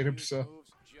elevate himself.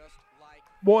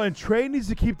 Well, and Trey needs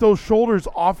to keep those shoulders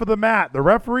off of the mat. The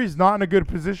referee's not in a good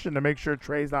position to make sure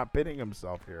Trey's not pitting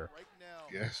himself here.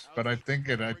 Yes, but I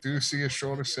do see his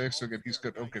shoulder safe, so again, he's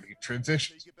good. Okay, he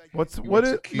transitions. What's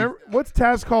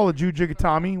Taz called a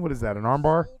Jujigatami? What is that, an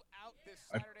armbar?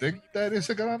 I think that is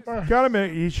a good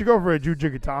armbar. He should go for a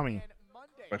Jujigatami.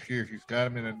 But here, he's got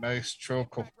him in a nice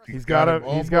chokehold. He's got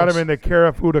him in the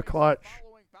Karafuda clutch.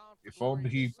 If only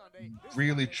he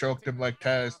really choked him like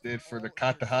Taz did for the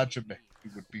Kata Hajime, he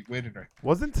would be winning right.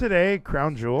 Wasn't today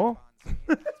Crown Jewel?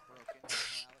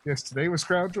 Yes, today was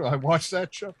Crown Jewel. I watched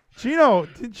that show. Gino,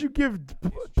 did you give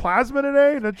plasma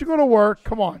today? Did you go to work?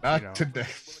 Come on, Not Gino. today.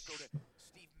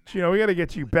 Gino, we got to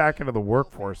get you back into the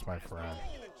workforce, my friend.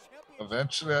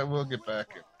 Eventually, I will get back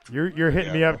in. You're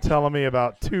hitting me up telling me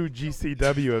about 2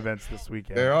 GCW events this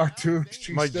weekend. There are 2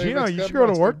 I'm like, Gino, you should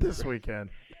go to work this weekend.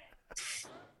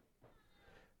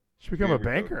 Should become a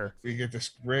banker. We get this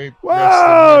great. Whoa,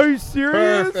 are you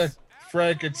serious? Perfect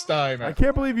Frankenstein. I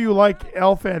can't believe you like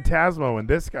El Phantasmo and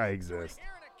this guy exists.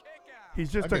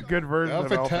 He's just a good version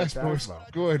of El Phantasmo is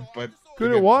Phantasmo. good, but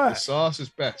Good at what? The sauce is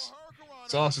best.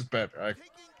 Sauce is better.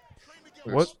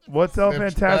 What's El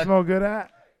Phantasmo good at?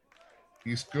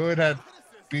 He's good at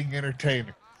being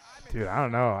entertaining. Dude, I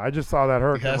don't know. I just saw that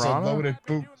Hurricane He has Rana. a loaded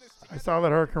boot. I saw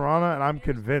that Hurricane Rana, and I'm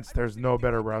convinced there's no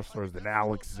better wrestlers than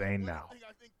Alex Zane now.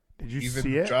 Did you Even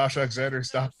see it? Josh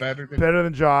Alexander's not better than Better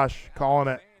than Josh. Calling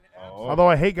it. Oh. Although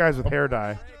I hate guys with hair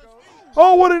dye.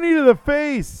 Oh, what a knee to the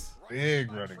face.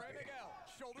 Big running.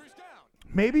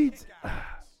 Maybe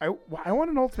I want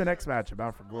an Ultimate X match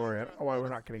about for Glory. I don't know why we're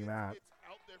not getting that.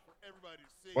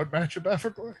 What match about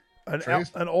for Glory?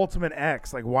 An Ultimate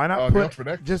X. Like, why not the Ultimate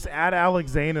X? just add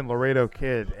Alex Zane and Laredo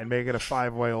Kid and make it a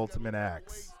 5-way Ultimate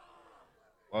X?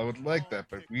 Well, I would like that,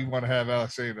 but we want to have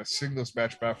Alex Zane a singles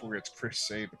match battle where it's Chris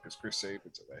Sabin, because Chris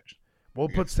Sabin's a legend. We'll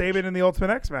put Sabin in the Ultimate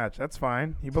X match. That's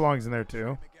fine. He belongs in there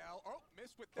too.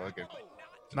 Well, again,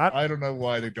 Not, I don't know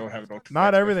why they don't have an Ultimate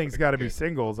not X everything's match, got to be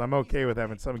singles. I'm okay with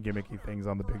having some gimmicky things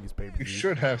on the biggest pay-per-view. You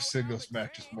should have singles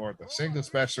matches more. The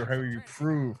singles matches are how you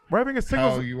prove We're having a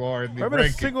singles. how you are in the We're having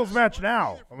rankings. a singles match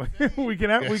now. we can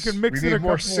have, we Yes, can mix we in need a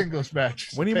more couple singles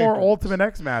matches. We need more Ultimate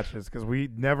X matches because we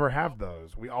never have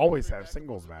those. We always have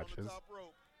singles matches.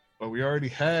 But we already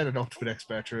had an Ultimate X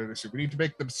match earlier this year. We need to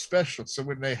make them special, so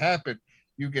when they happen,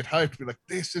 you get hyped. Be like,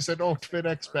 this is an Ultimate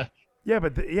X match. Yeah,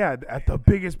 but at the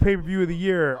biggest pay-per-view of the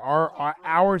year,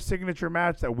 our signature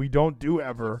match that we don't do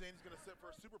ever.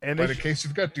 And But in case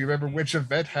you've got, do you remember which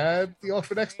event had the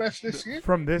Ultimate X match this year?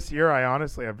 From this year, I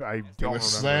honestly I don't It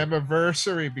was remember.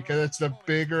 Slammiversary, because it's the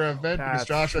bigger event. That's because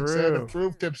Josh true. Alexander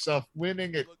proved himself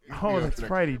winning it. Oh, that's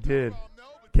right, he did.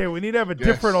 Okay, we need to have a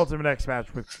different Ultimate X match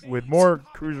with more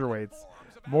cruiserweights,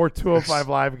 more 205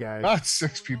 Live guys. Not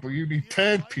 6 people. You need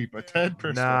 10 people. 10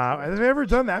 person. Nah, have they ever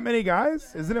done that many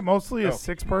guys? Isn't it mostly a No.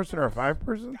 6-person or a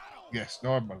 5-person? Yes,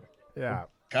 normally. Yeah.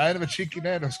 Kind of a cheeky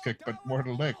Nanos kick, but more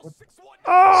to leg. What the?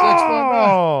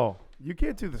 Oh! You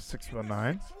can't do the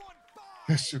 619.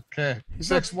 Yes, you can. He's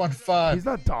 615. He's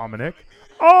not Dominic.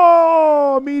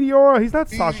 Oh, Meteora. He's not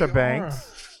Sasha Meteora.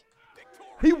 Banks.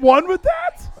 He won with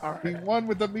that? All right. He won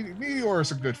with the Meteor is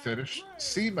a good finish.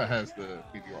 Sema has the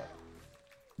Meteor.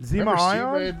 Zima Remember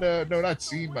Ion? Sema in, no, not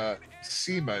Sema.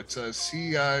 Sema. It's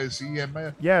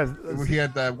Cizma. Yeah. He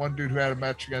had that one dude who had a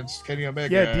match against Kenny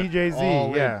Omega. Yeah, DJZ. All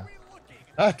in. Yeah.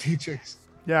 Not DJZ.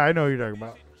 Yeah, I know who you're talking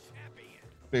about.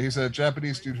 He's a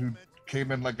Japanese dude who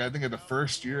came in, like, I think in the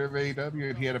first year of AEW,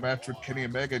 and he had a match with Kenny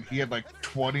Omega, and he had like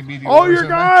 20 Meteors. Oh, your in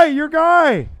guy. it. Your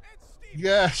guy.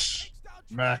 Yes.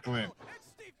 Macklin.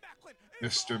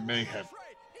 Mr. Mayhem.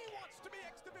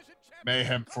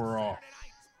 Mayhem for all.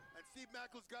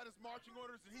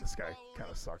 This guy kind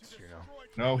of sucks, you know.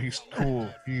 No, he's cool.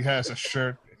 He has a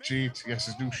shirt, jeans. He has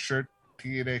his new shirt,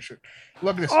 TNA shirt.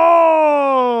 Look at this.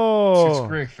 Oh! It's a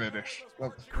great finish.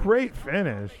 Look. Great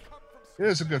finish. It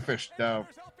is a good finish. Now,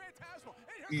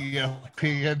 ELP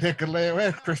and Nicolay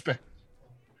and Crispy.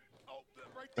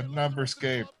 The numbers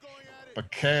game. But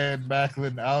can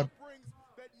Macklin out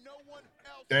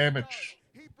damage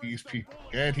these people?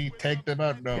 Can he take them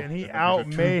out? No. Can he The numbers out are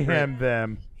too mayhem great.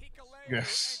 them?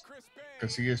 Yes.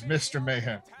 Because he is Mr.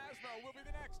 Mayhem.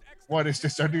 What is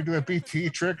this? Are you doing a BT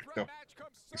trick? No.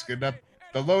 He's getting up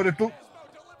the loaded boot.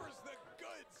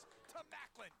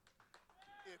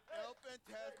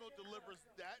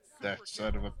 That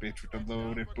son of a bitch with the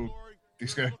loaded boot.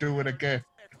 He's going to do it again.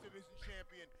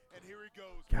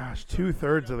 Gosh,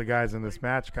 2/3 of the guys in this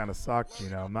match kind of sucked. You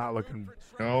know, I'm not looking.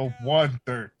 No,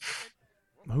 1/3.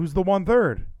 Who's the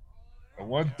 1/3? The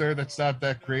 1/3 that's not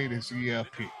that great is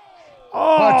ELP.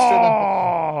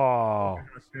 Oh!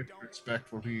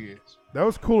 Respectful he is. That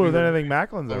was cooler than anything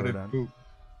Macklin's ever Loaded done. boot.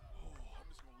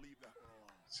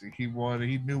 See, he wanted.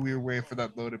 He knew we were waiting for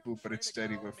that loaded boot, but instead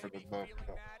he went for the loaded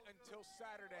boot.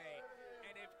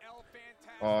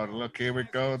 Oh, look, here we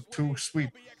go. Too sweet.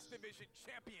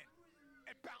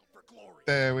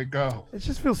 There we go. It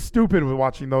just feels stupid with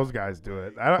watching those guys do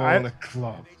it. Bullet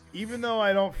Club. Even though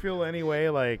I don't feel any way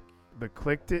like the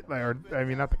Click did, or I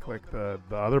mean not the Click, the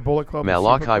other Bullet Club.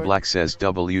 Malachi Superclick. Black says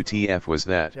WTF was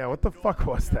that? Yeah, what the fuck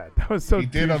was that? That was so. He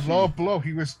did a douchey. low blow.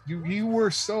 He was. You were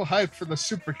so hyped for the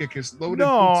super kick. His loaded. No,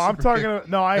 boot I'm super talking. kick, About,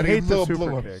 no, I and he hate the low blew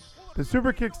super him. kick. The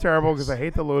super kick's terrible because I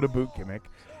hate the loaded boot gimmick,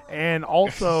 and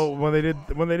also when they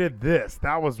did this,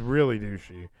 that was really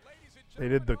douchey. They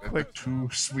did the click. Too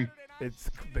sweet. It's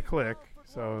the click,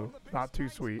 so not too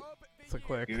sweet. It's a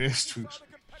click. It is too sweet.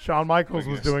 Shawn Michaels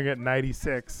was doing it in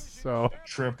 '96, so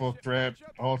Triple threat,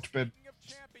 ultimate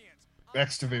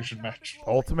X Division match.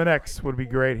 Ultimate X would be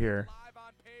great here.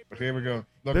 But here we go.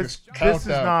 Look, This countdown is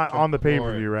not to on the pay per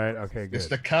glory. view, right? Okay, good. It's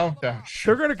the countdown.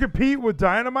 They're gonna compete with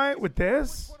Dynamite with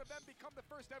this.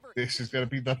 This is gonna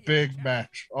be the big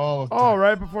match. All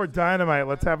Right before Dynamite,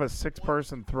 let's have a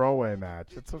 6-person throwaway match.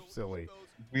 It's so silly.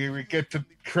 We get to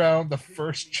crown the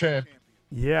first champion.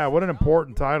 Yeah, what an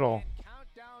important title.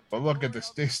 But look at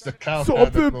this. This is the countdown.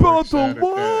 to Something Glory about the Saturday.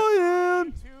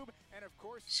 lion.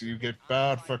 So you get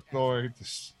bound for glory to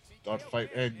start fight,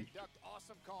 and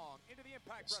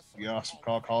the Awesome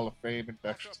Kong Hall of Fame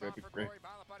induction's gonna be great.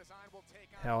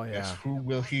 Hell yeah. Yes, who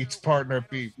will Heat's partner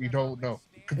be? We don't know.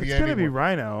 It could be It's gonna anyone. be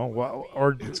Rhino,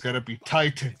 or It's gonna be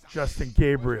Titan. Justin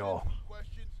Gabriel.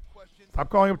 Stop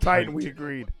calling him Titan. We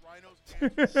agreed.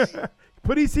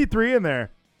 Put EC3 in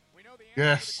there.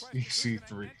 Yes,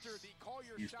 EC3.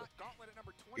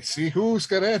 You see who's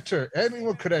gonna enter?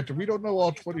 Anyone could enter. We don't know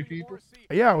all 20 people.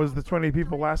 Yeah, it was the 20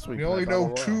 people last week. We only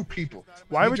know 2 people.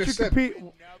 Why He would you just said- compete?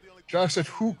 Josh said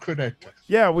who could enter.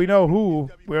 Yeah, we know who.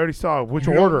 We already saw which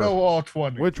You order. don't know all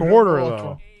 20. Which You don't order know all though?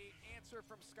 20.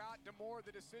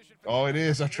 Oh, it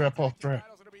is a triple threat.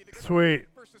 Sweet.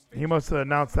 He must have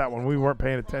announced that when we weren't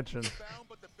paying attention.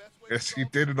 Yes, he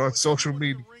did it on social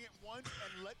media.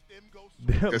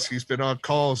 Because he's been on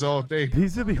calls all day.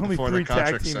 These are the only before 3 tag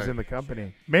contract teams signed. in the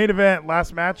company. Main event,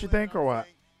 last match, you think, or what?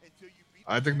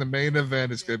 I think the main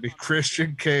event is going to be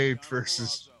Christian Cage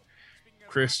versus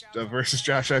versus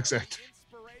Josh Alexander.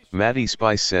 Matty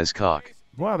Spice says cock.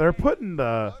 Wow, they're putting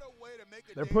the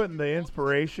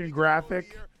inspiration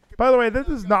graphic. By the way, this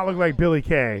does not look like Billy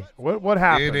Kay. What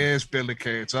happened? It is Billy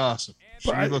Kay. It's awesome.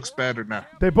 She looks better now.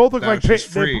 They both look Now like she's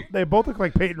free. they both look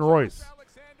like Peyton Royce.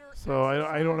 So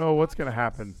I don't know what's gonna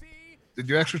happen. Did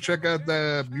you actually check out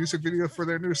the music video for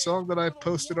their new song that I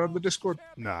posted on the Discord?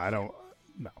 No, I don't.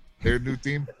 No. Their new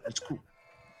theme. It's cool.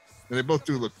 And they both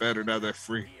do look better now they're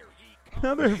free.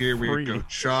 Now they're Here free. we go.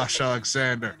 Josh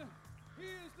Alexander,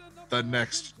 the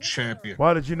next champion.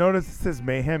 Wow, did you notice it says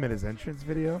Mayhem in his entrance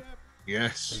video?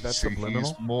 Yes. Is that See, subliminal?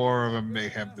 he's more of a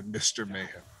mayhem than Mr.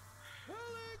 Mayhem.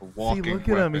 A walking See, look at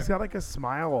him. weapon. He's got like a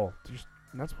smile. You're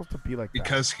not supposed to be like that.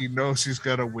 Because he knows he's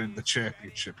going to win the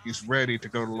championship. He's ready to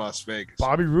go to Las Vegas.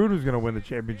 Bobby Roode was going to win the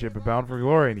championship at Bound for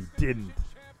Glory, and he didn't.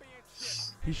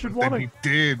 He should Then want he to.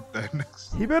 did. Then.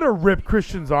 He better rip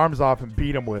Christian's arms off and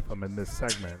beat him with them in this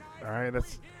segment. All right,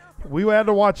 we had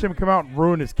to watch him come out and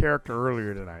ruin his character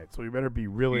earlier tonight, so we better be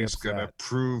really He's upset. going to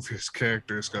prove his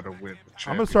character is going to win the championship.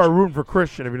 I'm going to start rooting for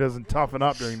Christian if he doesn't toughen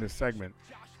up during this segment.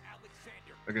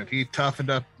 Again, he toughened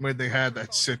up when they had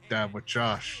that sit down with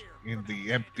Josh in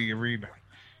the empty arena.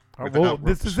 All right, well,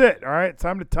 this is it. All right, it's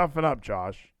time to toughen up,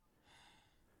 Josh.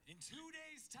 In 2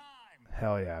 days' time,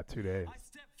 Hell yeah, 2 days. I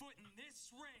step foot in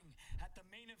this ring at the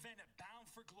main event at Bound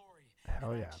for Glory.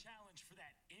 Hell yeah. Challenge for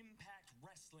that Impact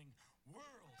Wrestling World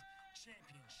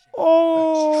Championship.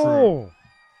 Oh,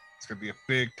 It's going to be a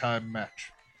big time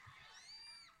match.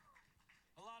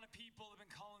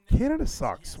 Canada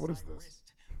sucks. What is this?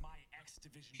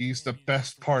 He's the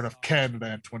best part of Canada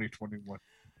in 2021.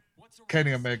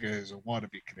 Kenny Omega is a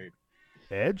wannabe Canadian.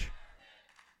 Edge?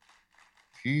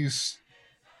 He's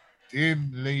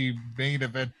in the main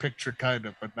event picture, kind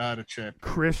of, but not a champion.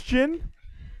 Christian?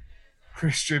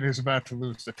 Christian is about to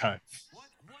lose the title.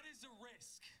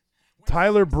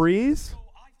 Tyler Breeze?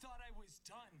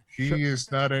 He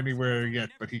is not anywhere yet,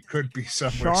 but he could be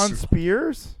somewhere Sean soon.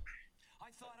 Spears?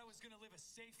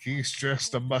 He's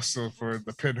just a muscle for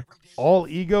the Pinnacle. All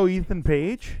Ego Ethan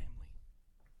Page?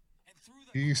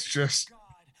 He's just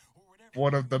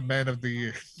one of the men of the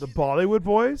year. The Bollywood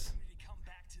Boys?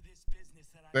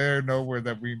 They're nowhere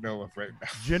that we know of right now.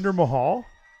 Jinder Mahal?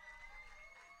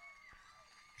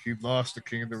 He lost the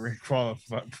King of the Ring King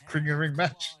of the Ring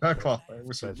match. Not qualifier. It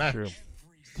was a That's match. true.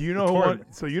 Do you know who won?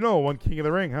 So you know who won King of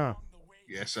the Ring, huh?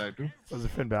 Yes, I do. Was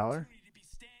it Finn Balor?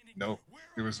 No,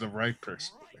 it was the right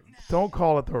person. Don't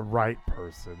call it the right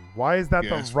person. Why is that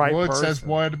Yes, the right Woods person? has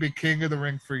wanted to be King of the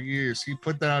Ring for years. He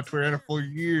put that on Twitter for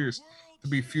years to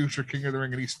be future King of the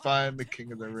Ring, and he's finally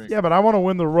King of the Ring. Yeah, but I want to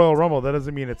win the Royal Rumble. That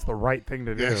doesn't mean it's the right thing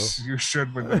to do. Yes, you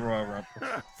should win the Royal Rumble.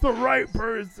 It's the right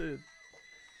person.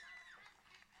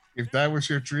 If that was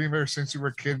your dream ever since you were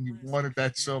a kid, and you wanted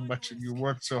that so much, and you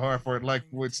worked so hard for it, like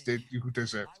Woods did, you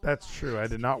deserve it. That's true. I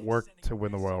did not work to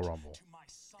win the Royal Rumble.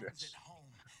 Yes.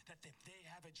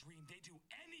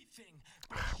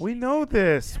 We know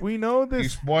this. We know this.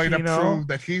 He's wanting to Gino. prove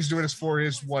that he's doing this for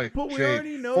his wife, But we Jade,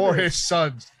 already know for this. his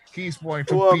sons, he's going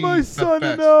to I want be my the son to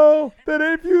best. know that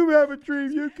if you have a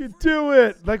dream, you can do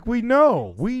it. Like, we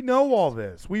know all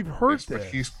this. We've heard Yes, but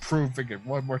this. he's proving it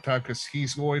one more time because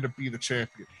he's going to be the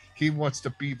champion. He wants to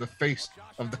be the face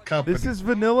of the company. This is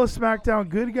vanilla SmackDown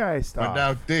good guy stuff. But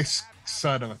now this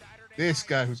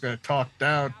guy who's going to talk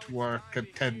down to our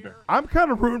contender. I'm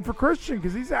kind of rooting for Christian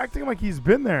because he's acting like he's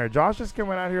been there. Josh is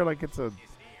coming out here like it's a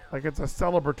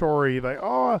celebratory, like,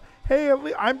 oh, hey,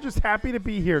 I'm just happy to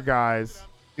be here, guys.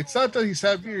 It's not that he's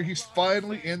happy here. He's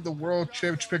finally in the World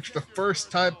Championship picture the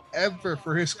first time ever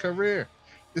for his career.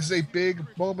 This is a big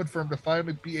moment for him to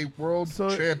finally be a world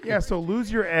champion. Yeah, so lose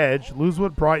your edge. Lose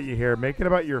what brought you here. Make it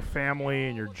about your family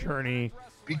and your journey.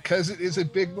 Because it is a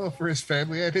big move for his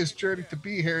family and his journey to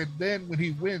be here. And then when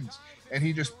he wins and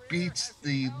he just beats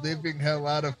the living hell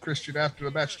out of Christian after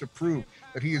the match to prove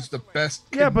that he is the best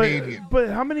Canadian. But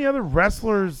how many other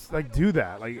wrestlers do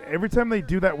that? Like every time they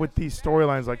do that with these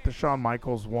storylines, like the Shawn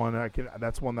Michaels one,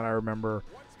 that's one that I remember.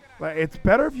 Like, it's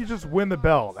better if you just win the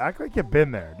belt. Act like you've been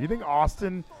there. Do you think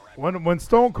Austin, when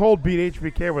Stone Cold beat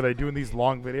HBK, were they doing these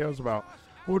long videos about,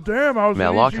 well, damn, I was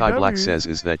Malachi Black says,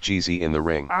 is that Jeezy in the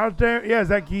ring? Yeah, is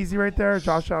that Geezy right there?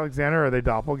 Josh Alexander? Are they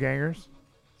doppelgangers?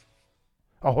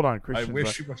 Oh, hold on, Christian. I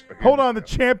wish you must. Hold on, the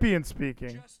champion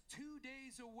speaking. Just 2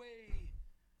 days away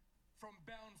from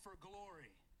Bound for Glory.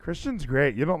 Christian's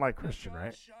great. You don't like Christian,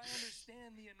 right?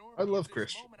 I love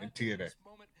Christian in TNA.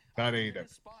 Not AEW.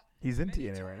 He's in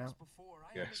TNA right now.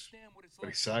 Yes, but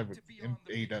he signed with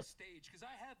AEW. Because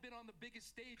I have been on the biggest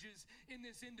stages in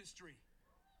this industry.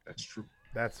 That's true.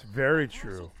 That's very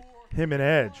true. Him and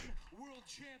Edge.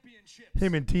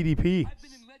 Him and TDP. I've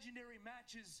been in legendary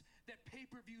matches that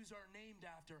pay-per-views are named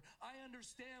after. I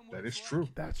understand what that is true.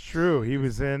 That's true. He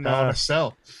was in Hell in a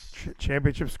Cell.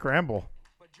 Championship Scramble.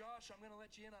 But Josh, I'm gonna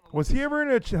let you in on was he ever in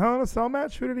a Hell in a Cell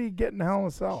match? Who did he get in Hell in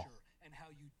a Cell?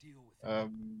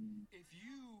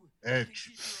 Edge.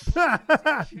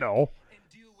 No.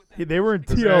 They were in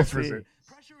TLC.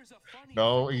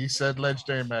 No, he said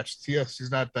legendary match.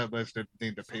 TLC's not that legendary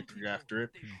named a pay-per-view after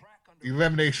it.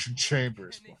 Elimination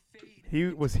Chambers.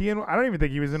 Was he in? I don't even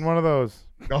think he was in one of those.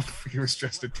 No, he was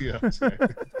just a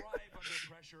TLC.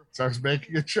 So I was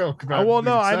making a joke. I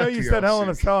know you said Hell in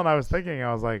a Cell, and I was thinking,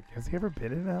 I was like, has he ever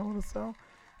been in Hell in a Cell?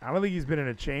 I don't think he's been in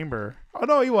a chamber. Oh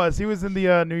no, he was. He was in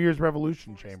the New Year's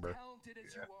Revolution chamber. Yeah.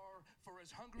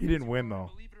 He didn't win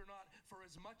though.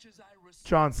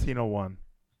 John Cena won.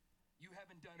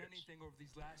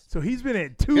 So he's been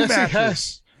in two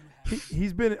matches.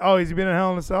 He's been. Oh, has he been in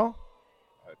Hell in a Cell?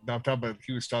 No, I'm talking about.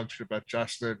 He was talking shit about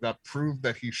Josh there. Not proved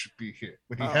that he should be here,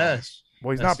 but he has.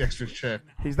 Well,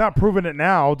 he's not proving it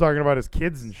now. Talking about his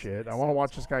kids and shit. I want to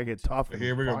watch this guy get tough.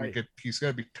 Here we go. He's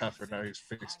gonna be tougher now. He's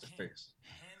face to face.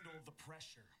 Handle the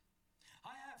pressure.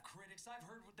 I have critics. I've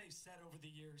heard what they've said over the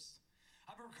years.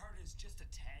 I've regarded as just a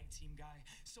tag team guy,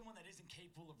 someone that isn't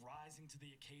capable of rising to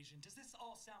the occasion. Does this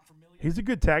all sound familiar? He's a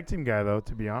good tag team guy, though.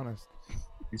 To be honest,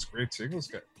 he's a great singles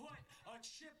guy. Put a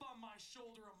chip on my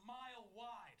shoulder a mile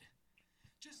wide,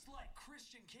 just like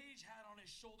Christian Cage had on his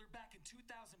shoulder back in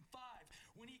 2005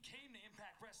 when he came to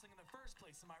Impact Wrestling in the first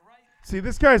place. Am I right? See,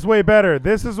 this guy's way better.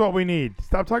 This is what we need.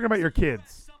 Stop talking about your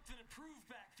kids. Something to prove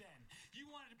back then. You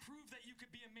wanted to prove that you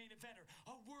could be a main eventer,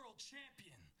 a world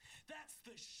champion. That's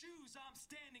the shoes I'm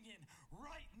standing in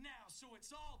right now, so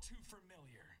it's all too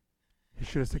familiar. He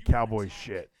should have said cowboy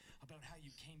shit. About how you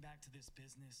came back to this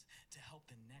business to help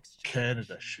the next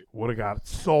Canada shit. Would have got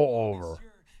so over.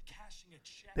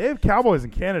 They have cowboys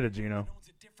in Canada, Gino.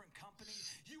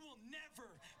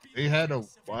 They had a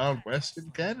Wild West in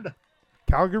Canada.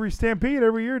 Calgary Stampede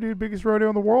every year, dude. Biggest rodeo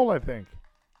in the world, I think.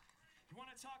 You want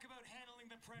to talk about handling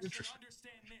the pressure? Interesting.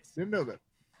 Understand this. Didn't know that.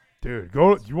 Dude,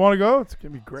 go. You want to go? It's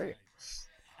gonna be great.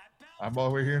 I'm all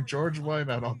the way here in Georgia. Why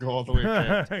not? I'll go all the way.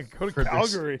 Go to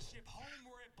Calgary.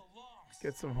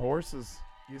 Get some horses.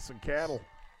 Get some cattle.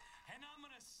 And I'm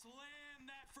gonna slam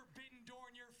that forbidden door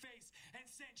in your face and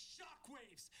send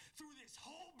shockwaves through this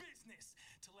whole business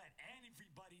to let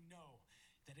everybody know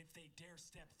that if they dare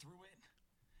step through it,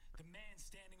 the man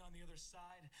standing on the other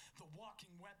side, the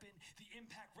walking weapon, the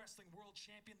Impact Wrestling World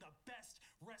Champion, the best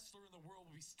wrestler in the world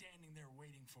will be standing there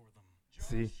waiting for them.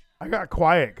 See, I got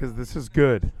quiet because this is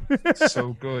good.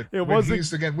 So good. It wasn't.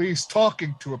 He's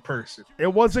talking to a person.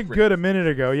 It wasn't good a minute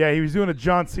ago. Yeah, he was doing a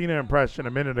John Cena impression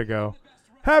a minute ago.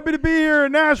 Happy to be here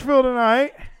in Nashville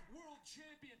tonight. World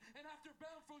champion, and after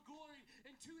Bound for Glory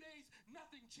in 2 days,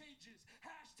 nothing changes.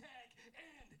 Hashtag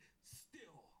and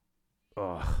still.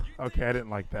 Ugh. Okay, I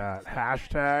didn't like that.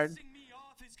 Hashtag.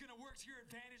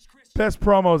 Best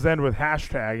promos end with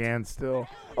hashtag and still.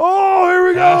 Oh, here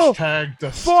we go. Hashtag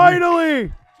the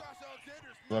finally.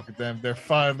 Look at them. They're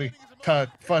finally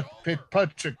foot pit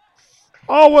punching.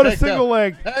 Oh, what a Take single that.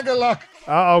 leg. Angle lock.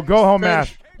 Uh-oh, go home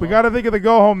Finish. math. We got to think of the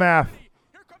go home math.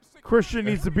 Christian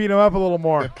needs to beat him up a little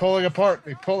more. They're pulling apart.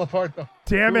 They pull apart though.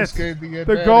 Damn it. Who's getting the The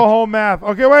advantage? go home math.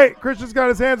 Okay, wait. Christian's got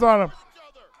his hands on him.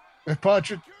 They're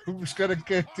punching. Who's gonna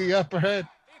get the upper hand?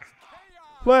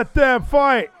 Let them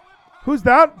fight. Who's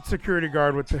that security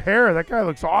guard with the hair? That guy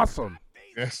looks awesome.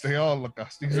 Yes, they all look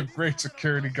us. These are great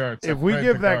security guards. If we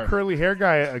give that curly hair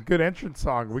guy a good entrance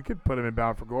song, we could put him in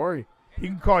Bound for Glory. He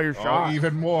can call your shot.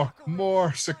 even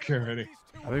more security.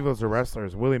 I think those are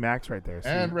wrestlers. Willie Max right there. See,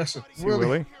 And wrestle. see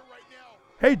Willie.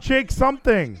 Hey, Jake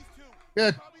something.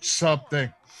 Get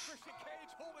something.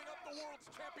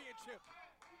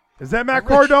 Is that Matt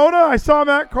Cardona? I saw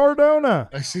Matt Cardona.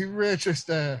 I see Rich is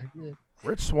there. Yeah.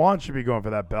 Rich Swann should be going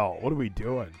for that belt. What are we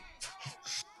doing?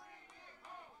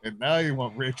 And now you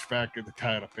want Rich back in the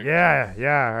title picture.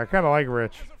 Yeah. I kind of like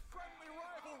Rich.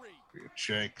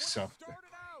 Jake something.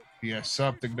 He has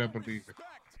something to believe in.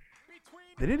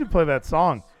 They need to play that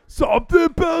song. Something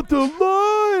about the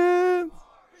Lions.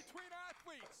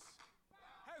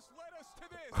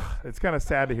 It's kind of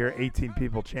sad to hear 18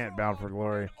 people chant Bound for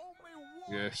Glory.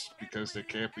 Yes, because they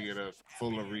can't be in a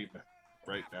full arena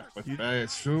right now. But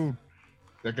soon,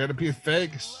 they're going to be in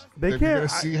Vegas. They They're can't going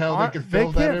to see how they can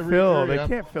fill that They area.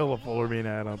 can't fill a full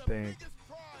arena, I don't think.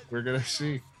 We're going to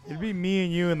see. It'd be me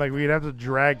and you, and like we'd have to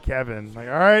drag Kevin. Like,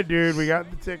 all right, dude, we got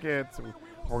the tickets.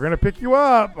 We're gonna pick you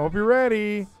up. Hope you're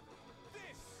ready.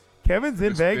 Kevin's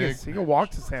in Vegas. He can walk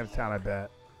to Sam's Town, I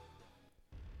bet.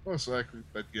 Most likely,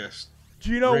 but yes.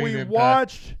 Gino, Great we impact.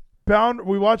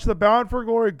 watched the Bound for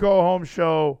Glory Go Home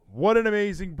show. What an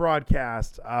amazing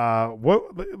broadcast. What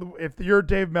if you're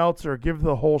Dave Meltzer, give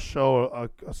the whole show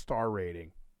a star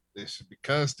rating.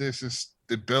 Because this is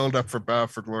the build up for Bound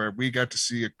for Glory. We got to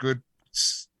see a good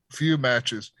few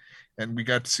matches, and we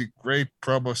got to see great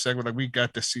promo segment. Like we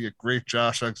got to see a great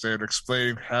Josh Alexander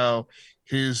explaining how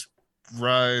his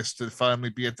rise to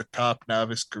finally be at the top now of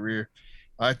his career.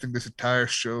 I think this entire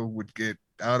show would get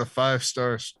out of 5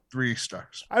 stars, 3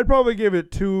 stars. I'd probably give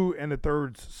it 2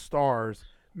 1/3 stars,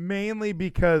 mainly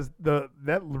because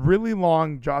that really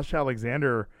long Josh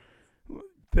Alexander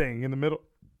thing in the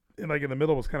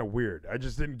middle was kind of weird. I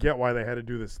just didn't get why they had to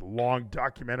do this long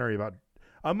documentary about.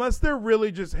 Unless they're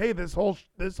really just, hey, this whole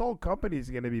company is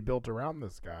going to be built around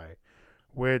this guy,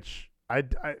 which I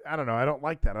don't know. I don't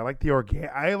like that. I like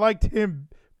I liked him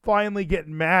finally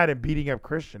getting mad and beating up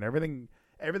Christian.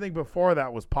 Everything before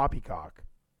that was poppycock.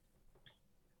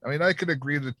 I mean, I can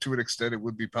agree that to an extent it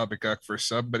would be poppycock for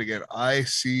some, but again, I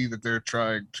see that they're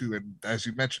trying to, and as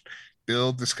you mentioned,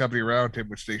 build this company around him,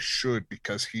 which they should,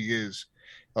 because he is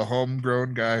a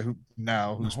homegrown guy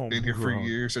who's been here for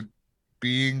years and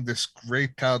being this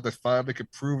great talent that finally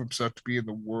could prove himself to be in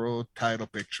the world title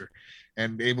picture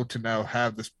and able to now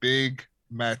have this big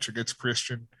match against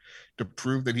Christian to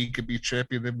prove that he could be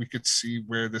champion. Then we could see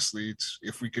where this leads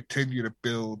if we continue to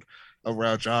build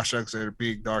around Josh Alexander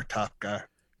being our top guy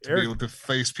to be able to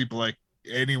face people like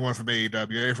anyone from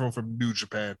AEW, anyone from New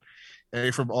Japan,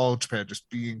 anyone from All Japan, just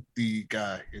being the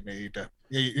guy in AEW.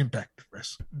 Impact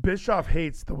Wrestling. Bischoff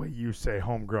hates the way you say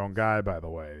homegrown guy, by the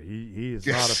way. He is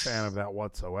not a fan of that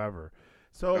whatsoever.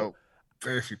 So no,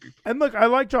 very few people. And look, I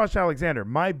like Josh Alexander.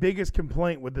 My biggest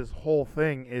complaint with this whole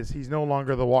thing is he's no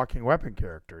longer the walking weapon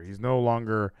character. He's no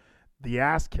longer the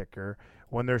ass kicker.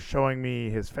 When they're showing me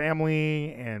his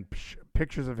family and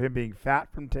pictures of him being fat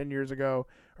from 10 years ago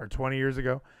or 20 years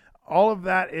ago, all of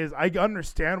that is, I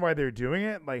understand why they're doing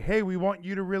it. Like, hey, we want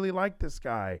you to really like this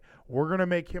guy. We're going to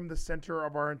make him the center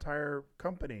of our entire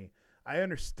company. I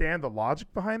understand the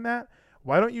logic behind that.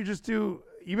 Why don't you just do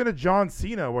even a John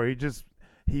Cena where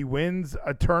he wins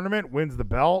a tournament, wins the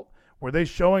belt? Were they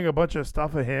showing a bunch of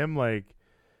stuff of him like,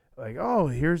 oh,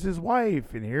 here's his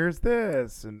wife and here's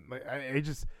this, and like,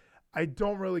 I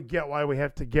don't really get why we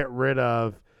have to get rid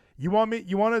of. You want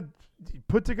to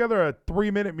put together a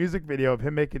 3-minute music video of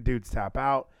him making dudes tap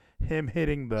out, him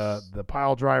hitting the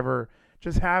pile driver.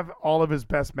 Just have all of his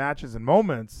best matches and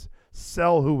moments.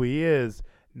 Sell who he is,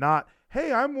 not,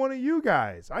 hey, I'm one of you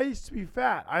guys. I used to be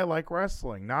fat. I like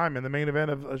wrestling. Now I'm in the main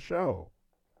event of a show.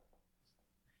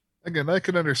 Again, I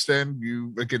can understand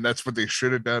you. Again, that's what they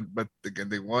should have done. But again,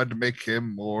 they wanted to make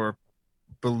him more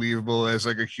believable as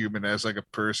like a human, as like a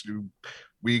person who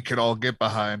we can all get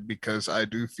behind, because I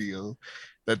do feel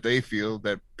that they feel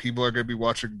that people are going to be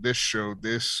watching this show,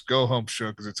 this Go Home show,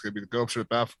 because it's going to be the Go Home show of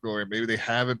Bound for Glory. Maybe they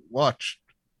haven't watched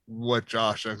what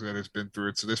Josh Alexander has been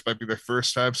through. So this might be their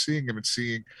first time seeing him and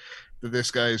seeing that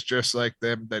this guy is just like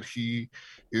them, that he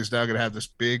is now going to have this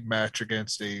big match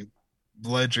against a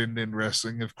legend in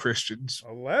wrestling of Christian's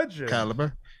a legend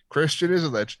caliber. Christian is a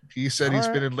legend. He said he's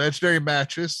All been right. in legendary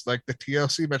matches like the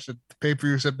TLC match that the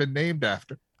pay-per-views have been named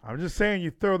after. I'm just saying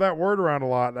you throw that word around a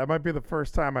lot. That might be the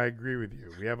first time I agree with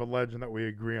you. We have a legend that we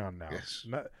agree on now. Yes.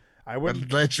 I A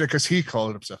wouldn't. legend because he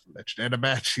called himself a legend, and a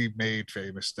match he made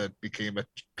famous that became a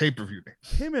pay-per-view name.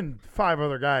 Him and 5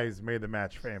 other guys made the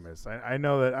match famous. I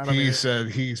know that. He said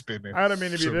he's been in. I don't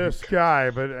mean to be so this guy,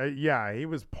 but yeah, he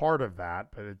was part of that.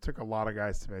 But it took a lot of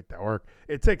guys to make that work.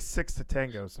 It takes 6 to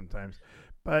tango sometimes.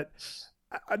 But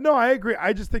no, I agree.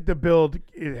 I just think the build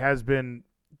it has been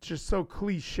just so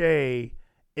cliche.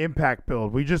 Impact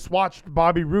build. We just watched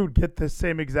Bobby Roode get the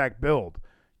same exact build.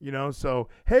 So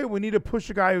hey, we need to push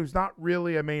a guy who's not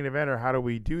really a main eventer. How do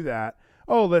we do that?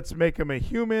 Oh, let's make him a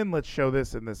human. Let's show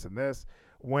this and this and this.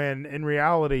 When in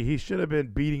reality, he should have been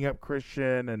beating up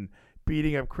Christian and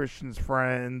beating up Christian's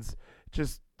friends.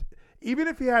 Just even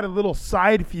if he had a little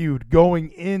side feud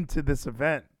going into this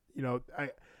event,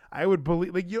 I would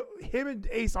believe him and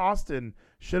Ace Austin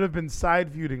should have been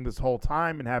side feuding this whole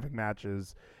time and having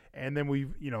matches. And then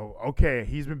okay,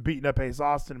 he's been beating up Ace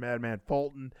Austin, Madman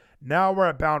Fulton. Now we're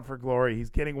at Bound for Glory. He's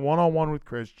getting one-on-one with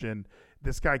Christian.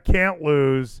 This guy can't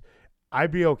lose.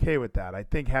 I'd be okay with that. I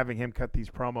think having him cut these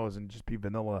promos and just be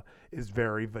vanilla is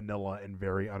very vanilla and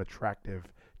very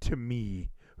unattractive to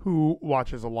me, who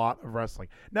watches a lot of wrestling.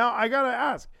 Now, I got to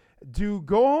ask, do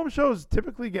go-home shows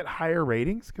typically get higher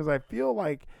ratings? Because I feel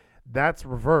like that's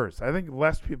reverse. I think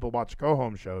less people watch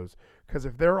go-home shows because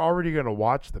if they're already going to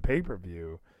watch the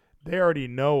pay-per-view, they already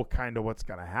know kind of what's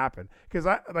going to happen. Because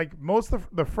most of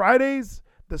the Fridays,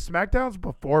 the SmackDowns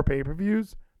before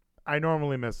pay-per-views, I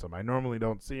normally miss them. I normally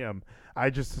don't see them.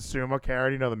 I just assume, okay, I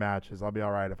already know the matches. I'll be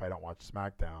all right if I don't watch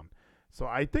SmackDown. So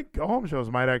I think go-home shows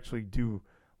might actually do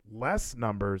less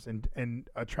numbers and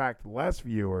attract less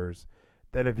viewers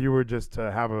than if you were just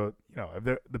to have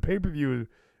if the pay-per-view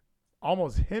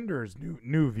almost hinders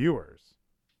new viewers.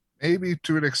 Maybe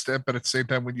to an extent, but at the same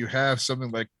time, when you have something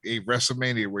like a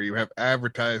WrestleMania where you have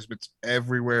advertisements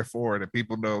everywhere for it and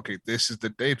people know, okay, this is the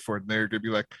date for it, and they're going to be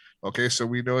like, okay, so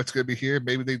we know it's going to be here.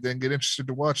 Maybe they then get interested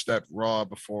to watch that Raw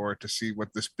before to see what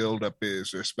this buildup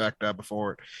is, or SmackDown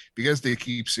before it, because they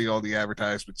keep seeing all the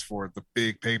advertisements for the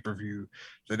big pay-per-view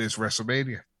that is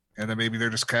WrestleMania. And then maybe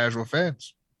they're just casual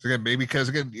fans. So again, maybe because,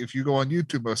 again, if you go on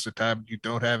YouTube most of the time, you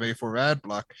don't have A4 ad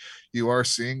block, you are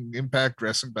seeing Impact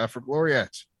Wrestling Bound for Glory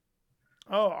ads.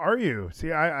 Oh, are you?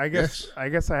 See, I guess Yes. I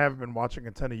guess I haven't been watching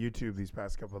a ton of YouTube these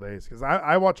past couple of days because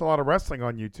I watch a lot of wrestling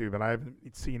on YouTube and I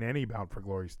haven't seen any Bound for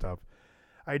Glory stuff.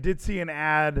 I did see an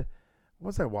ad. What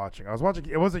was I watching? I was watching.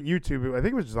 It wasn't YouTube. I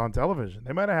think it was just on television.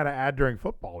 They might have had an ad during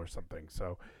football or something.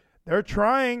 So they're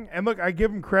trying. And look, I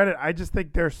give them credit. I just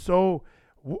think they're so.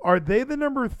 Are they the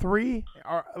number 3?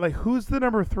 Who's the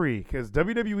number 3? Because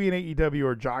WWE and AEW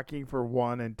are jockeying for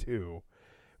 1 and 2.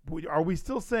 Are we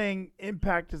still saying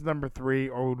Impact is number 3,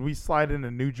 or would we slide in a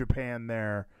New Japan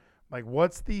there?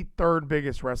 What's the 3rd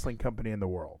biggest wrestling company in the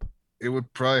world? It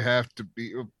would probably have to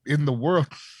be in the world.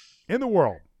 In the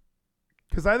world.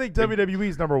 Because I think WWE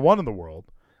is number 1 in the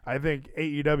world. I think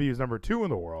AEW is number 2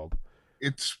 in the world.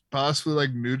 It's possibly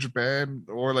like New Japan,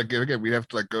 or again, we'd have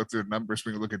to go through the numbers.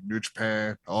 We can look at New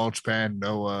Japan, All Japan,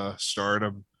 Noah,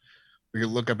 Stardom. We can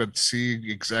look up and see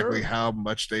exactly how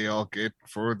much they all get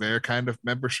for their kind of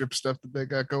membership stuff that they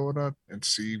got going on, and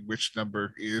see which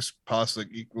number is possibly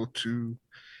equal to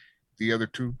the other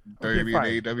two, WWE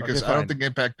and AEW, because I don't think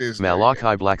Impact is.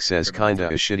 Malachi Black says kinda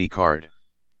a shitty card.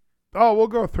 Oh, we'll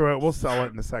go through it. We'll sell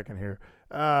it in a second here.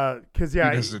 Because He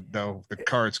doesn't know the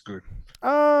card's good.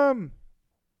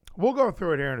 We'll go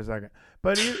through it here in a second.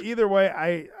 But either way,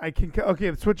 I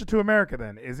can switch it to America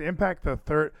then. Is Impact the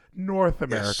 3rd North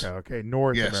America? Yes. Okay,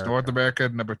 North America. Yes, North America,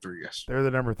 number 3. Yes, they're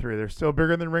the number 3. They're still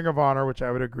bigger than Ring of Honor, which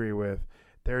I would agree with.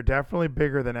 They're definitely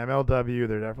bigger than MLW.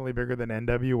 They're definitely bigger than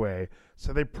NWA.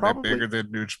 So they probably bigger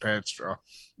than New Japan Strong.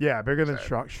 Yeah, bigger than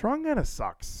Strong. Strong kind of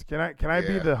sucks. Can I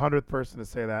be the 100th person to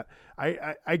say that?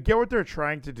 I get what they're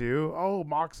trying to do. Oh,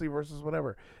 Moxley versus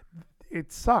whatever.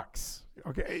 It sucks.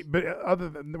 Okay, but other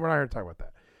than we're not here to talk about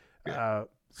that. Yeah.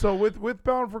 So with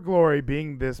Bound for Glory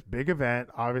being this big event,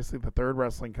 obviously the 3rd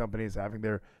wrestling company is having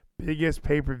their biggest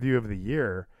pay-per-view of the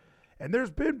year. And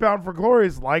there's been Bound for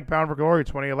Glories like Bound for Glory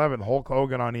 2011, Hulk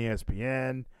Hogan on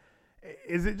ESPN.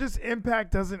 Is it just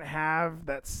Impact doesn't have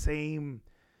that same...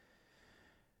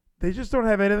 They just don't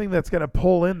have anything that's going to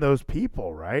pull in those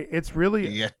people, right? It's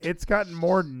really... It's gotten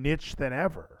more niche than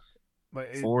ever.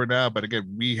 For now, but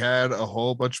again, we had a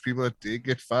whole bunch of people that did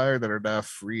get fired that are now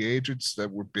free agents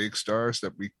that were big stars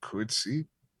that we could see.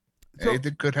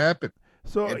 Anything could happen.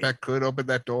 So Impact could open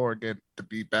that door again to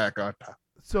be back on top.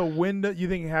 So you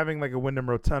think having a Wyndham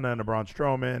Rotunda and a Braun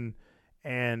Strowman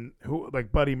and who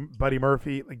like Buddy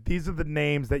Murphy. Like these are the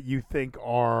names that you think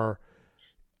are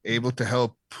able to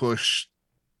help push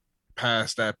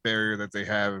past that barrier that they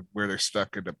have where they're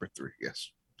stuck at number 3.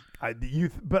 Yes.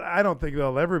 But I don't think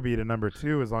they'll ever be to number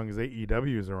 2 as long as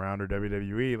AEW is around or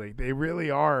WWE. Like they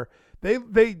really are. They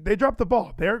dropped the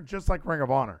ball. They're just like Ring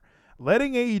of Honor.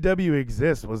 Letting AEW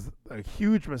exist was a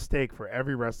huge mistake for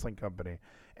every wrestling company.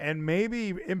 And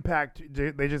maybe Impact,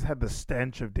 they just had the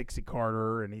stench of Dixie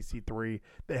Carter and EC3.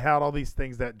 They had all these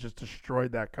things that just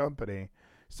destroyed that company.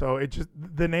 So it just,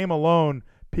 the name alone,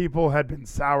 people had been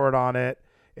soured on it.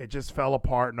 It just fell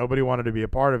apart. Nobody wanted to be a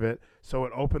part of it. So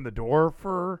it opened the door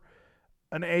for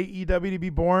an AEW to be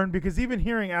born. Because even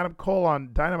hearing Adam Cole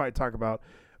on Dynamite talk about,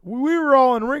 we were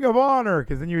all in Ring of Honor,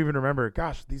 because then you even remember,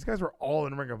 gosh, these guys were all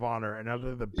in Ring of Honor, and now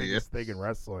they're the biggest thing in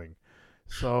wrestling.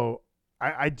 So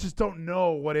I just don't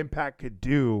know what Impact could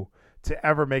do to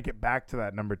ever make it back to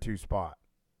that number 2 spot.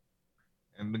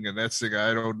 And again, that's the thing.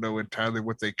 I don't know entirely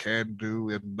what they can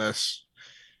do unless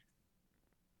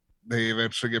they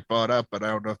eventually get bought up. But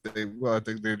I don't know if they will. I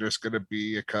think they're just going to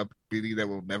be a company that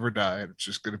will never die, and it's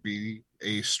just going to be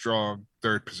a strong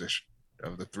third position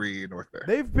of the 3 in North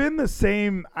America. They've been the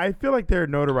same. I feel like their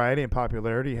notoriety and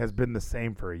popularity has been the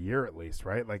same for a year at least,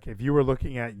 right? Like if you were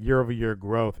looking at year-over-year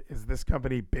growth, is this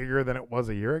company bigger than it was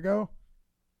a year ago?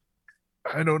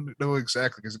 I don't know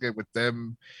exactly, because again, with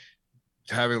them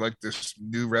having like this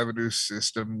new revenue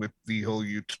system with the whole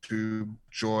YouTube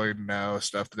Join Now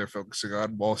stuff that they're focusing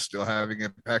on, while still having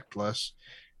Impact Plus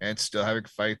and still having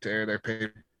Fight to air their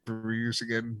pay-per-views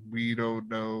again, we don't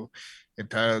know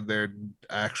entirely their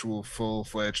actual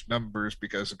full-fledged numbers,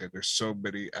 because again, there's so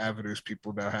many avenues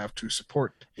people now have to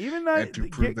support. Even that, to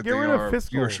prove that get they rid are of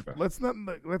fiscal.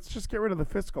 viewership. Let's just get rid of the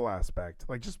fiscal aspect.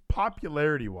 Like just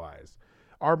popularity-wise,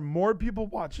 are more people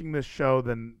watching this show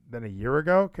than a year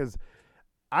ago? Because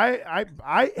I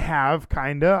have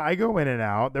kinda. I go in and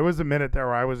out. There was a minute there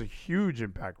where I was a huge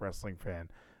Impact Wrestling fan.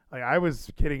 Like I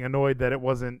was getting annoyed that it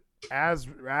wasn't as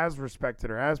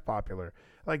respected or as popular.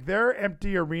 Like their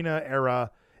empty arena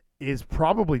era is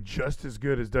probably just as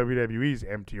good as WWE's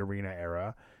empty arena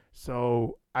era.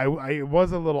 So it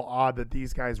was a little odd that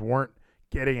these guys weren't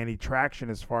getting any traction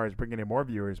as far as bringing in more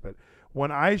viewers. But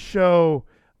when I show,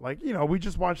 like, you know, we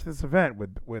just watched this event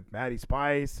with Maddie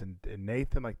Spice and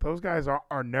Nathan, like those guys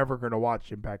are never going to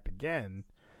watch Impact again.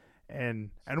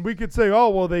 And we could say, oh,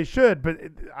 well, they should, but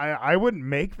I wouldn't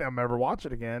make them ever watch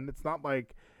it again. It's not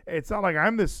like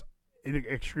I'm this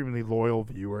extremely loyal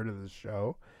viewer to this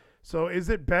show. So is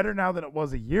it better now than it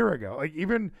was a year ago? Like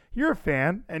even you're a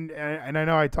fan, and I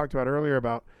know I talked about earlier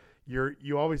about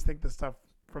you always think the stuff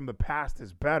from the past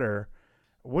is better.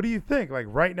 What do you think? Like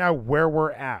right now, where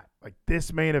we're at, like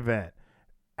this main event,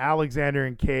 Alexander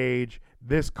and Cage,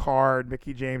 this card,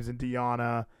 Mickie James and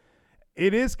Deonna,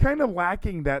 it is kind of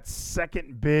lacking that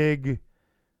second big,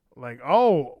 like,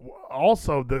 oh,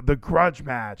 also the grudge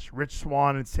match, Rich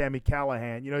Swann and Sami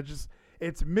Callihan, you know, just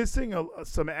it's missing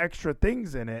some extra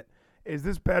things in it. Is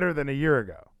this better than a year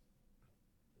ago?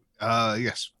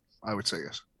 Yes, I would say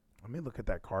yes. Let me look at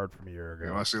that card from a year ago.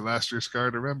 You want to see last year's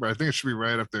card? Remember, I think it should be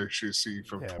right up there. Should see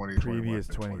from 2020, previous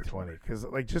 2020. Because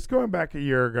like just going back a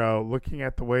year ago, looking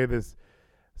at the way this,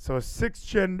 so a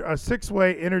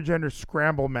six-way intergender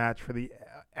scramble match for the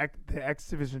X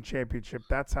Division Championship.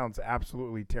 That sounds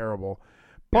absolutely terrible.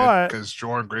 But because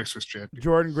Jordynne Grace was champion.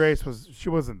 Jordynne Grace she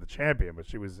wasn't the champion, but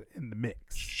she was in the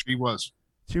mix. She was.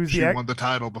 She won the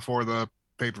title before the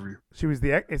pay-per-view. She was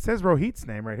it says Rohit's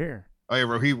name right here. Oh yeah,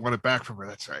 Rohit won it back from her.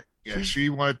 That's right. Yeah, she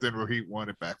won it, then Rohit won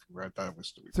it back from her. I thought it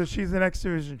was. So she's an X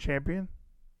Division champion?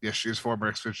 Yes, she is former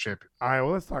X Division champion. All right,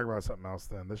 well let's talk about something else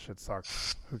then. This shit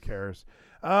sucks. Who cares?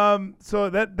 So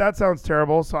that sounds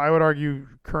terrible. So I would argue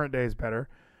current day is better.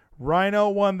 Rhino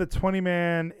won the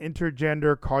 20-man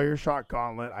intergender Call Your Shot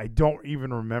Gauntlet. I don't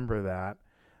even remember that.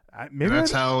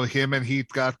 That's how him and Heath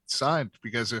got signed,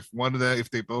 because if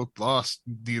they both lost,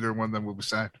 neither one of them would be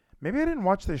signed. Maybe I didn't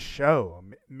watch this show.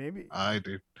 Maybe I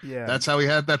did. Yeah, that's how he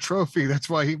had that trophy. That's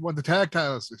why he won the tag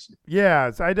titles this year. Yeah,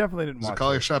 so I definitely didn't watch.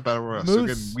 Call Your Shot Battle Royale. So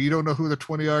again, we don't know who the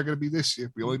 20 are going to be this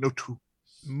year. We only know 2.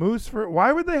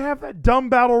 Why would they have that dumb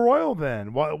battle royal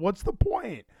then? What's the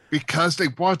point? Because they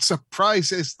want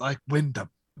surprises like Wyndham.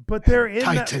 But they're in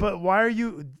that. But why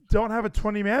don't have a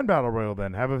 20-man battle royal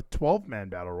then? Have a 12-man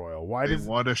battle royal. Why they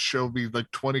want to show me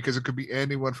like 20? Because it could be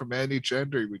anyone from any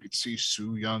gender. We could see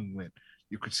Su Yung win.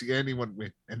 You could see anyone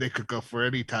win, and they could go for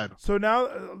any title. So now,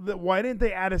 why didn't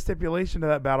they add a stipulation to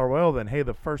that battle royal then? Hey,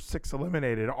 the first 6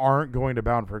 eliminated aren't going to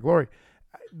Bound for Glory.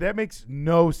 That makes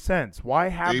no sense. Why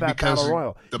have that battle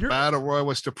royal? The battle royal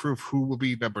was to prove who will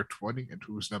be number 20 and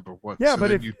who's number 1. Yeah, so but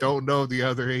then if you don't know the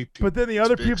other 18. But then the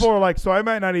other people are like, so I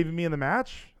might not even be in the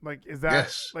match. Like, is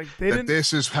that like they didn't?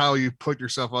 This is how you put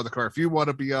yourself on the card. If you want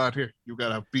to be on here, you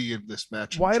gotta be in this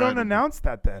match. Why don't announce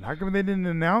that then? How come they didn't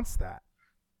announce that?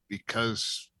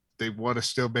 Because they want to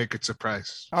still make it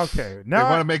surprise. Okay, now they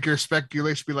want to make your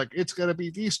speculation be like it's gonna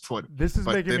be these 20. This is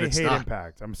making me hate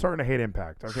Impact. I'm starting to hate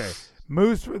Impact. Okay,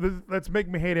 Moose. Let's make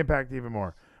me hate Impact even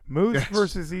more. Moose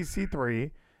versus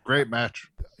EC3. Great match.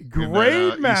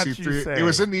 Great match. EC3. You say. It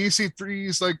was in the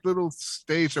EC3's like little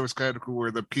stage that was kind of cool, where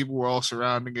the people were all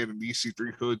surrounding it in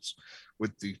EC3 hoods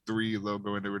with the 3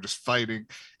 logo, and they were just fighting.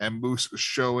 And Moose was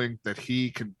showing that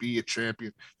he can be a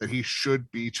champion, that he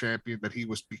should be champion, that he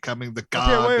was becoming the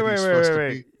god. Okay,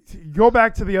 wait. Go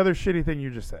back to the other shitty thing you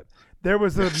just said. There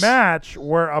was a match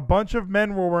where a bunch of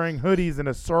men were wearing hoodies in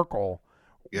a circle.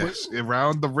 Yes,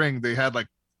 around the ring they had like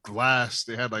glass.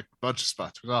 They had like a bunch of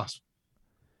spots. It was awesome.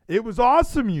 It was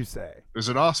awesome, you say. It was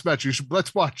an awesome match.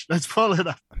 Let's watch. Let's pull it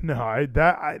up. No, I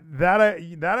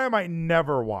might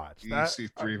never watch.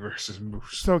 EC3 versus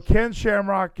Moose. So Ken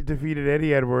Shamrock defeated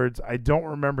Eddie Edwards. I don't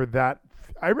remember that.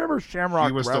 I remember Shamrock.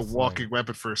 He was wrestling. the walking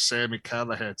weapon for Sami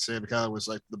Callihan. Sami Callihan was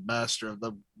like the master of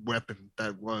the weapon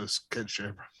that was Ken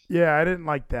Shamrock. Yeah, I didn't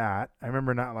like that. I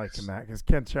remember not liking that because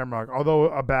Ken Shamrock, although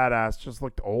a badass, just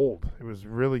looked old. It was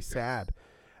really sad.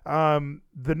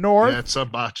 The North. Yeah, some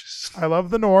botches. I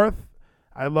love the North.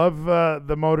 I love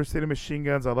the Motor City Machine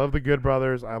Guns. I love the Good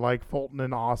Brothers. I like Fulton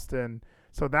and Austin.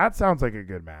 So that sounds like a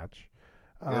good match.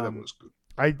 Yeah, that was good.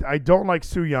 I don't like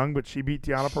Sue Young, but she beat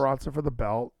Deonna Purrazzo for the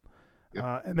belt.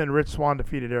 Yep. And then Rich Swann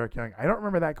defeated Eric Young. I don't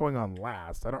remember that going on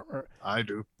last. I don't remember. I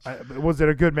do. Was it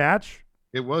a good match?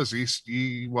 It was.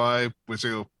 EY was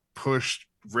able to push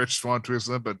Rich Swann to his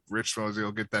limit, but Rich Swann was able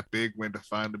to get that big win to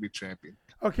finally be champion.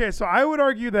 Okay, so I would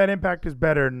argue that Impact is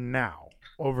better now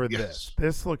over this.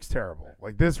 This looks terrible.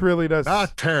 Like, this really does.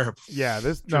 Not terrible. Yeah,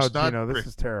 this this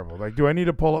is terrible. Like, do I need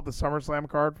to pull up the SummerSlam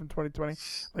card from 2020?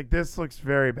 Like, this looks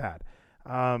very bad.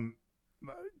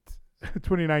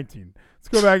 2019. Let's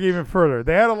go back even further.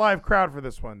 They had a live crowd for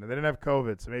this one. They didn't have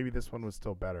COVID, so maybe this one was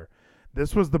still better.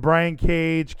 This was the Brian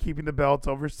Cage keeping the belts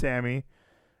over Sammy.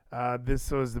 This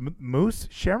was the Moose.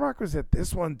 Shamrock was at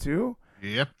this one too.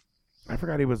 Yep. I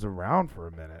forgot he was around for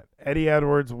a minute. Eddie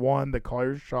Edwards won the call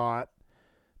your shot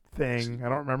thing. I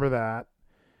don't remember that.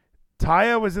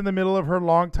 Taya was in the middle of her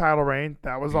long title reign.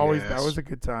 That was always that was a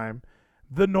good time.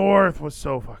 The North was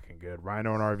so fucking good.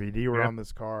 Rhino and RVD were on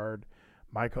this card.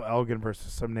 Michael Elgin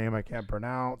versus some name I can't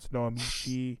pronounce. Noah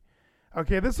Michi.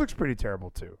 Okay, this looks pretty terrible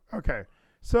too. Okay.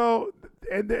 So,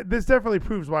 and this definitely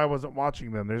proves why I wasn't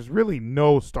watching them. There's really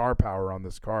no star power on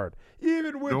this card.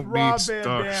 Even with Rob Van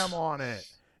Dam on it.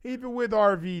 Even with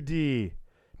RVD.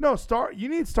 No, you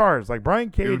need stars. Like Brian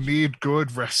Cage. You need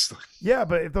good wrestling. Yeah,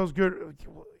 but if those good...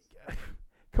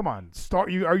 Come on. Are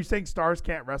you saying stars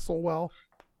can't wrestle well?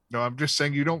 No, I'm just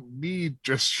saying you don't need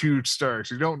just huge stars.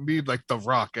 You don't need like The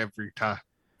Rock every time.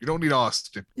 You don't need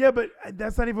Austin. Yeah, but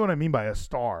that's not even what I mean by a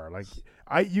star. Like,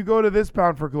 you go to this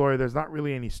Bound for Glory, there's not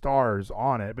really any stars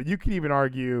on it. But you can even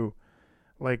argue,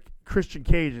 like, Christian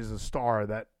Cage is a star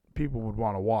that people would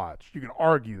want to watch. You can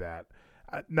argue that.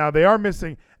 Now, they are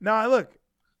missing. Now, look,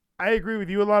 I agree with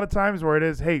you a lot of times where it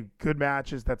is, hey, good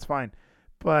matches, that's fine.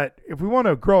 But if we want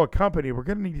to grow a company, we're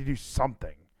going to need to do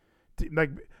something.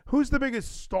 Like, who's the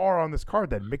biggest star on this card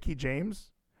then? Mickie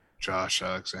James? Josh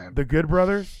Alexander. The Good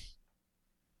Brothers?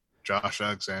 Josh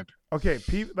Alexander. Okay,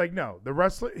 no, the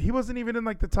wrestler, he wasn't even in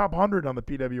like the top 100 on the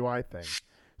PWI thing.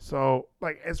 So,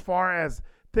 like, as far as,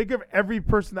 think of every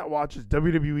person that watches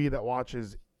WWE, that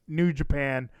watches New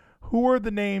Japan, who are the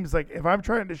names, like, if I'm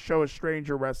trying to show a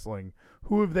stranger wrestling,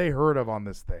 who have they heard of on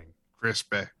this thing? Chris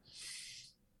Bay.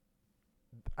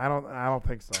 I don't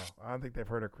think so. I don't think they've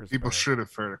heard of Chris Bay. People should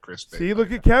have heard of Chris Bay. See,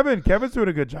 look at Kevin. Kevin's doing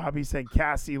a good job. He's saying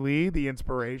Cassie Lee, The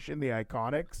Inspiration, The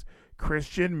Iconics,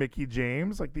 Christian, Mickie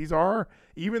James. Like, these are,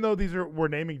 even though we're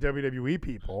naming WWE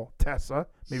people, Tessa,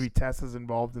 maybe Tessa's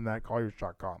involved in that Call Your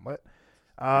Shot gauntlet.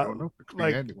 I don't know. It could be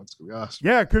anyone. It's going to be awesome.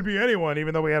 Yeah, it could be anyone,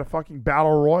 even though we had a fucking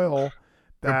battle royal.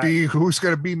 Who's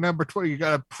going to be number 20? You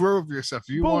got to prove yourself.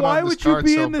 But why would you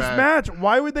be in this match?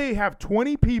 Why would they have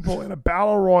 20 people in a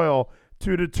battle royal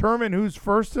to determine who's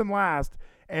first and last,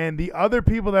 and the other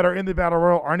people that are in the battle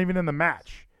royal aren't even in the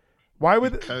match? Why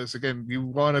would? Because again,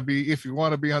 if you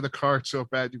want to be on the card so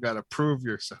bad, you got to prove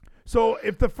yourself. So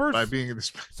if the first by being in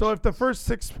this match. So if the first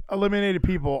 6 eliminated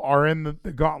people are in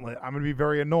the gauntlet, I'm going to be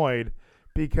very annoyed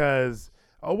because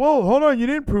hold on, you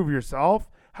didn't prove yourself.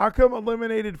 How come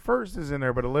eliminated first is in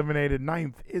there, but eliminated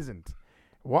 9th isn't?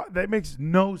 What? That makes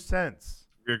no sense.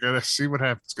 You're gonna see what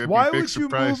happens. It's gonna Why be big would you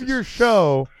surprises. move your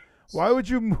show? Why would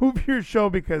you move your show?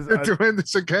 Because You're doing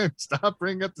this again. Stop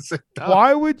bringing up the same topic.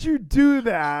 why would you do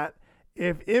that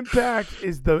if Impact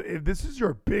is if this is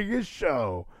your biggest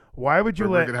show? Why would you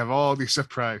We're gonna have all these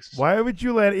surprises. Why would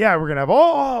you let? Yeah, we're gonna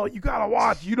have. You gotta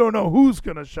watch. You don't know who's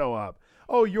gonna show up.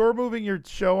 Oh, you're moving your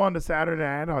show on to Saturday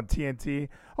night on TNT.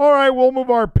 All right, we'll move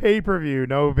our pay-per-view.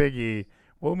 No biggie.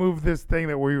 We'll move this thing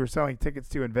that we were selling tickets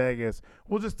to in Vegas.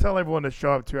 We'll just tell everyone to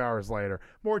show up 2 hours later.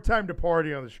 More time to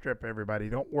party on the Strip, everybody.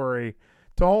 Don't worry.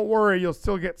 Don't worry. You'll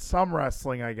still get some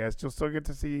wrestling, I guess. You'll still get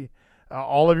to see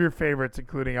all of your favorites,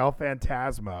 including El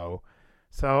Phantasmo.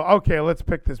 So, okay, let's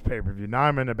pick this pay-per-view. Now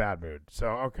I'm in a bad mood. So,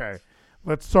 okay.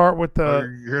 Let's start with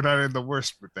the... You're not in the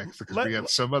worst mood, thanks, because we have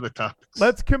some other topics.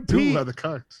 Let's compete. 2 other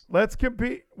cards. Let's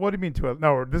compete. What do you mean 2 other?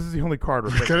 No, this is the only card we're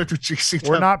picking. Gotta do GCW.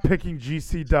 We're not picking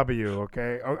GCW,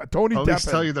 okay? Tony I'll Deppen. just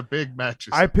tell you the big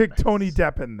matches. I picked Tony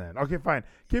Deppen then. Okay, fine.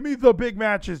 Give me the big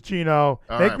matches, Gino.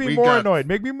 Make me more annoyed.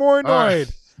 Make me more annoyed.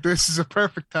 Right. This is a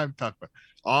perfect time to talk about.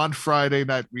 On Friday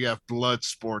night, we have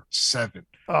Bloodsport 7.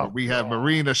 Where we have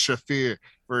Marina Shafir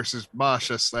versus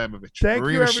Masha Slamovich. Thank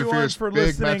Marina you, everyone, Shafir's for big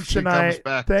listening match, she tonight. comes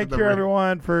back Thank to the you, ring.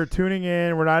 everyone, for tuning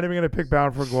in. We're not even going to pick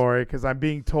Bound for Glory because I'm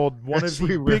being told one Yes, of the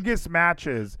we will. biggest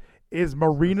matches is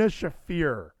Marina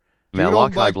Shafir.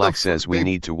 Malachi Black says we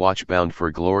need to watch Bound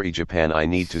for Glory Japan. I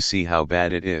need to see how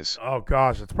bad it is. Oh,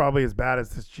 gosh. It's probably as bad as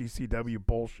this GCW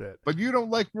bullshit. But you don't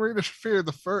like Marina Shafir.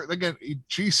 The first, again,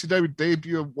 GCW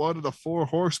debut of one of the 4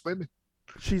 horsemen.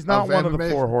 She's not one of the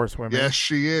 4 horsewomen. Yes,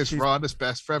 she is. She's- Ronda's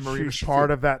best friend, Marina She's Shafir.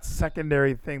 part of that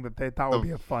secondary thing that they thought would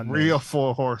be a fun real name.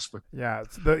 4 horsemen. Yeah,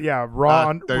 it's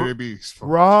Raw Not WWE's 4.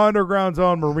 Raw Underground's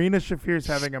own Marina Shafir's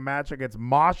having a match against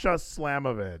Masha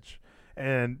Slamovich,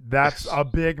 and that's a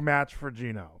big match for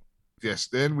Gino. Yes.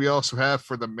 Then we also have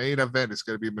for the main event, it's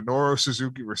going to be Minoru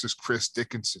Suzuki versus Chris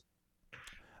Dickinson.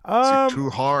 See,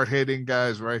 2 hard-hitting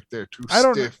guys right there. 2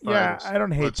 stiff fighters. I don't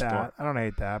hate that. I don't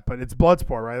hate that, but it's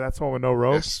Bloodsport, right? That's one with no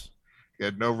ropes.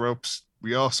 Yes. Yeah, no ropes.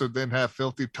 We also then have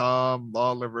Filthy Tom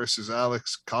Lawler versus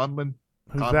Alex Conlon.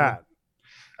 Who's that?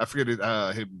 I forget it.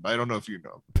 Him. I don't know if you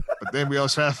know. But then we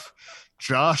also have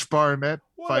Josh Barnett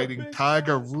fighting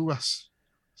Tiger Ruas.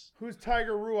 Who's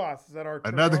Tiger Ruas? Is that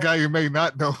Arturo? Another guy you may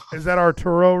not know. Is that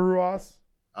Arturo Ruas?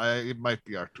 It might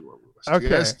be Arturo Ruas.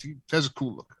 Okay. He has a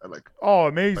cool look. I like it. Oh,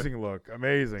 amazing look.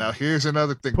 Amazing. Now, here's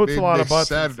another thing. Puts a lot of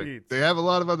butts in Saturday. seats. They have a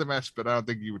lot of other matches, but I don't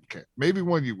think you would care. Maybe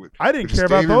one you would. I didn't which is care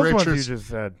about Davey those Richards. ones you just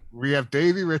said. We have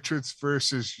Davey Richards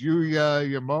versus Yuya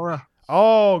Yamura.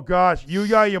 Oh, gosh.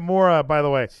 Yuya Yamura, by the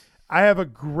way. I have a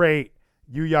great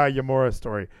Yuya Yamura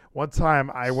story. One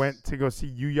time I went to go see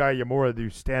Yuya Yamura do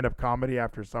stand-up comedy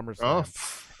after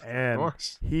SummerSlam. And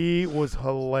he was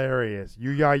hilarious.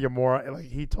 Yuya Yamura, like,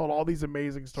 he told all these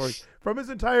amazing stories from his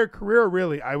entire career,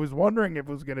 really. I was wondering if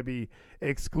it was going to be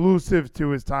exclusive to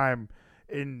his time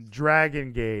in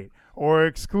Dragon Gate or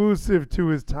exclusive to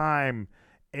his time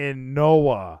in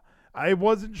Noah. I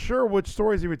wasn't sure which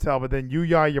stories he would tell, but then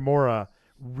Yuya Yamura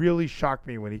really shocked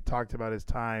me when he talked about his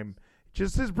time,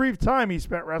 just his brief time he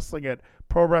spent wrestling at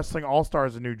Pro Wrestling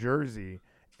All-Stars in New Jersey.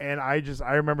 And I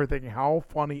remember thinking, how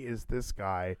funny is this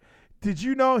guy? Did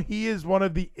you know he is one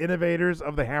of the innovators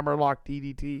of the Hammerlock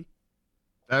DDT?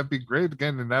 That'd be great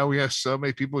again. And now we have so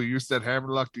many people use that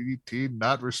Hammerlock DDT,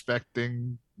 not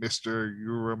respecting Mr.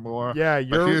 Uramura. Yeah,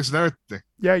 but here's another thing.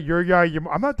 Yeah, Yuya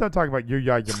Yamura. I'm not done talking about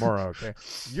Yuya Yamura, okay?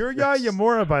 Yuya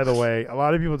Yamura, by the way, a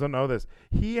lot of people don't know this.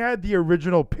 He had the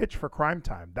original pitch for Crime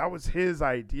Time. That was his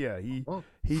idea. He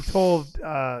told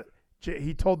the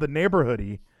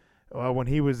Neighborhoodie when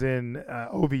he was in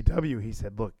OVW. He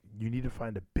said, "Look, you need to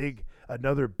find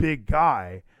another big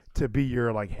guy to be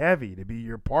your heavy, to be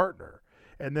your partner."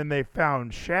 And then they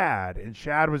found Shad, and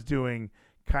Shad was doing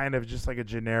kind of just like a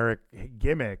generic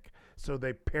gimmick. So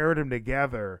they paired them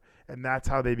together, and that's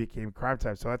how they became Crime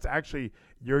Time. So that's actually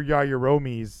Yuya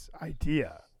Yaromi's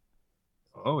idea.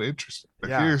 Oh, interesting.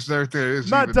 But Yeah. here's there is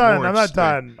Not even done. more I'm not interesting.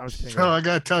 done. I'm just kidding. So I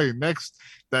gotta tell you, next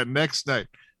night,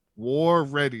 War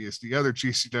Ready is the other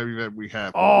GCW event we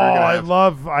have. Oh, I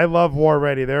love War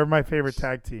Ready. They're my favorite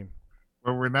tag team.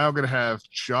 Where we're now going to have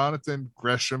Jonathan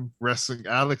Gresham wrestling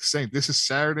Alex Saint. This is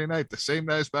Saturday night, the same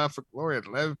night as Bound for Glory at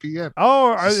 11 p.m.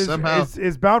 Oh, So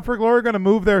is Bound for Glory going to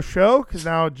move their show? Because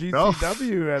now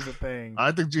GCW has a thing.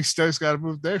 I think GCW's got to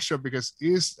move their show because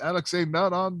is Alex Saint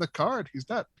not on the card? He's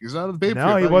not. He's not on the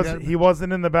pay-per-view. No, he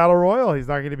wasn't in the Battle Royal. He's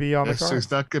not going to be on the Yes, card. he's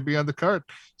not going to be on the card.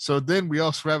 So then we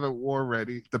also have a War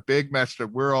Ready, the big match that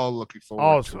we're all looking forward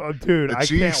Oh, to. dude, the I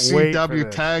can't wait for GCW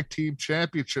this. Tag Team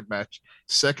Championship match.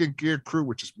 Second Gear Crew,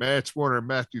 which is Matt Warner and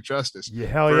Matthew Justice. Yeah,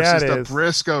 hell yeah, versus it the is.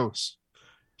 Briscoes.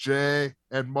 Jay,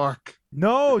 and Mark.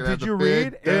 No, They're gonna have did the you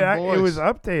big read? damn It boys. was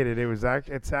updated.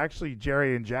 It's actually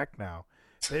Jerry and Jack now.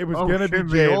 It was gonna be in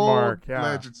the Jay and old Mark. Yeah.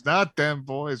 Legends, not them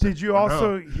boys. Did you anymore,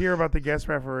 also no. hear about the guest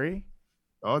referee?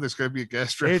 Oh, there's gonna be a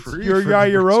guest It's referee. your for guy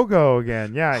the- Yorogo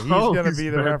again. Yeah, he's gonna he's be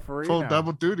the gonna referee Full now.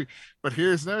 double duty. But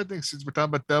here's another thing: since we're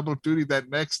talking about double duty, that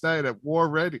next night at War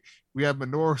Ready, we have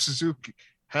Minoru Suzuki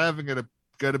having it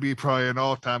gonna be probably an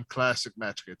all-time classic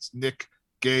match against Nick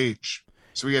Gage.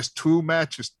 So he has 2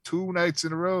 matches, 2 nights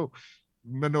in a row.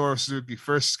 Minoru Suzuki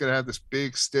first is gonna have this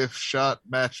big stiff shot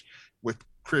match with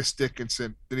Chris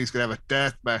Dickinson. Then he's gonna have a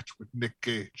death match with Nick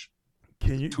Gage.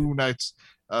 Can you 2 nights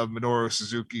of Minoru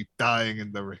Suzuki dying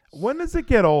in the ring? When does it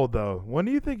get old, though? When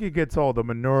do you think it gets old, the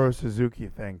Minoru Suzuki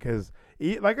thing? Because,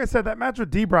 like I said, that match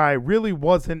with Debray really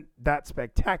wasn't that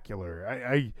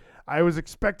spectacular. I was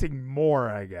expecting more,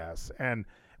 I guess. And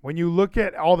when you look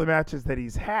at all the matches that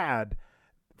he's had,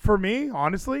 for me,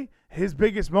 honestly, his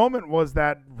biggest moment was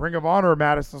that Ring of Honor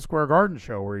Madison Square Garden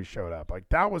show where he showed up. Like,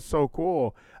 that was so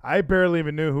cool. I barely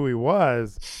even knew who he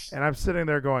was. And I'm sitting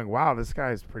there going, wow, this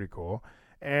guy is pretty cool.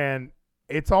 And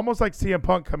it's almost like CM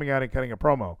Punk coming out and cutting a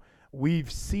promo. We've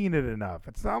seen it enough.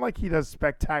 It's not like he does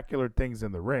spectacular things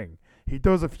in the ring. He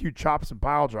does a few chops and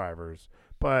pile drivers.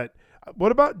 But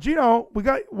what about Gino?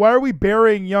 Why are we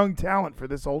burying young talent for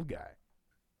this old guy?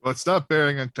 Well, it's not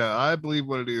bearing young talent. I believe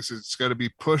what it is it's going to be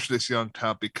push this young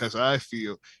talent because I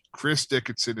feel Chris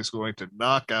Dickinson is going to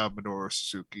knock out Minoru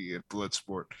Suzuki in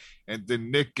Bloodsport. And then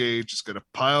Nick Gage is going to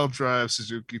pile drive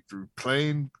Suzuki through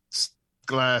plain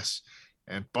glass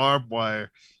and barbed wire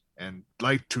and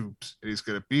light tubes. And he's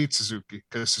going to beat Suzuki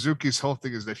because Suzuki's whole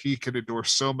thing is that he can endure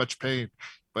so much pain,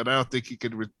 but I don't think he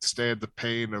can withstand the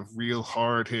pain of real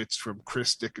hard hits from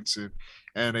Chris Dickinson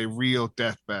and a real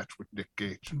death match with Nick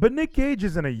Gage. But Nick Gage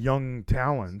isn't a young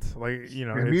talent. Like, you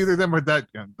know, And neither of them are that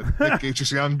young, but Nick Gage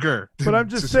is younger. But I'm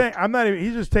just saying,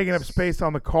 he's just taking up space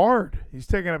on the card. He's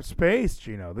taking up space,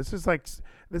 Gino. This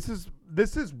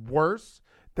is worse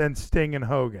than Sting and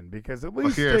Hogan because at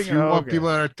least Here, if Sting you and want Hogan. people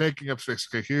that are taking up space,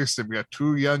 okay, here's them. We got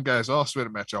 2 young guys also in a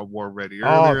match on War Ready.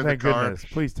 Oh, Earlier in the thank card, goodness.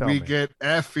 Please tell we me. get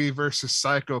Effie versus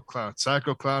Psycho Clown.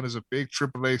 Psycho Clown is a big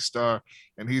AAA star,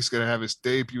 and he's going to have his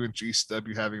debut in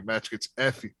GCW having a match against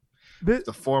Effie,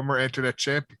 the former Internet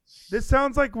champion. This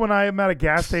sounds like when I am at a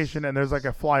gas station and there's like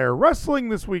a flyer wrestling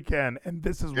this weekend, and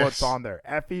this is what's on there.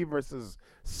 Effie versus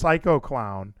Psycho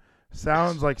Clown.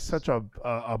 Sounds like such a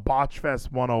Botch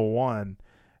Fest 101.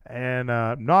 And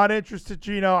not interested,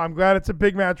 Gino. I'm glad it's a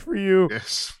big match for you.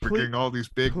 Yes, we're getting all these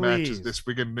big matches this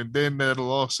weekend, and then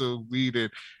that'll also lead in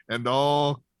and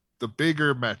all the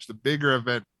bigger match, the bigger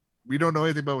event. We don't know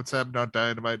anything about what's happening on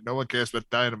Dynamite. No one cares about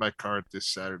Dynamite card this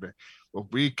Saturday.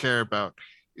 What we care about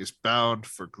is Bound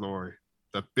for Glory,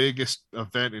 the biggest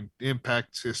event in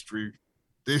Impact's history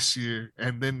this year,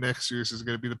 and then next year's is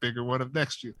going to be the bigger one of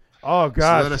next year. Oh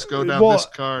God! So let us go down this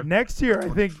card. Next year, I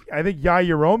think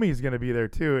Yajiromi is going to be there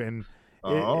too, and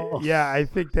I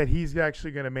think that he's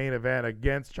actually going to main event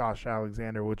against Josh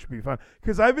Alexander, which would be fun.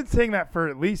 Because I've been saying that for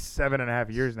at least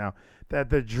 7.5 years now,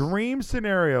 that the dream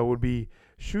scenario would be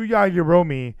Shuya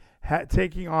Yajiromi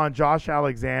taking on Josh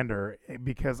Alexander,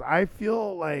 because I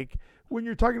feel like when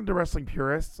you're talking to wrestling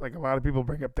purists, like a lot of people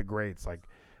bring up the greats, like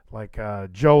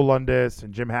Joe Lundis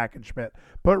and Jim Hackenschmidt,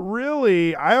 but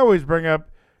really, I always bring up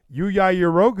Yuya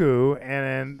Urogu,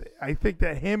 and I think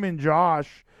that him and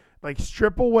Josh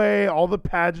strip away all the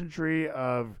pageantry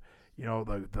of,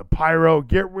 the pyro,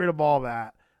 get rid of all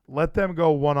that, let them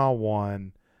go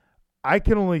one-on-one. I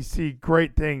can only see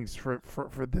great things for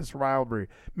this rivalry.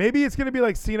 Maybe it's going to be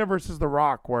like Cena versus The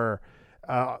Rock, where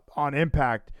on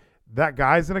Impact, that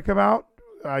guy's going to come out,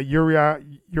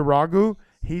 Uragu,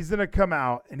 he's going to come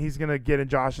out and he's going to get in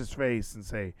Josh's face and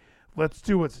say, let's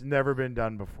do what's never been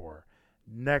done before.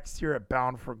 Next year at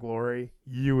Bound for Glory,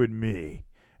 you and me.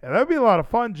 And that would be a lot of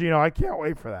fun, Gino. I can't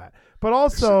wait for that. But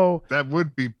also, that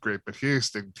would be great. But here's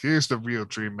the real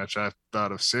dream match I've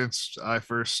thought of since I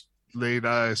first laid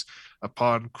eyes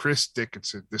upon Chris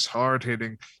Dickinson, this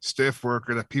hard-hitting, stiff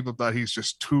worker that people thought he's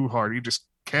just too hard. He just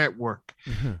can't work.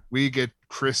 Mm-hmm. We get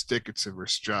Chris Dickinson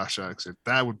versus Josh Alexander.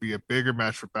 That would be a bigger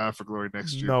match for Bound for Glory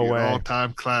next year. No way. An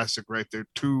all-time classic right there.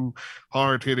 2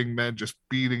 hard-hitting men just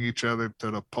beating each other to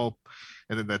the pulp.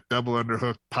 And then that double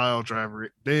underhook pile driver,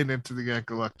 then into the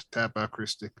ankle lock to tap out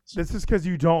Chris Dickinson. This is because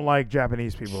you don't like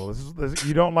Japanese people.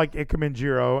 You don't like Ikemen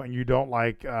Jiro, and you don't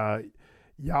like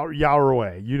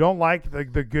Yaoroi. You don't like the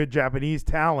good Japanese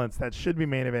talents that should be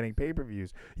main eventing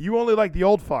pay-per-views. You only like the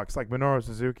old fucks like Minoru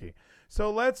Suzuki.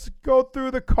 So let's go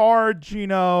through the card,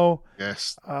 Gino.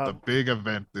 Yes, the big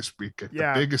event this weekend.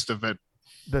 Yeah, the biggest event.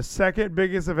 The second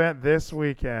biggest event this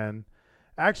weekend.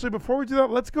 Actually, before we do that,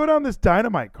 let's go down this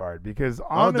Dynamite card because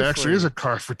honestly, there actually is a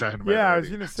card for Dynamite. Yeah, I already. was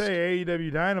going to say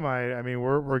AEW Dynamite. I mean,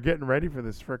 we're getting ready for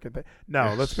this freaking thing. No,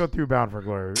 Yes. let's go through Bound for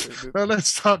Glory. Well,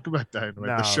 let's talk about Dynamite,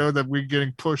 No. the show that we're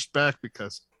getting pushed back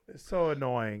because. It's so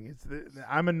annoying.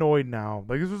 I'm annoyed now.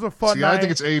 Like, this was a fun See, night. I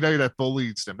think it's AEW that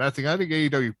bullies them. I think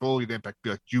AEW bullied Impact.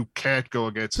 Be like, you can't go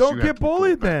against. us. Don't You have get to go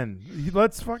bullied back." then.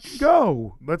 Let's fucking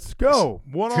go. Let's go.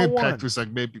 One on Impact one. was like,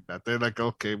 maybe not. They're like,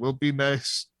 okay, we'll be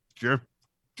nice. You're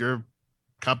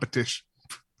competition.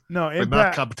 No, We're Impact.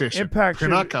 not competition. Impact We're should,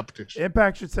 not competition.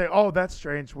 Impact should say, "Oh, that's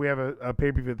strange. We have a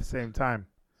pay per view at the same time,"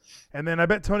 and then I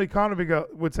bet Tony Khan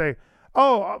would say,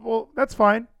 "Oh, well, that's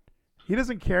fine. He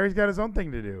doesn't care. He's got his own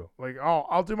thing to do. Like, oh,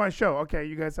 I'll do my show. Okay,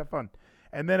 you guys have fun."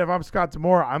 And then if I'm Scott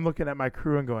D'Amore, I'm looking at my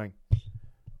crew and going,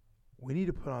 "We need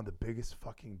to put on the biggest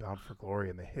fucking Bound for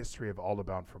Glory in the history of all the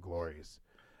Bound for Glories."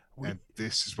 And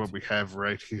this is what we have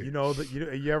right here. You know that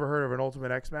you ever heard of an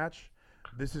Ultimate X match?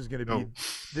 This is gonna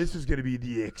be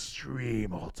the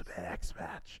Extreme Ultimate X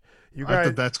match. You I guys,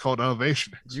 think that's called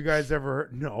Elevation. you guys ever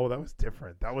heard? No, that was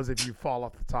different. That was if you fall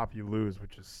off the top, you lose,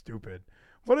 which is stupid.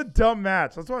 What a dumb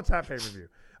match. Let's watch that pay per view.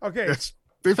 Okay,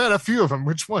 They've had a few of them.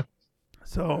 Which one?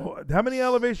 so how many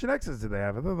Elevation X's did they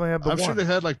have? I thought they had the I'm one. sure they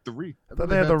had like 3. I thought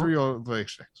they had the 3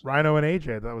 Elevation. Rhino and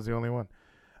AJ. That was the only one.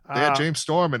 They had James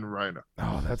Storm and Rhino.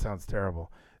 Oh, that sounds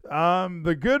terrible.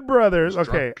 The Good Brothers. He's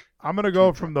Okay, drunk. I'm gonna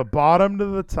go from the bottom to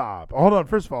the top. Hold on.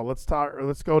 First of all, let's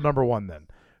go number one then.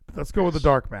 Let's go with the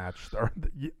dark match.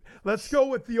 Let's go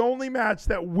with the only match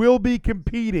that will be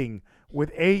competing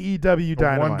with AEW The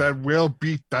Dynamite. one that will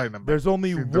beat Dynamite. There's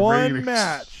only In the one ratings.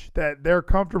 match that they're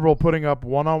comfortable putting up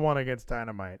one-on-one against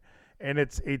Dynamite, and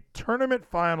it's a tournament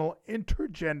final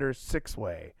intergender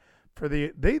 6-way. For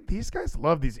these guys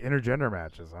love these intergender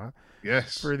matches, huh?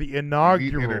 Yes. For the We need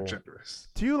inaugural. intergenders.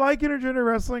 Do you like intergender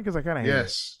wrestling? Because I kind of hate it.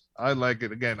 Yes. I like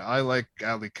it. Again, I like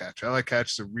Ali Catch. Ali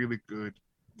Catch is a really good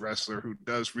wrestler who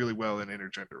does really well in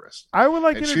intergender wrestling. I would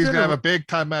like And she's going to have a intergender. big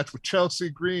time match with Chelsea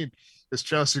Green. This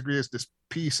Chelsea Green is this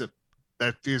piece of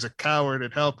that is a coward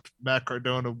and helped Matt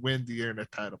Cardona win the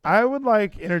internet title. I would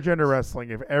like intergender wrestling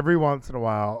if every once in a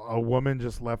while a woman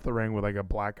just left the ring with like a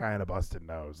black eye and a busted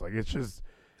nose. Like, it's just.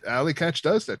 Ali Catch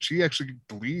does that. She actually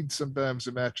bleeds sometimes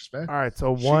in matches, man. All right,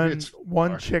 so She one gets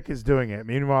one hard. chick is doing it.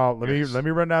 Meanwhile, Yes. let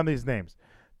me run down these names.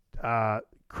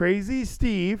 Crazy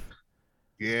Steve.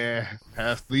 Yeah,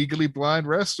 half legally blind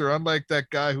wrestler. Unlike that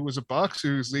guy who was a boxer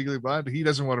who's legally blind, he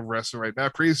doesn't want to wrestle right now.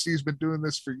 Crazy Steve's been doing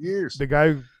this for years. The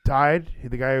guy who died,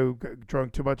 the guy who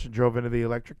drank too much and drove into the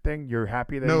electric thing. You're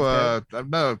happy that he's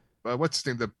dead? What's his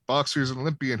name? The boxer who's an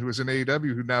Olympian who was in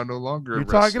AEW who now no longer. You're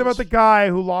talking about the guy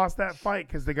who lost that fight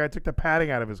because the guy took the padding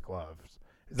out of his gloves.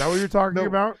 Is that what you're talking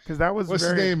about? Because that was What's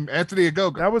his name? Anthony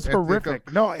Ogogo. That was Anthony horrific.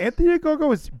 Ogogo. No, Anthony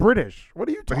Ogogo is British. What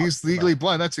are you But talking he's legally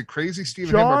blind. That's it. Crazy Steve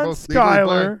and him John are both legally Skyler.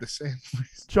 blind. The same.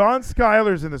 John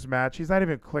Skyler's in this match. He's not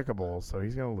even clickable, so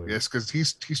he's gonna lose. Yes, because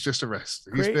he's just a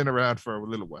wrestler. He's Great. been around for a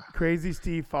little while. Crazy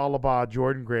Steve, Falaba,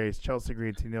 Jordan Grace, Chelsea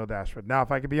Green, Neil Dashwood. Now,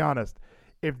 if I could be honest,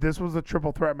 if this was a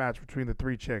triple threat match between the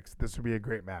 3 chicks, this would be a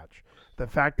great match. The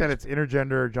fact that it's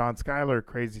intergender, John Skyler,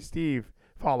 Crazy Steve,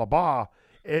 Falaba,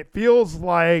 it feels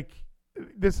like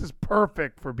this is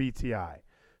perfect for BTI.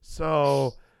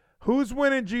 So, who's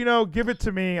winning, Gino? Give it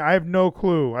to me. I have no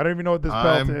clue. I don't even know what this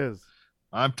belt is.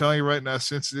 I'm telling you right now,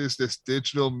 since it is this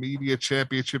digital media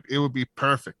championship, it would be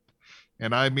perfect.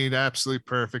 And I mean absolutely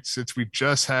perfect, since we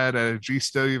just had at a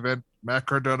GCW event, Matt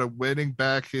Cardona winning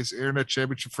back his internet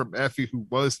championship from Effie, who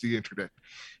was the internet,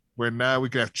 where now we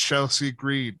got Chelsea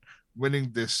Green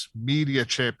winning this media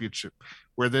championship,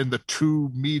 where then the 2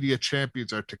 media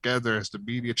champions are together as the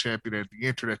media champion and the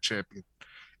internet champion.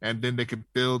 And then they can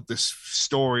build this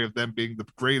story of them being the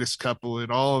greatest couple in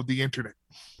all of the internet.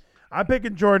 I'm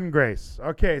picking Jordan Grace.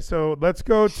 Okay, so let's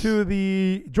go to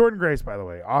the Jordan Grace, by the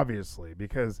way, obviously,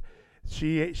 because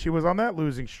she was on that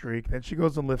losing streak. Then she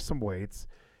goes and lifts some weights,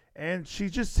 and she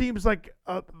just seems like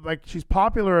she's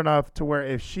popular enough to where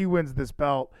if she wins this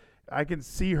belt, I can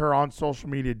see her on social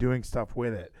media doing stuff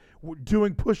with it,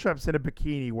 doing push-ups in a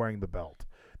bikini wearing the belt.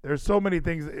 There's so many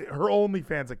things. Her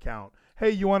OnlyFans account. Hey,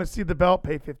 you want to see the belt?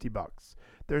 Pay $50.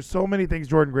 There's so many things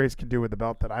Jordan Grace can do with the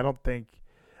belt that I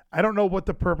don't know what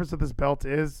the purpose of this belt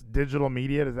is. Digital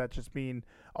media. Does that just mean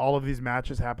all of these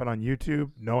matches happen on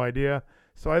YouTube? No idea.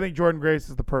 So I think Jordan Grace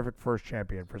is the perfect first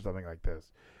champion for something like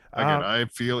this. Again, I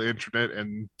feel internet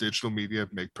and digital media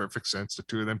make perfect sense. The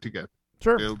 2 of them together.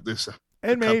 Sure. Build this up.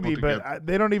 And maybe, together. but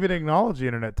they don't even acknowledge the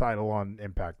internet title on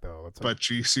Impact, though. But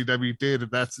GCW did,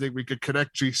 and that's the thing. We could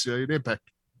connect GCW to Impact.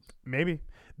 Maybe.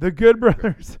 The Good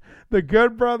Brothers. The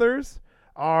Good Brothers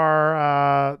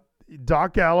are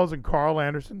Doc Gallows and Carl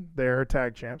Anderson. They're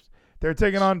tag champs. They're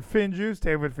taking on Finn Juice,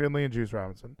 David Finlay, and Juice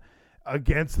Robinson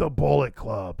against the Bullet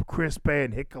Club, Chris Bay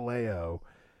and Hikuleo.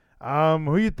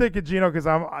 Who you thinking, Gino?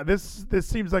 Because this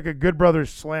seems like a Good Brothers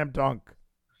slam dunk.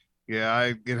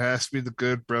 Yeah, it has to be the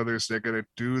Good Brothers. They're gonna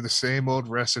do the same old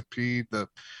recipe. What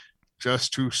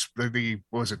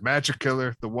was it, Magic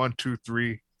Killer, the 1, 2,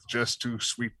 3, just too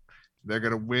sweet. They're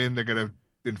gonna win. They're gonna,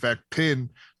 in fact, pin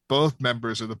both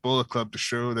members of the Bullet Club to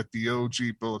show that the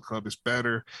OG Bullet Club is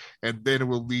better, and then it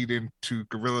will lead into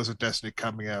Gorillas of Destiny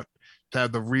coming out to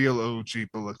have the real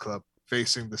OG Bullet Club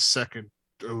facing the second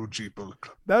OG Bullet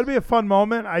Club. That would be a fun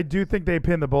moment. I do think they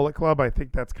pin the Bullet Club. I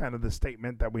think that's kind of the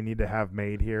statement that we need to have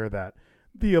made here, that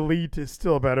the Elite is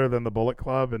still better than the Bullet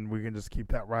Club, and we can just keep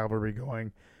that rivalry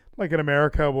going. Like in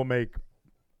America, we'll make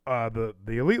the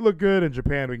Elite look good. In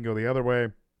Japan, we can go the other way.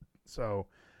 So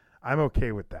I'm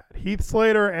okay with that. Heath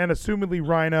Slater and assumedly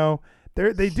Rhino.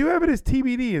 They do have it as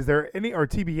TBD. Is there any, or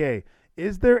TBA?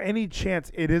 Is there any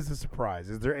chance it is a surprise?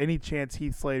 Is there any chance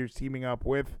Heath Slater's teaming up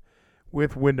with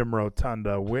Wyndham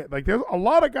Rotunda? There's a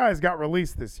lot of guys got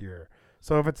released this year.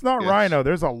 So if it's not Rhino,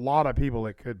 there's a lot of people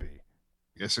it could be.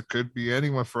 Yes, it could be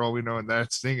anyone for all we know. And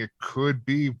that's the thing. It could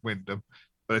be Wyndham.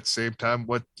 But at the same time,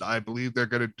 what I believe they're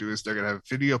going to do is they're going to have a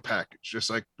video package, just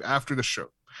like after the show,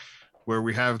 where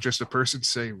we have just a person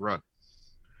saying run.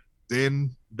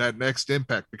 Then that next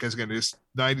Impact, because again, this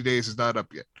 90 days is not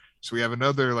up yet. So we have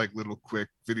another little quick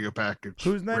video package.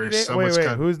 Who's 90 days? Wait.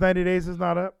 Who's 90 days is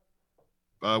not up?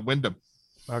 Wyndham.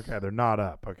 Okay, they're not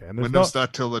up. Okay. And Wyndham's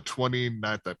not till the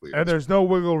 29th, I believe. And there's no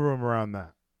wiggle room around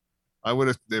that.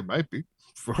 There might be.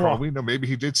 For all we know, maybe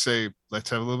he did say,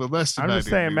 let's have a little bit less than 90. I'm just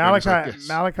saying,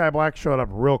 Malachi Black showed up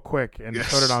real quick, and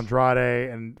so did Andrade,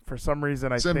 and for some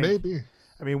reason, I think maybe.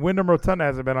 I mean, Wyndham Rotunda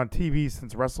hasn't been on TV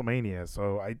since WrestleMania,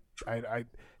 so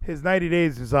his 90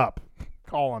 days is up.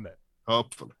 Calling it.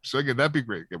 Hopefully. So again, that'd be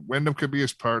great. Wyndham could be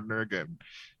his partner again.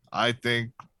 I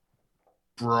think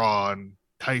Braun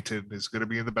Titan is going to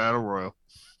be in the Battle Royal,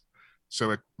 so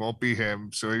it won't be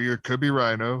him. So it either could be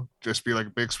Rhino, just be like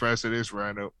a big surprise that is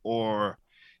Rhino, or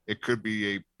it could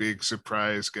be a big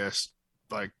surprise guest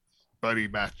like Buddy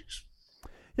Matthews.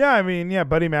 Yeah, I mean,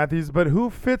 Buddy Matthews, but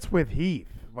who fits with Heath?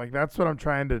 That's what I'm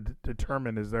trying to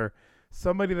determine. Is there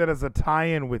somebody that has a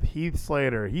tie-in with Heath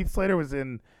Slater? Heath Slater was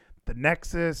in the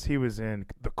Nexus. He was in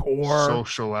the Core.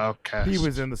 Social Outcast. He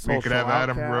was in the Social Outcast. We could have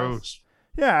Adam Rose.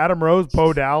 Yeah, Adam Rose,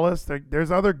 Bo Dallas.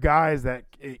 There's other guys that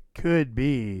it could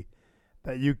be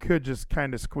that you could just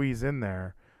kind of squeeze in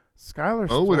there. Skylar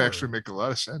Bo would actually make a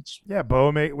lot of sense. Yeah, Bo.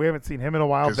 We haven't seen him in a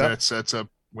while. Because that sets up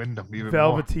Wyndham even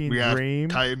Velveteen more. We Dream.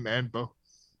 have Titan and Bo.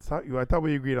 I thought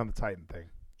we agreed on the Titan thing.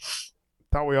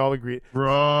 Thought we all agreed.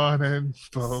 Braun and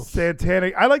Bo.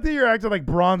 Santana. I like that you're acting like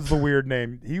Braun's the weird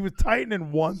name. He was Titan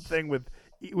in one thing with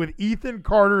Ethan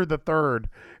Carter III,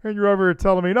 and you're over here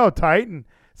telling me no Titan.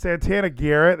 Santana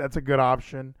Garrett. That's a good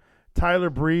option. Tyler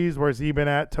Breeze. Where's he been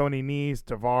at? Tony Nese,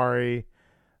 Davari.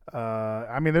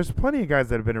 I mean, there's plenty of guys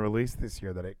that have been released this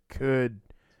year that it could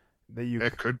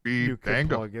be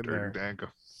Dango. Dango.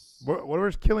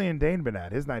 Where's Killian Dane been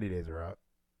at? His 90 days are out.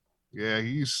 Yeah,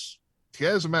 he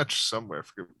has a match somewhere. I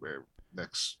forget where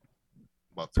next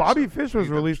month. Bobby Fish was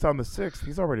released on the 6th.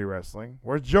 He's already wrestling.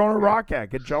 Where's Jonah Rock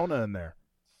at? Get Jonah in there.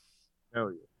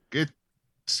 Hell yeah. Get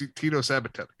Tito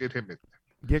Sabatella. Get him in there.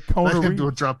 Get Kona Let him do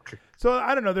a drop kick. So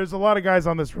I don't know. There's a lot of guys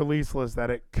on this release list that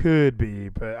it could be,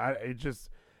 but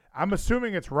I'm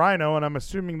assuming it's Rhino, and I'm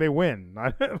assuming they win.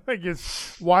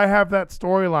 Why have that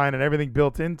storyline and everything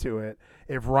built into it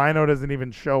if Rhino doesn't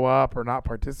even show up or not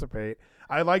participate?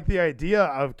 I like the idea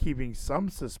of keeping some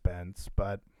suspense,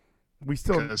 but we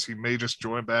still because he may just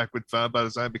join back with Found by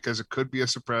Design because it could be a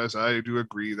surprise. I do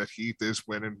agree that Heath is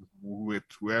winning with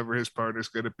whoever his partner is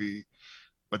going to be,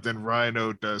 but then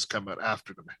Rhino does come out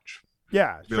after the match.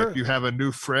 Yeah, sure. Like you have a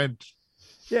new friend.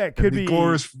 Yeah, it could be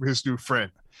Gore's his new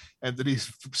friend, and then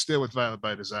he's still with Violent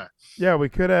by Design. Yeah, we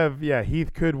could have. Yeah,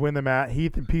 Heath could win the match.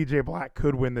 Heath and PJ Black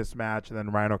could win this match, and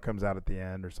then Rhino comes out at the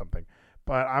end or something.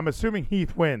 But I'm assuming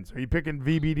Heath wins. Are you picking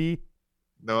VBD?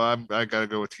 No, I gotta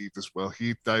go with Heath as well.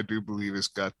 Heath, I do believe, has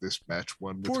got this match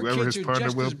won with Poor whoever kids his are partner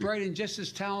just will as be. bright and just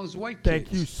as talented as white kids.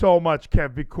 Thank you so much,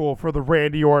 Kev. Be cool for the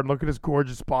Randy Orton. Look at his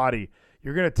gorgeous body.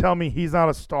 You're gonna tell me he's not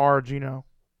a star, Gino?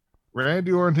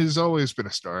 Randy Orton has always been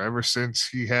a star ever since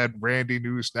he had Randy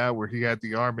News Now, where he had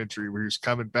the arm injury, where he's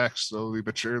coming back slowly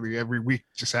but surely every week.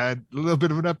 Just had a little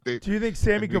bit of an update. Do you think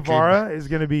Sammy Guevara is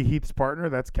going to be Heath's partner?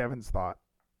 That's Kevin's thought.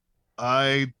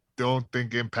 I don't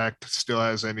think Impact still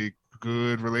has any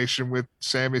good relation with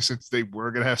Sammy since they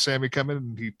were going to have Sammy come in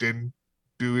and he didn't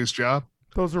do his job.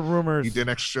 Those are rumors. He didn't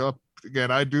actually show up. Again,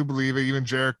 I do believe it. Even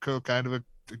Jericho kind of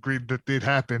agreed that did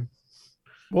happen.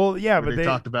 Well, yeah, but they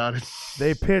talked about it.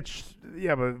 They pitched,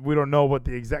 yeah, but we don't know what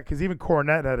the exact, because even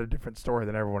Cornette had a different story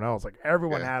than everyone else. Like,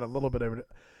 everyone had a little bit of it.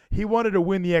 He wanted to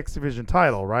win the X Division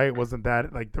title, right? Wasn't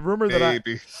that, like, the rumor that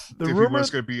Maybe. He was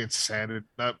going to be insanity,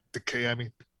 not Decay, I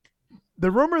mean.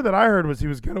 The rumor that I heard was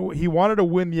he wanted to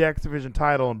win the X Division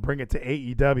title and bring it to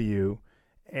AEW,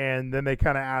 and then they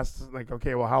kind of asked, like,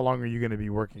 okay, well, how long are you going to be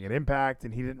working at Impact?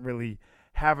 And he didn't really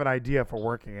have an idea for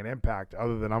working at Impact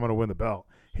other than I'm going to win the belt.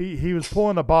 He was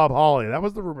pulling a Bob Holly. That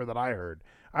was the rumor that I heard.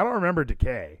 I don't remember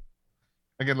Decay.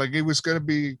 Again, like it was going to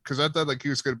be, because I thought like he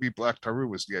was going to be Black Taru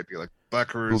was the idea. Like Black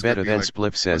Taru. Who better than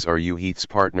Spliff says, are you Heath's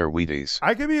partner, Wheaties?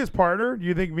 I could be his partner. Do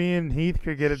you think me and Heath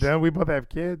could get it done? We both have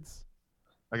kids.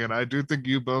 Again, I do think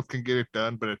you both can get it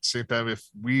done, but at the same time, if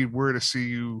we were to see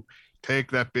you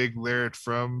take that big lariat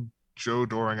from Joe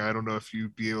Doring, I don't know if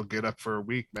you'd be able to get up for a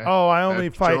week, man. Oh, I only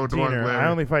fight Diener. I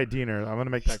only fight Diener. I'm going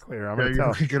to make that clear. I'm going to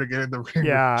tell. You're going to get in the ring with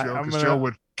Joe, because Joe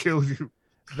would kill you.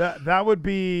 That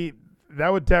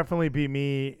would definitely be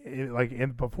me,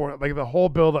 before, like, the whole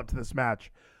build up to this match.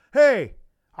 Hey,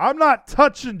 I'm not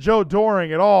touching Joe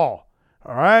Doring at all.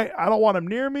 All right? I don't want him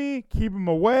near me. Keep him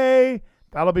away.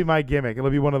 That'll be my gimmick. It'll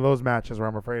be one of those matches where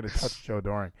I'm afraid to touch Joe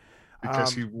Doring.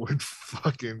 Because he would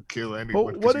fucking kill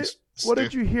anyone. What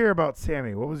did you hear about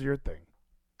Sammy? What was your thing?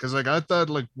 Because, like, I thought,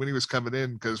 like, when he was coming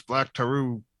in, because Black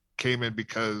Taru came in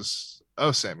because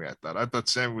of Sammy, I thought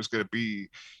Sammy was going to be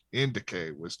in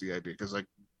Decay was the idea. Because, like,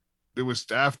 it was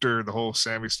after the whole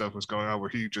Sammy stuff was going on where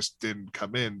he just didn't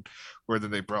come in, where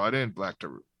then they brought in Black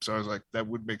Taru. So I was like, that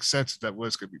would make sense if that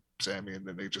was going to be Sammy, and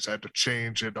then they just had to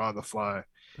change it on the fly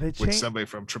with somebody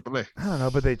from AAA. I don't know,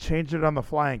 but they changed it on the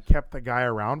fly and kept the guy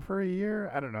around for a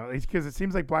year. I don't know, because it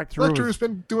seems like Black Taru's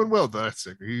been doing well, though. That's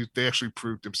it. They actually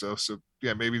proved himself. So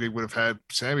yeah, maybe they would have had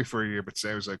Sammy for a year, but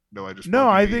Sammy's like, no,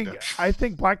 I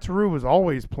think Black Taru was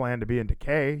always planned to be in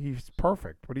Decay. He's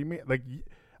perfect. What do you mean? Like,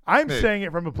 I'm saying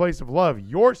it from a place of love.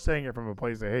 You're saying it from a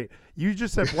place of hate. You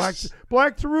just said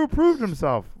Black Taru proved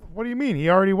himself. What do you mean? He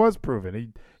already was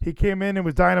proven. He came in and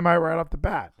was dynamite right off the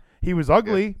bat. He was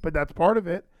ugly, but that's part of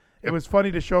it. It was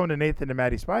funny to show him to Nathan and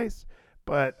Matty Spice,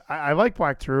 but I like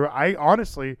Black Taru. I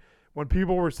honestly, when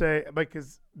people were saying, like,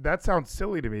 because that sounds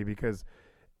silly to me, because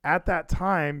at that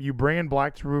time, you bring in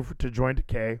Black Taru to join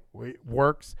Decay. It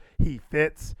works. He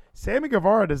fits. Sammy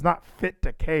Guevara does not fit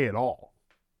Decay at all.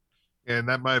 And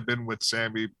that might have been what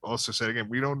Sammy also said. Again,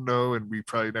 we don't know, and we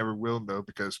probably never will know,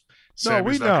 because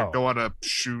Sammy's not going to go on a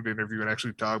shoot interview and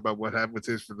actually talk about what happened with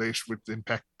his relation with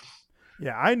Impact.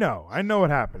 Yeah, I know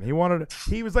what happened.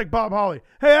 He was like Bob Holly.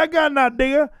 Hey, I got an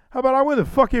idea. How about I win the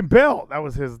fucking belt? That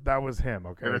was him.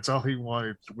 Okay. And that's all he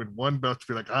wanted, with one belt, to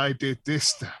be like, I did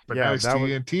this, but now he's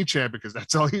TNT champ, because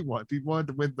that's all he wanted. He wanted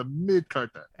to win the mid-card.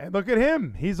 And look at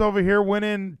him. He's over here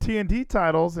winning TNT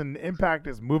titles, and Impact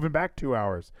is moving back 2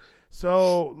 hours.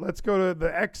 So let's go to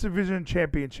the X Division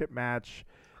Championship match.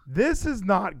 This is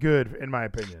not good, in my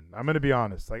opinion. I'm going to be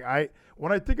honest. Like,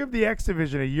 when I think of the X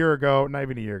Division a year ago, not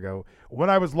even a year ago, when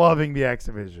I was loving the X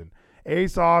Division,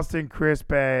 Ace Austin, Chris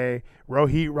Bay,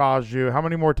 Rohit Raju. How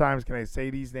many more times can I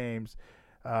say these names?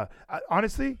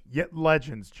 Honestly, yet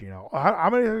legends, Gino. How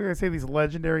many times can I say these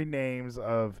legendary names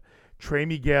of Trey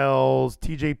Miguel's,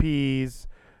 TJP's?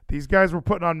 These guys were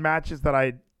putting on matches that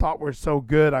I thought were so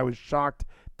good. I was shocked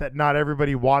that not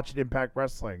everybody watched Impact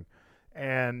Wrestling.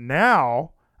 And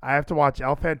now I have to watch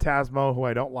El Phantasmo, who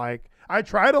I don't like. I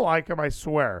try to like him, I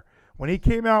swear. When he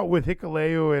came out with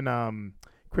Hikuleo and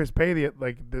Chris Paley at,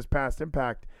 like, this past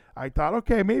Impact, I thought,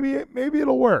 okay, maybe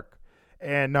it'll work.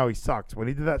 And no, he sucked. When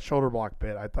he did that shoulder block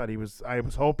bit, I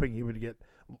was hoping he would get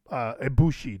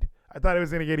Ibushi'd. I thought he was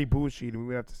going to get Ibushi'd, and we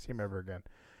wouldn't have to see him ever again.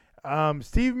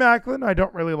 Steve Maclin, I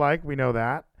don't really like. We know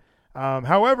that.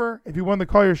 However, if he won the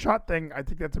Call Your Shot thing, I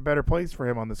think that's a better place for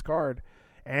him on this card.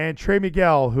 And Trey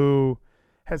Miguel, who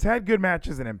has had good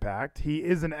matches in Impact. He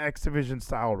is an X Division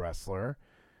style wrestler,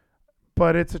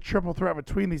 but it's a triple threat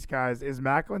between these guys. Is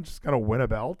Maclin just going to win a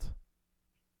belt?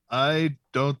 I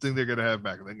don't think they're going to have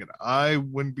Maclin. And I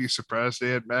wouldn't be surprised they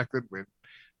had Maclin win,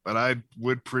 but I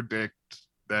would predict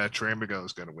that Trey Miguel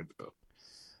is going to win the belt.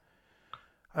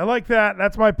 I like that.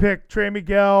 That's my pick. Trey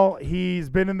Miguel. He's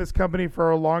been in this company for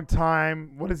a long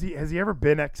time. What is he? Has he ever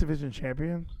been X Division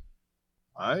champion?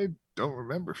 I don't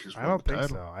remember if he's won I don't the think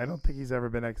title. so. I don't think he's ever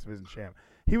been X Division champ.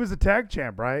 He was a tag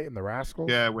champ, right? In the Rascals?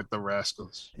 Yeah, with the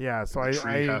Rascals. Yeah, so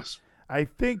I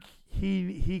think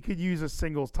he could use a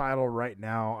singles title right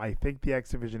now. I think the X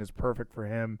Division is perfect for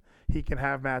him. He can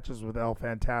have matches with El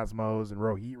Phantasmos and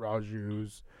Rohit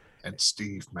Raju's. And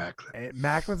Steve Maclin. And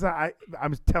Maclin's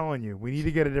I'm telling you, we need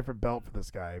to get a different belt for this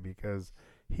guy, because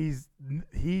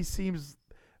he seems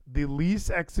the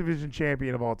least X Division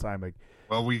champion of all time. Like,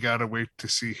 well, we gotta wait to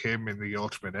see him in the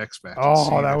Ultimate X match. and oh,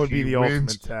 see that if would be he the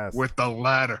wins ultimate test. with the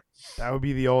ladder. That would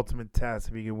be the ultimate test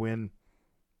if he can win.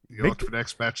 The Ultimate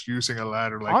X match using a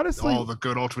ladder, like honestly, all the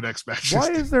good Ultimate X matches.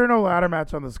 Why is there no ladder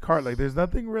match on this card? Like, there's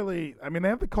nothing really. I mean, they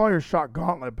have the Call Your Shot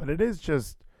Gauntlet, but it is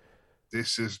just.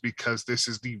 This is because this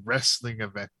is the wrestling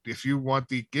event. If you want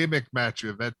the gimmick match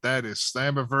event, that is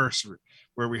Slammiversary,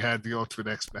 where we had the Ultimate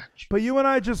X match. But you and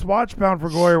I just watched Bound for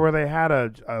Glory, where they had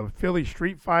a Philly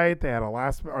street fight. They had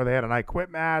they had an I Quit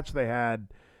match. They had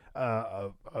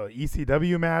a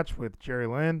ECW match with Jerry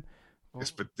Lynn. Yes,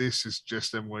 but this is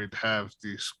just them going to have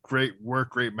these great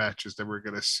work rate matches that we're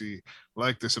going to see,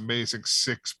 like this amazing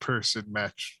 6-person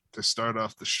match to start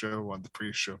off the show on the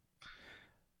pre-show.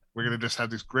 We're going to just have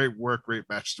these great work rate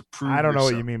matches to prove I don't know what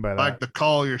yourself. you mean by that. Like the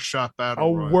Call Your Shot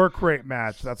Battle Royal. Work rate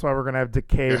match. That's why we're going to have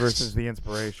Decay versus the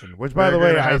Inspiration. Which, by They're the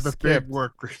way, gonna I have the skipped. big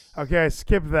work rate. Okay, I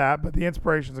skipped that, but the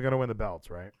Inspirations are going to win the belts,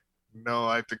 right? No,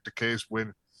 I think Decay's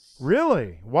win.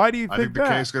 Really? Why do you I think think that?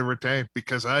 Decay's going to retain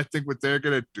because I think what they're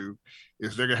going to do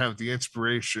is they're going to have the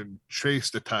Inspiration chase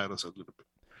the titles a little bit.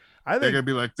 They're going to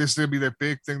be like, this is going to be their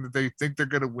big thing that they think they're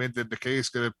going to win. Then Decay is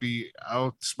going to be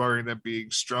outsmarting them,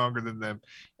 being stronger than them,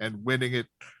 and winning it.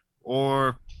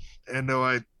 Now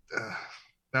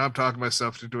I'm talking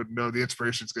myself into it. No, the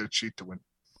Inspiration is going to cheat to win.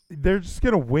 They're just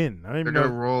going to win. I don't even They're know.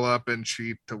 going to roll up and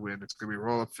cheat to win. It's going to be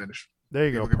roll up finish. There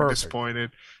you go. People are gonna be Perfect.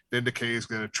 disappointed. Then Decay is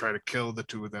going to try to kill the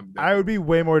two of them. I would be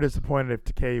way more disappointed if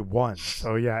Decay won.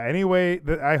 So, yeah, anyway,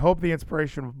 I hope the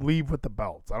Inspiration leave with the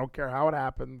belts. I don't care how it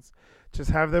happens.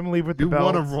 Just have them leave with the You belts.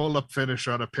 want a roll-up finish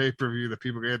on a pay-per-view that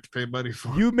people get to pay money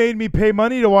for. You made me pay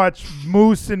money to watch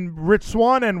Moose and Rich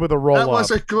Swann end with a roll-up. That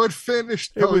was a good finish.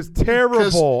 It was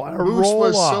terrible. A Moose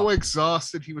was roll-up. so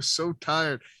exhausted. He was so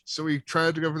tired. So he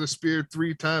tried to go for the spear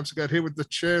 3 times. He got hit with the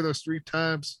chair those 3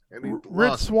 times. And he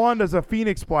Rich lost. Swann does a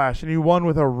Phoenix Splash, and he won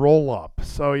with a roll-up.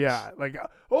 So, yeah, like,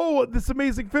 oh, this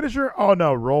amazing finisher. Oh,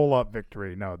 no, roll-up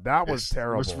victory. No, that was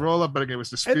terrible. It was roll-up, but again, it was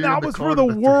the spear. And that in the was for corner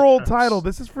the 3 world times. title.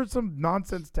 This is for some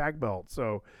nonsense tag belt.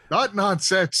 So Not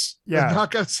nonsense. Yeah. The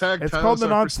knockout tag it's titles called the are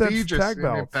nonsense prestigious tag in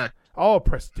belt. Impact. Oh,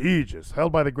 prestigious,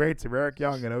 held by the greats of Eric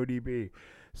Young and ODB.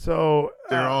 So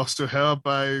They're also held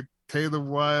by Taylor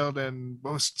Wilde and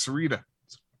most Sarita.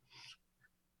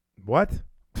 What?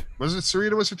 Was it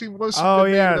Sarita? Was her team? Was Oh the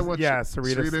name yeah, of that one? yeah,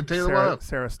 Sarita and Taylor Wilde.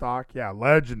 Sarah Stock. Yeah,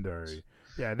 legendary.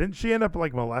 Yeah, didn't she end up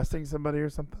like molesting somebody or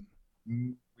something?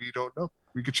 We don't know.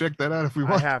 We could check that out if we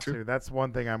I want have to. That's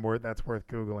one thing that's worth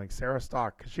googling. Sarah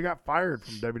Stock, because she got fired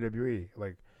from WWE.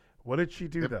 Like, what did she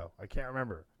do though? I can't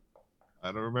remember.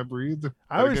 I don't remember either.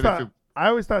 I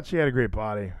always thought she had a great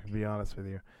body. To be honest with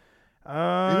you.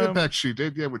 In Impact, she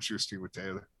did. Yeah, when she was teaming with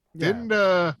Taylor. Yeah. Didn't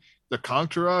the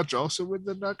Contourage also win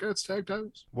the Knockouts tag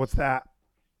titles? What's that?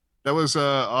 That was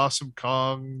Awesome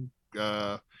Kong.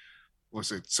 What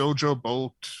was it Sojo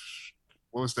Bolt?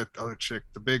 What was that other chick?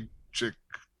 The big chick.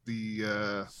 The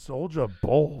Soulja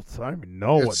Bolt. I don't even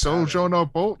know what Sojourner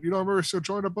Bolt. You don't remember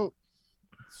Sojourner Bolt?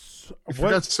 You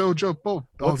forgot Sojo Bolt.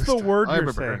 What's the word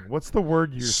you're saying? What's the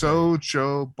word you're saying?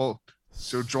 Sojo Bolt.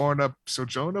 Sojourner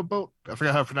Bolt. I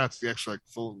forgot how to pronounce the actual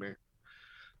full name.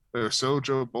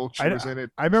 Sojo Bolt. She was in it.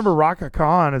 I remember Raka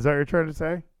Khan. Is that what you're trying to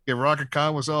say? Yeah, Raka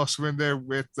Khan was also in there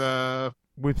with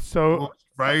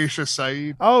Raisha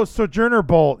Saeed. Oh, Sojourner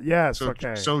Bolt. Yes.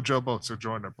 Okay. Sojo Bolt.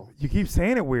 Sojourner Bolt. You keep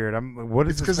saying it weird. What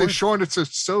is it's because they shortened it to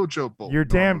Sojo Bolt. Your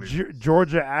damn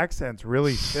Georgia accent's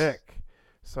really thick.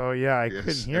 So yeah, I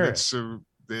couldn't hear it.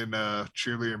 Then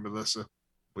Cheerleader Melissa,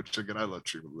 which again I love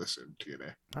Cheerleader Melissa in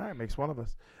TNA. All right, makes one of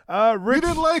us. You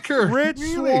didn't like her. Rich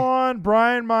really? Swann,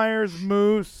 Brian Myers,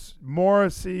 Moose,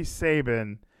 Morrissey,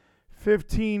 Sabin.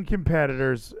 15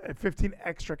 competitors, 15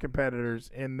 extra competitors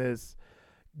in this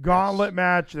gauntlet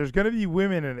match. There's going to be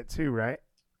women in it too, right?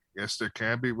 Yes, there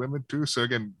can be women too. So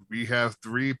again, we have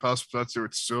 3 possible spots there.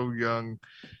 It's So Young,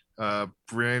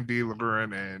 Brandy,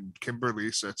 Lauren, and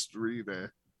Kimberly. So that's 3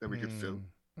 there that we could fill.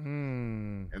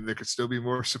 And there could still be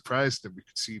more surprised that we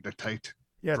could see the tight.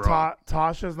 Yeah,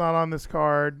 Tasha's not on this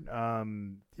card.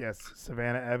 Yes,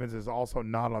 Savannah Evans is also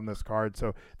not on this card.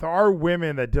 So there are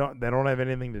women that don't have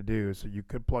anything to do. So you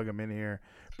could plug them in here.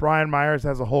 Brian Myers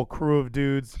has a whole crew of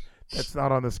dudes that's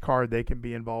not on this card. They can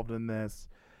be involved in this.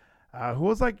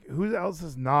 Who else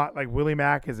is not? Like Willie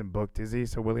Mack isn't booked, is he?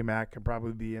 So Willie Mack could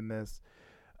probably be in this.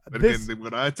 But again,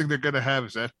 what I think they're going to have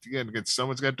is at the end, again,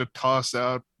 someone's got to toss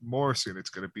out Morrissey, and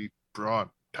it's going to be Braun,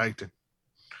 Titan.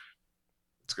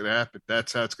 It's going to happen.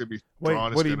 That's how it's going to be.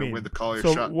 Braun is going to win the Call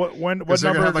Your Shot. What they're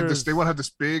going to have like this. they They want to have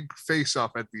this big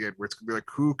face-off at the end where it's going to be like,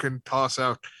 who can toss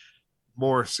out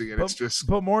Morrissey? And it's just.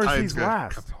 But Morrissey's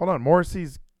last. Hold on.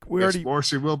 Morrissey's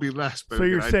Morrissey will be last, but So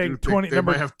you're I saying do think 20 they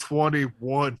number- might have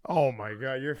 21. Oh my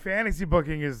God, your fantasy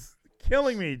booking is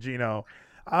killing me, Gino.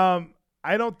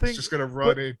 I don't think It's just gonna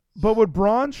run in. But would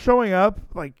Braun showing up,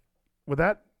 like,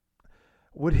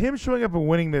 would him showing up and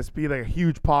winning this be like a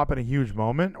huge pop and a huge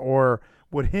moment, or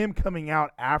would him coming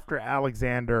out after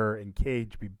Alexander and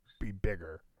Cage be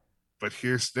bigger? But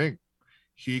here's the thing.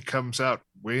 He comes out,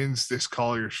 wins this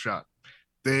Collier shot.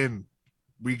 Then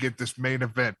we get this main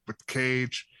event with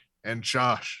Cage and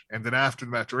Josh. And then after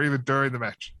the match, or even during the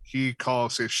match, he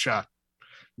calls his shot,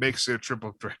 makes it a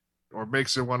triple threat, or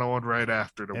makes it 1-on-1 right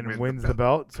after to And win wins the the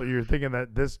belt. belt. So you're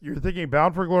thinking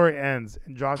Bound for Glory ends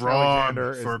and Josh Braun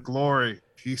Alexander for is. glory.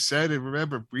 He said it.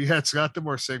 Remember, we had Scott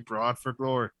D'Amore saying Braun for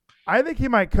glory. I think he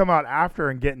might come out after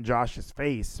and get in Josh's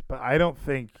face, but I don't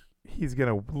think he's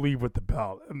gonna leave with the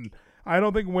belt. And I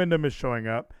don't think Wyndham is showing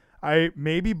up.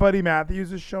 Maybe Buddy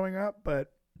Matthews is showing up,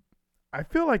 but I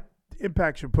feel like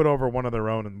Impact should put over one of their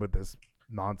own with this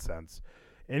nonsense.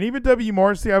 And even W.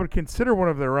 Morrissey, I would consider one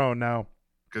of their own now.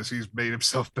 Because he's made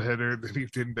himself better than he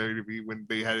did in WWE when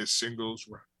they had his singles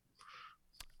run.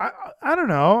 I don't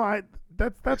know.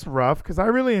 That's rough because I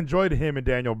really enjoyed him and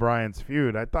Daniel Bryan's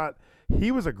feud. I thought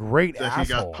he was a great That asshole. he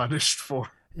got punished for.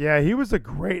 Yeah, he was a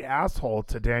great asshole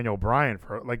to Daniel Bryan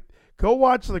for go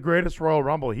watch the Greatest Royal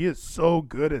Rumble. He is so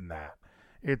good in that.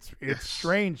 It's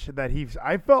strange that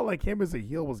I felt like him as a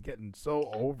heel was getting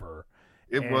so over.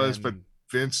 It was, but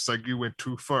Vince, like, you went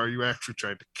too far. You actually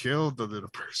tried to kill the little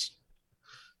person.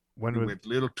 You went a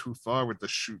little too far with the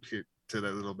shoot hit to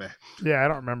that little man. Yeah, I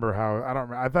don't remember how.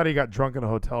 I thought he got drunk in a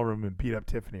hotel room and beat up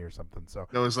Tiffany or something. So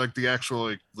no, it was like the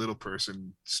actual little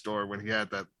person store when he had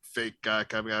that fake guy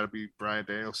coming out to beat Bryan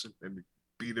Danielson and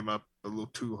beat him up a little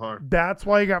too hard. That's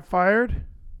why he got fired?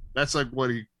 That's like what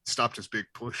he stopped his big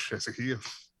push as a heel.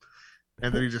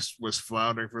 And then he just was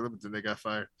floundering for them, and then they got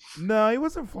fired. No, he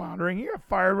wasn't floundering. He got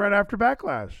fired right after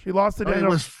Backlash. He lost to He Daniel.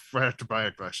 was right after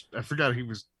Backlash. I forgot he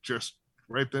was just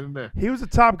right then and there. He was the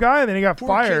top guy, and then he got Poor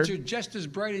fired. kids are just as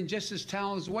bright and just as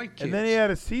talented as white kids. And then he had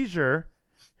a seizure,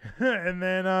 and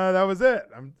then that was it.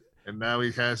 And now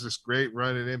he has this great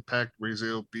run in Impact where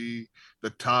he'll be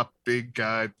the top big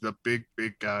guy, the big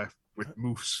guy with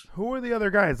Moose. Who are the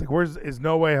other guys? Like, is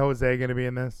No Way Jose going to be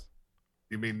in this?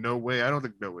 You mean No Way? I don't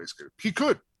think No Way's good. He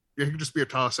could. Yeah, he could just be a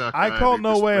toss-out guy. I called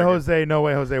No Way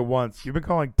Jose once. You've been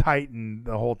calling Titan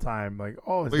the whole time. Like,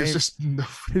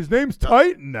 his name's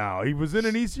Titan now. He was in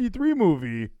an EC3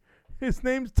 movie. His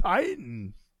name's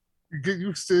Titan. You get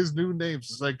used to his new names.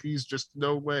 It's like he's just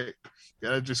No Way. You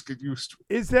gotta just get used to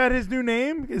it. Is that his new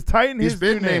name? Is Titan his new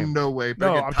name? He's been named No Way. But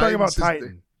No, again, I'm talking about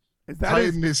Titan's his Titan.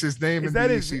 name. Titan is his name in the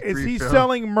EC3 Is he film.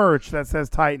 selling merch that says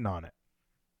Titan on it?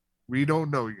 We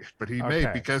don't know yet, but he may,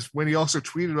 because when he also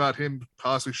tweeted about him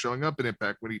possibly showing up in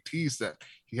Impact, when he teased that,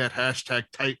 he had hashtag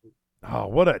Titan. Oh,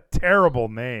 what a terrible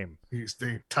name. He's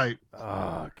named Titan.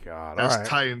 Oh, God. That's All right.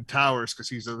 Titan Towers because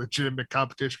he's a legitimate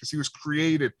competition because he was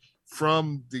created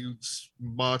from these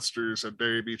monsters at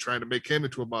WB trying to make him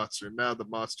into a monster. And now the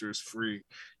monster is free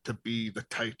to be the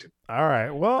Titan. All right.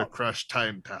 Well, to crush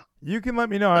Titan Town. You can let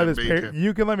me know how this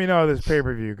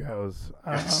pay-per-view goes.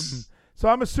 Yes. So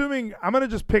I'm assuming I'm going to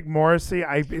just pick Morrissey.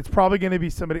 It's probably going to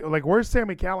be somebody like, where's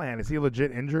Sami Callihan? Is he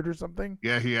legit injured or something?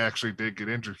 Yeah, he actually did get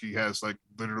injured. He has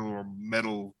literal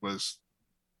metal was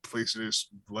placed in his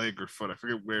leg or foot. I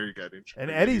forget where he got injured.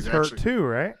 And Eddie's hurt too,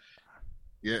 right?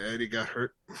 Yeah, Eddie got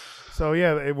hurt. So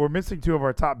yeah, we're missing two of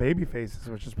our top baby faces,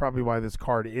 which is probably why this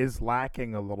card is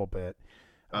lacking a little bit.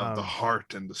 The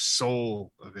heart and the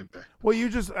soul of Impact. Well,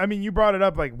 you brought it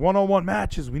up like one-on-one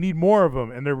matches. We need more of them,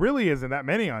 and there really isn't that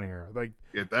many on here. Like,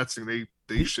 yeah,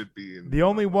 they should be in. The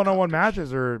only one-on-one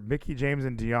matches are Mickie James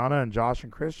and Deonna and Josh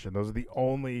and Christian. Those are the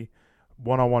only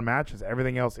one-on-one matches.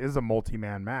 Everything else is a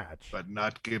multi-man match. But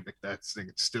not gimmick. That's the thing.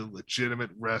 It's still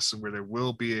legitimate wrestling where there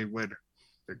will be a winner.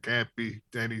 There can't be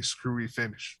any screwy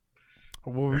finish.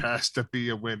 There has to be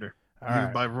a winner.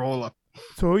 Even by roll-up.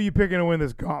 So who are you picking to win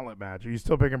this gauntlet match? Are you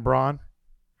still picking Braun?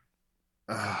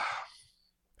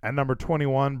 At number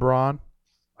 21, Braun?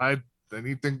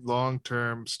 Anything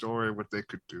long-term story, what they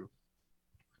could do.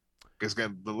 Because,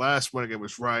 again, the last one, again,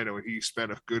 was Rhino, and he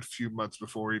spent a good few months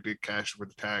before he did cash for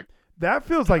the tag. That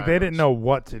feels like they didn't know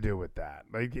what to do with that.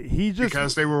 Like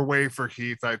because they were waiting for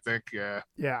Heath, I think, yeah.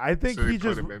 Yeah, I think So he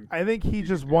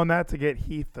just won that to get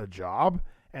Heath the job,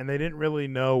 and they didn't really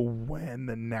know when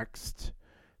the next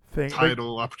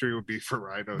title opportunity would be for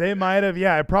Rhino. They might have,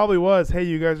 it probably was. Hey,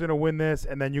 you guys are gonna win this,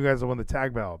 and then you guys will win the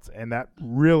tag belts, and that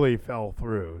really fell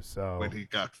through. So when he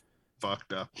got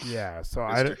fucked up, so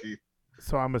Heath.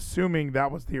 I'm assuming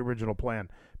that was the original plan,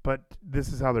 but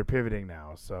this is how they're pivoting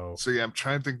now. So yeah, I'm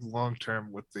trying to think long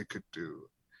term what they could do.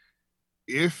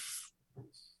 if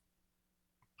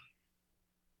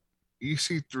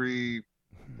EC3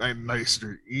 and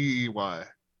Neisner, EEY,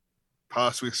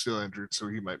 possibly still injured, so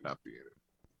he might not be in it.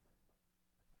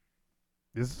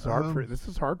 This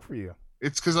is hard for you.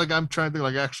 It's because I'm trying to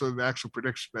think the actual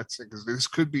prediction. That's it, because this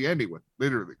could be anyone.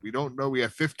 Literally, we don't know. We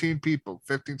have 15 people,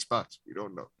 15 spots. We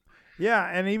don't know. Yeah,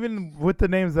 and even with the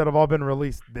names that have all been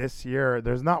released this year,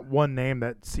 there's not one name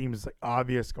that seems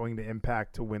obvious going to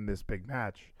Impact to win this big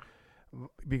match.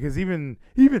 Because even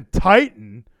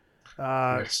Titan,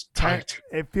 Titan,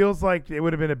 it feels like it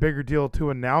would have been a bigger deal to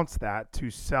announce that to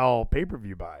sell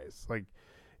pay-per-view buys. Like,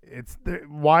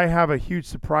 why have a huge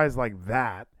surprise like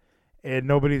that, and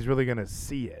nobody's really gonna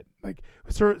see it? Like,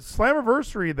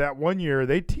 Slammiversary that one year,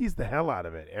 they teased the hell out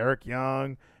of it. Eric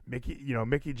Young,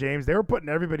 Mickey James, they were putting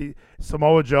everybody,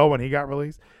 Samoa Joe when he got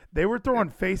released, they were throwing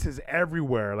faces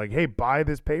everywhere. Like, hey, buy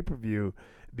this pay-per-view.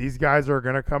 These guys are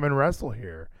gonna come and wrestle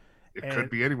here. It could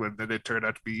be anyone. Then it turned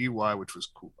out to be EY, which was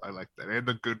cool. I like that. And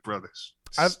the Good Brothers.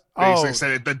 They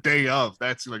said it the day of.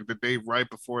 That's like the day right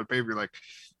before the pay-per-view. Like,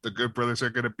 the Good Brothers are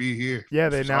going to be here. Yeah,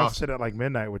 they announced it at like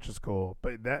midnight, which is cool.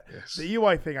 But the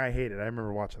EY thing, I hated. I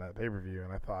remember watching that pay-per-view,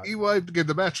 and I thought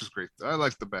the match was great. I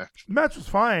liked the match. The match was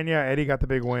fine. Yeah, Eddie got the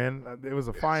big win. It was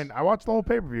a fine. I watched the whole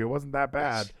pay-per-view. It wasn't that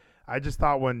bad. Yes. I just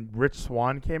thought when Rich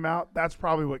Swann came out, that's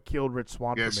probably what killed Rich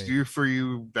Swann for me. Yes, for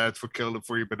you, that's what killed him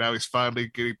for you. But now he's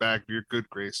finally getting back to your good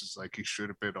graces like he should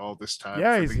have been all this time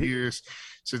for the years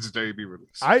since the debut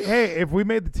release. Hey, if we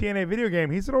made the TNA video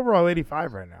game, he's at overall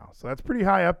 85 right now. So that's pretty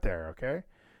high up there, okay?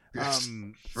 Yes,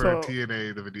 for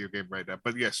TNA, the video game right now.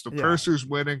 But yes, the person who's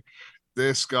winning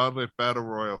this Gauntlet Battle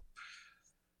Royal,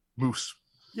 Moose.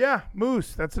 Yeah,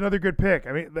 Moose. That's another good pick.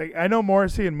 I mean, I know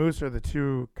Morrissey and Moose are the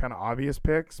two kind of obvious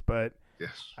picks, but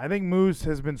I think Moose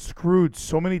has been screwed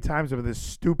so many times with this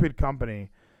stupid company.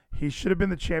 He should have been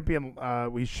the champion.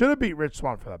 We should have beat Rich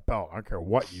Swann for that belt. I don't care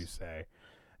what you say.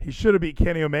 He should have beat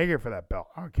Kenny Omega for that belt.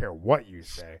 I don't care what you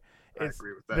say. I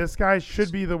agree with that. This guy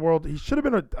should be the world. He should have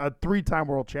been a 3-time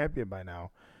world champion by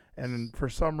now, and for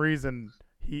some reason.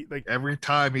 Every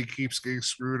time he keeps getting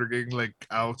screwed or getting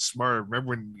outsmarted. Remember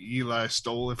when Eli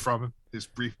stole it from him, his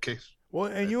briefcase?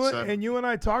 Well, and you and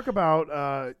I talk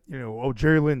about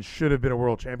Jerry Lynn should have been a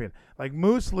world champion. Like,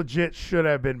 Moose legit should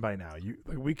have been by now.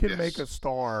 We can make a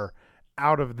star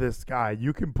out of this guy.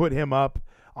 You can put him up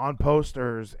on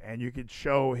posters and you can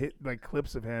show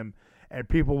clips of him and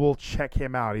people will check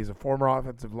him out. He's a former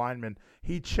offensive lineman.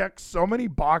 He checks so many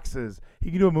boxes. He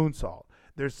can do a moonsault.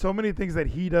 There's so many things that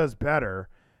he does better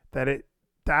that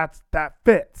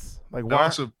fits. Like, why?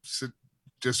 Also,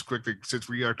 just quickly, since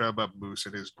we are talking about Moose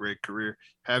and his great career,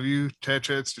 have you had a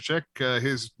chance to check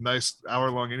his nice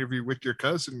hour-long interview with your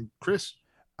cousin Chris?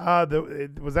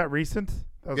 Was that recent?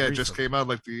 It just came out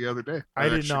the other day. I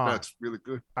did not. That's really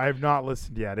good. I have not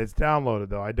listened yet. It's downloaded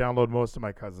though. I download most of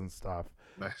my cousin's stuff.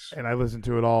 Nice. And I listened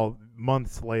to it all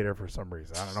months later for some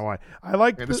reason. I don't know why. I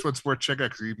like. And this one's worth checking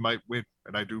out because he might win,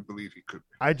 and I do believe he could.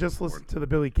 I just listened to the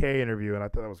Billy Kay interview, and I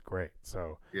thought that was great.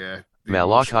 So yeah.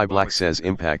 Malachi Black says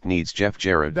Impact needs Jeff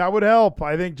Jarrett. That would help.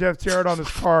 I think Jeff Jarrett on this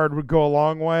card would go a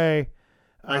long way.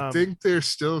 I think they're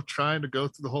still trying to go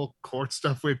through the whole court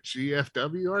stuff with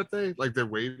GFW, aren't they? Like, they're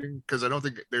waiting because I don't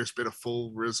think there's been a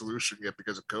full resolution yet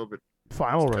because of COVID.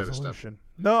 Final resolution.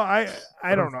 No, I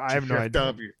don't know. I have no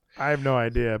idea. I have no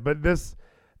idea. But this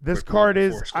card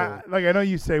is I know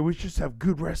you say we just have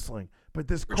good wrestling, but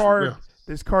this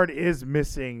card is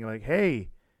missing. Like, hey,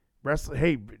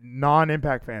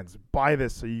 non-Impact fans, buy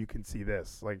this so you can see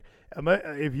this. Like,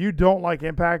 if you don't like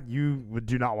Impact, you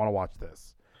do not want to watch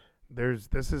this.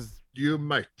 You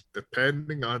might,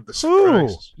 depending on the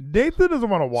surprise. Nathan doesn't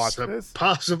want to watch this.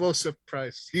 Possible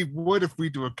surprise. He would if we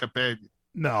do a companion.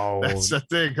 No, that's the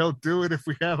thing. He'll do it if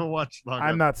we haven't watched long.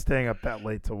 I'm not staying up that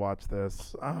late to watch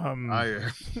this. I am.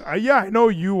 I know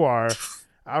you are.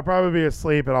 I'll probably be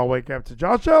asleep and I'll wake up to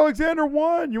Josh Alexander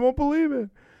won. You won't believe it.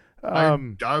 I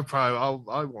won't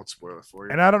spoil it for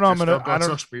you. And I don't know. I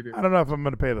don't know if I'm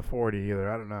gonna pay the $40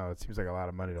 either. I don't know. It seems like a lot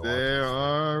of money to watch. There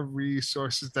are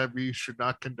resources that we should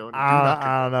not condone.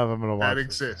 I don't know if I'm gonna watch. That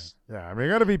exists. Yeah, I mean,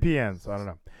 I got a VPN, so I don't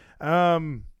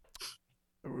know.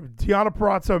 Deonna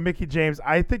Purrazzo, Mickie James.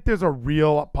 I think there's a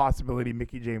real possibility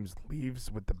Mickie James leaves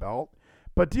with the belt,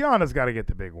 but Deonna's got to get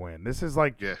the big win. This is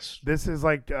like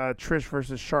Trish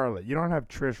versus Charlotte. You don't have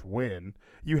Trish win.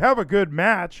 You have a good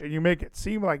match, and you make it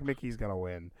seem like Mickey's gonna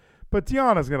win, but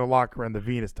Deonna's gonna lock her in the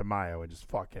Venus de Mayo and just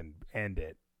fucking end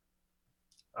it.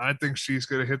 I think she's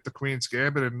going to hit the Queen's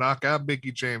Gambit and knock out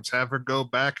Mickie James. Have her go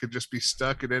back and just be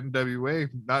stuck at NWA,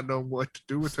 not knowing what to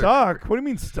do with her. Stuck? What do you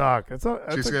mean stuck? She's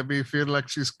going to be feeling like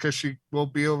because she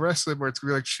won't be a wrestler, where it's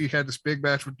going to be like she had this big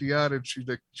match with Deanna and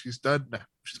she's done now.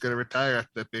 She's going to retire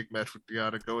after that big match with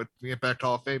Deanna, go into the Impact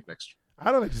Hall of Fame next year.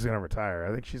 I don't think she's going to retire.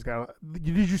 I think she's got. Did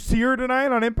you see her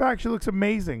tonight on Impact? She looks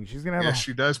amazing. She's going to have.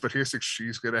 She does. But here's the thing: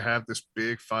 she's going to have this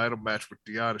big final match with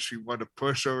Deanna. She wanted to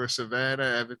push over Savannah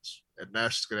Evans, and now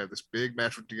she's going to have this big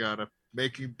match with Deanna,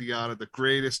 making Deanna the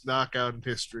greatest knockout in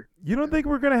history. You don't think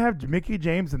we're going to have Mickie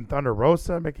James and Thunder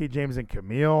Rosa, Mickie James and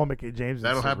Camille, Mickie James?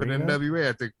 That'll and happen in Serena? NWA,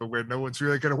 I think, but where no one's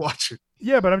really going to watch it.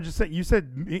 Yeah, but I'm just saying. You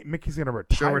said Mickey's going to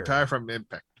retire. She'll retire from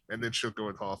Impact. And then she'll go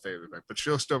in Hall of Fame, but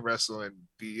she'll still wrestle in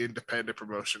the independent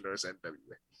promotion known as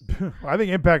NWA. I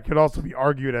think Impact could also be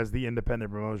argued as the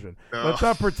independent promotion. No. Let's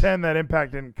not pretend that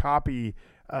Impact didn't copy.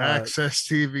 Access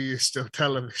TV is still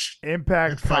television.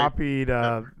 Impact copied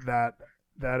that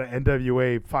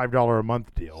NWA $5 a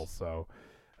month deal. So,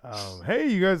 hey,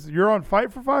 you guys, you're on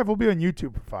Fight for $5. We'll be on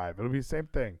YouTube for $5. It'll be the same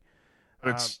thing.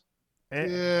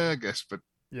 Yeah, I guess, but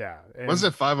yeah, was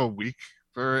it $5 a week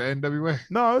for NWA?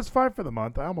 No, it was $5 for the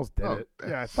month. I almost did it.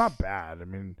 Yeah, it's not bad. I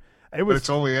mean, it was. But it's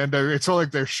only NWA. It's all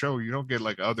like their show. You don't get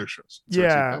like other shows. So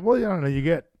yeah, well, I don't know. You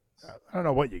get. I don't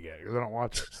know what you get because I don't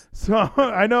watch it. So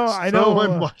I know. No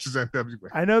one watches NWA.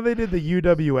 I know they did the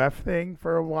UWF thing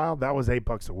for a while. That was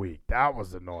 $8 a week. That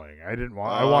was annoying. I didn't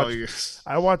watch.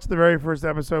 I watched the very first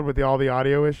episode with all the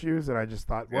audio issues, and I just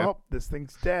thought, well, this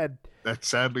thing's dead. That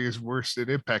sadly is worse than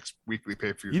Impact's weekly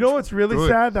pay-per-view. You know what's really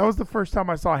sad? That was the first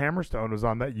time I saw Hammerstone was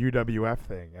on that UWF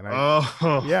thing, and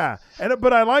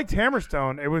but I liked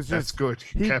Hammerstone. It was just that's good.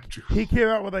 He came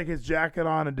out with like his jacket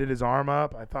on and did his arm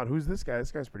up. I thought, who's this guy?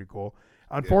 This guy's pretty cool.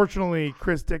 Unfortunately,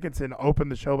 Chris Dickinson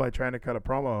opened the show by trying to cut a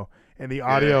promo, and the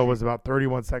audio was about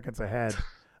 31 seconds ahead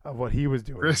of what he was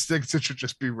doing. Chris Dickinson should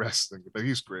just be wrestling, but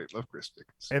he's great. Love Chris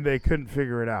Dickinson. And they couldn't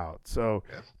figure it out. So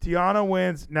Deanna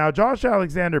wins. Now, Josh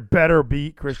Alexander better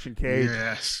beat Christian Cage.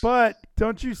 Yes. But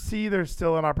don't you see there's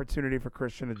still an opportunity for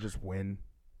Christian to just win?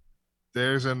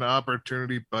 There's an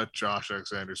opportunity, but Josh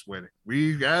Alexander's winning.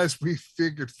 As we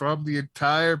figured from the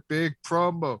entire big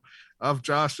promo of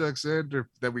Josh Alexander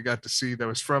that we got to see, that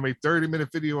was from a 30-minute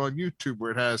video on YouTube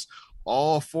where it has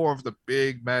all four of the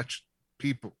big match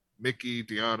people, Mickie,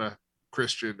 Deanna,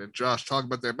 Christian, and Josh, talking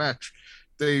about their match.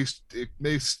 They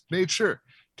made sure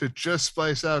to just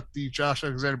splice out the Josh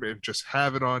Alexander and just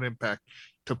have it on Impact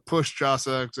to push Josh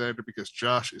Alexander, because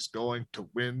Josh is going to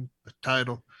win the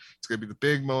title. It's going to be the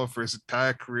big moment for his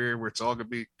entire career where it's all going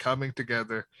to be coming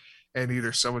together, and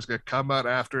either someone's going to come out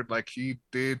after it like he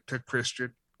did to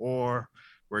Christian, or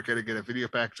we're going to get a video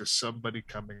package of somebody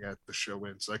coming at the show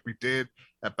wins, like we did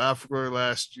at Bound for Glory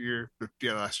last year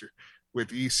with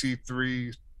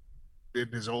EC3 in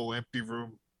his old empty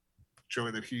room,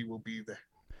 showing that he will be there.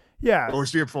 Yeah. Or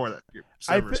was the year before that?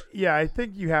 I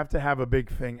think you have to have a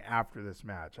big thing after this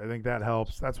match. I think that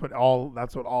helps. That's what All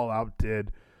Out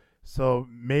did. So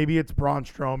maybe it's Braun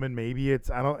Strowman. Maybe it's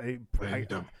I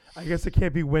guess it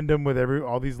can't be Wyndham with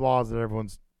all these laws that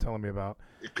everyone's telling me about.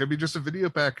 It could be just a video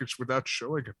package without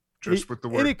showing it. With the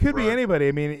word. And it could be anybody.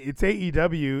 I mean, it's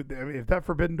AEW. I mean, if that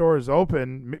Forbidden Door is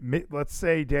open, let's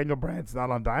say Daniel Bryan's not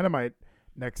on Dynamite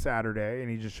next Saturday and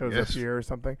he just shows up here or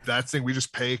something. That thing, we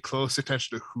just pay close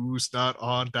attention to who's not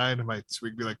on Dynamite, so we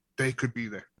can be like, they could be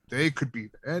there. They could be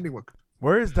there. Anyone could.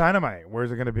 Where is Dynamite?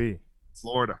 Where's it going to be?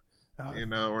 Florida.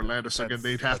 Orlando. So again,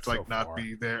 they'd have to like not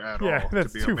be there at all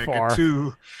that's to be able to make far. it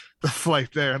to the flight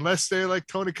there, unless they're like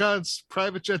Tony Khan's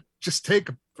private jet. Just take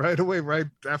them right away, right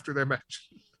after their match.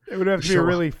 It would have to be a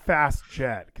really fast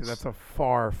jet because that's a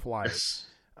far flight. Yes.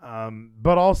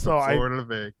 But also, Florida to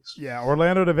Vegas. Yeah,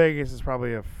 Orlando to Vegas is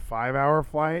probably a 5-hour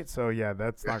flight, so yeah,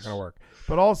 that's not going to work.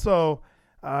 But also,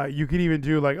 you could even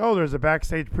do like, there's a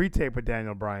backstage pre-tape with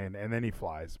Daniel Bryan, and then he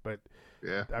flies. But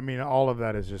yeah, I mean, all of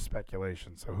that is just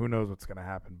speculation, so who knows what's going to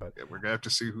happen? But we're going to have to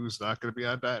see who's not going to be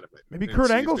on Dynamite. Maybe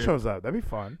Kurt Angle shows up. That'd be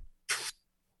fun.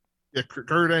 Yeah,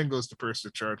 Kurt Angle is the person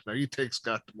in charge now. He takes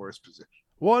Scott D'Amore's position.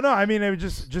 Well, no, I mean, it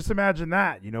was just imagine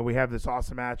that. We have this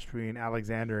awesome match between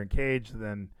Alexander and Cage.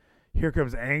 Then here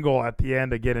comes Angle at the end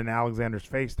to get in Alexander's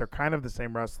face. They're kind of the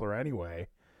same wrestler anyway.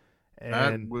 And,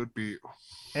 that would be.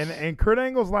 And Kurt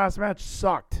Angle's last match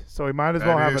sucked, so he might as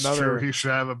well have another. True. He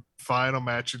should have a final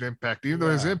match at Impact, even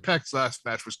though his Impact's last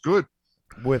match was good.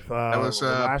 With that was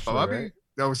Lashley, Bobby. right?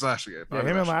 No, it was Lashley. Yeah,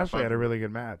 him and Lashley had a really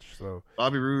good match. So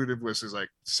Bobby Roode was his like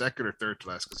second or third to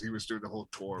last because he was doing the whole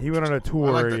tour. he went on a tour. I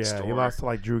like that Yeah, story. he lost to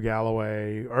like Drew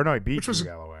Galloway, or no, he beat Drew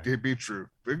Galloway. He beat Drew.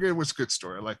 It was a good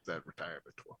story. I like that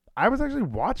retirement tour. I was actually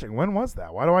watching. When was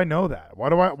that? Why do I know that?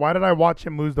 Why did I watch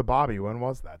him lose to Bobby? When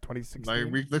was that?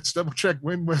 2016. Let's double check.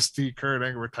 When was the Kurt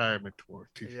Angle retirement tour?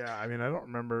 Yeah, I mean, I don't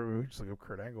remember. We just look up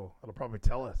Kurt Angle. It'll probably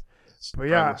tell us. But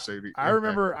yeah, I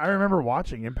remember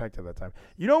watching Impact at that time.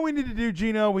 You know what we need to do,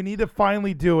 Gino? We need to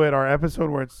finally do it. Our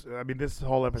episode where it's, I mean, this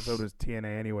whole episode is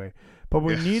TNA anyway, but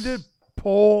we need to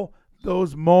pull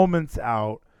those moments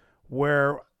out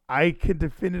where I can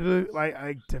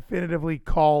definitively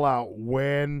call out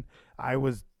when I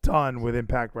was done with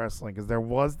Impact Wrestling, because there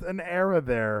was an era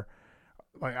there.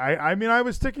 Like I mean, I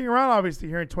was sticking around obviously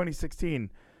here in 2016.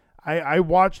 I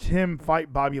watched him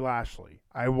fight Bobby Lashley.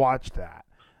 I watched that.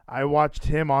 I watched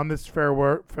him on this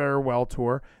farewell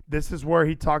tour. This is where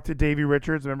he talked to Davey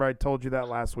Richards. Remember I told you that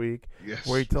last week? Yes.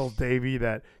 Where he tells Davey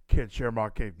that Ken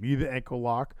Shamrock gave me the ankle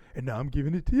lock, and now I'm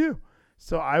giving it to you.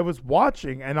 So I was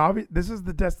watching, and this is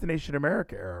the Destination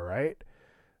America era, right?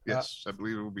 Yes, I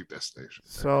believe it will be Destination.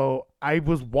 So I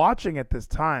was watching at this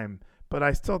time, but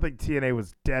I still think TNA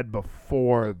was dead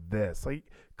before this. Like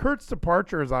Kurt's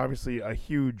departure is obviously a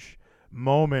huge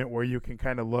moment where you can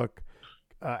kind of look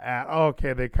at,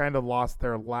 okay, they kind of lost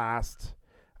their last,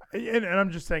 and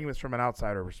I'm just saying this from an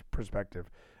outsider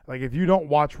perspective. Like if you don't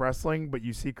watch wrestling, but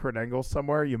you see Kurt Angle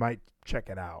somewhere, you might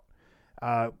check it out.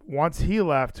 Once he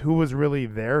left, who was really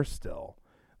there still?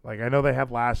 Like I know they had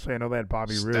Lashley, I know they had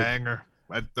Bobby Roode. Stanger.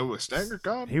 Was Stanger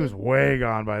gone? He was way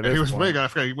gone by this point. He was way gone. I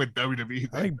forgot he went WWE.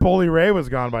 I think Bully Ray was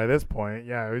gone by this point.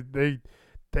 Yeah,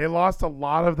 they lost a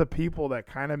lot of the people that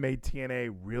kind of made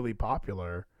TNA really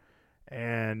popular,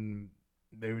 and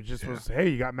they was hey,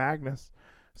 you got Magnus.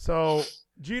 So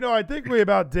Gino, I think we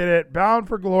about did it. Bound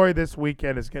for Glory this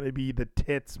weekend is going to be the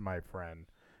tits, my friend.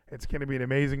 It's going to be an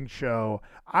amazing show.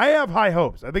 I have high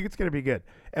hopes. I think it's going to be good.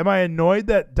 Am I annoyed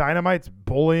that Dynamite's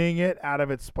bullying it out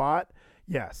of its spot?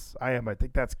 Yes, I am. I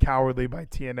think that's cowardly by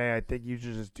TNA. I think you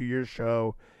should just do your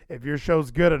show. If your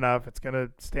show's good enough, it's going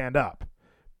to stand up.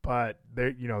 But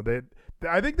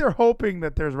I think they're hoping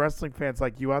that there's wrestling fans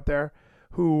like you out there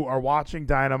who are watching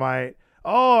Dynamite.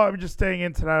 Oh, I'm just staying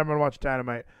in tonight. I'm going to watch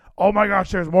Dynamite. Oh my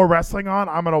gosh, there's more wrestling on.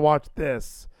 I'm going to watch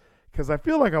this. Because I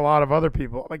feel like a lot of other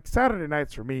people, like Saturday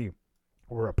nights for me,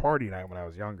 were a party night when I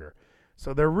was younger.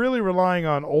 So they're really relying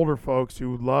on older folks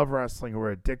who love wrestling, who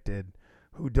are addicted,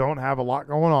 who don't have a lot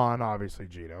going on, obviously,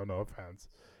 Gino, no offense,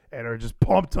 and are just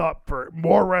pumped up for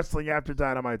more wrestling after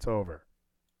Dynamite's over.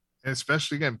 And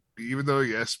especially, again, even though,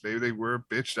 yes, maybe they were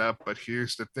bitched out, but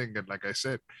here's the thing, and like I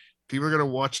said, people are going to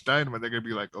watch Dynamite, they're going to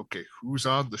be like, okay, who's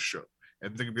on the show?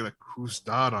 And they're going to be like, who's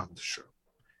not on the show?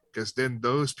 Because then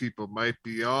those people might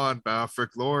be on Bound for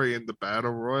Glory in the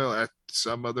Battle Royal at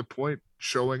some other point,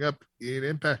 showing up in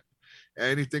Impact.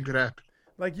 Anything could happen.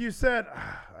 Like you said,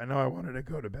 I know I wanted to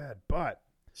go to bed, but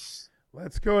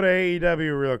let's go to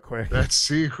AEW real quick. Let's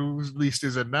see who at least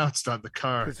is announced on the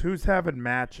card. Because who's having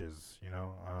matches,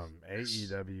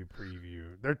 AEW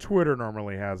preview. Their Twitter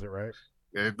normally has it, right?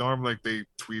 Yeah, normally they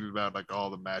tweet about like all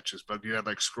the matches, but you had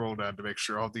like scroll down to make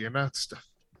sure all the announced stuff.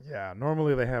 Yeah,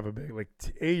 normally they have a big like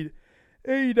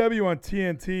AEW on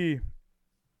TNT.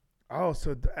 Oh,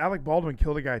 so Alec Baldwin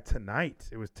killed a guy tonight.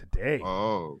 It was today.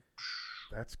 Oh,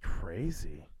 that's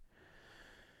crazy.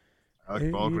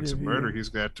 Alec Baldwin's a murderer. He's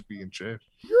got to be in jail.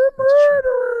 You're a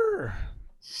murderer.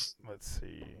 Let's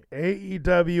see.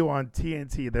 AEW on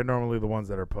TNT. They're normally the ones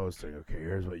that are posting. Okay,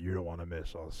 here's what you don't want to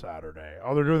miss on Saturday.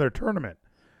 Oh, they're doing their tournament.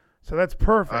 So that's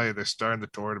perfect. Oh, yeah, they're starting the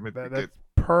tournament. That's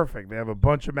perfect. They have a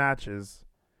bunch of matches.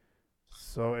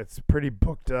 So it's pretty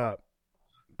booked up.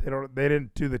 They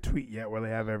didn't do the tweet yet where they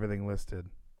have everything listed.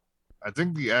 I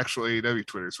think the actual AEW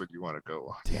Twitter is what you want to go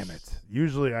on. Damn it.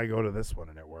 Usually I go to this one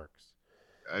and it works.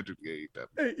 I do the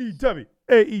AEW.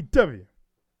 AEW.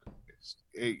 It's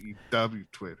AEW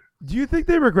Twitter. Do you think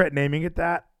they regret naming it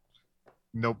that?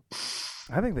 Nope.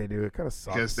 I think they do. It kind of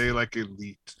sucks. Because they like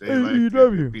elite. They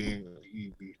AEW. like being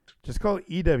elite. Just call it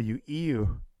EW. EU.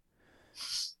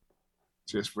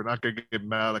 Just we're not going to get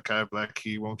Malachi Black.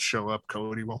 He won't show up.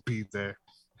 Cody won't be there.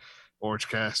 Orange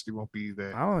Cassidy won't be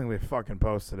there. I don't think they fucking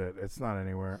posted it. It's not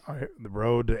anywhere. The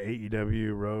road to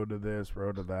AEW, road to this,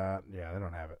 road to that. Yeah, they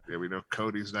don't have it. Yeah, we know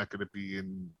Cody's not going to be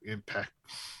in Impact.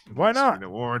 Why not?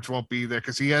 Orange won't be there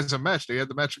because he has a match. They had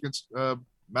the match against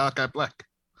Malachi Black.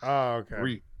 Oh,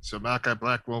 okay. So Malachi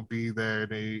Black won't be there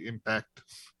in a Impact.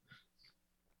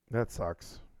 That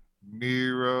sucks.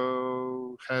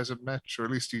 Miro has a match, or at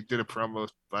least he did a promo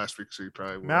last week, so he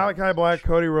probably will. Malachi Black,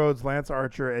 Cody Rhodes, Lance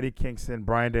Archer, Eddie Kingston,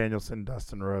 Bryan Danielson,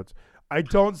 Dustin Rhodes. I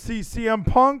don't see CM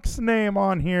Punk's name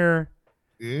on here.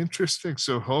 Interesting.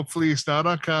 So hopefully he's not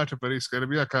on content, but he's going to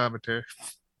be on commentary.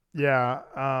 Yeah.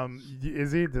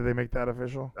 Is he? Did they make that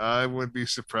official? I wouldn't be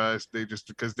surprised. They just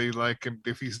because they like him.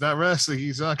 If he's not wrestling,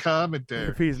 he's on commentary.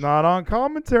 If he's not on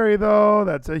commentary, though,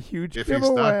 that's a huge giveaway. If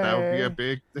he's not, that would be a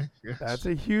big thing. Yes. That's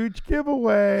a huge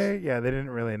giveaway. Yeah, they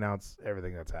didn't really announce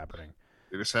everything that's happening.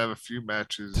 They just have a few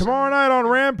matches. Tomorrow night on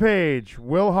Rampage,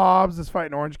 Will Hobbs is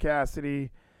fighting Orange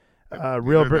Cassidy.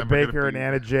 Real Britt Baker and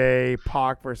Anna Jay.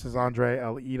 Pac versus Andre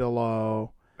El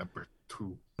Idolo. Number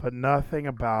 2. But nothing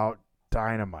about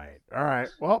Dynamite. All right.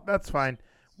 Well, that's fine.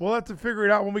 We'll have to figure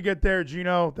it out when we get there,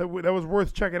 Gino. That was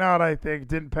worth checking out, I think.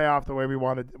 Didn't pay off the way we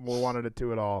wanted it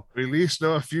to at all. We at least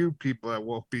know a few people that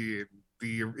won't be in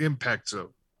the Impact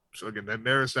Zone. So, again, that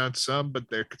narrows down some, but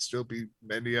there could still be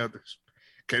many others.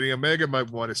 Kenny Omega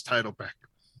might want his title back.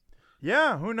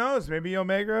 Yeah, who knows? Maybe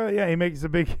Omega, he makes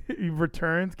he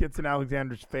returns, gets in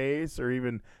Alexander's face, or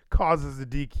even causes a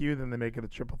DQ, then they make it a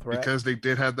triple threat. Because they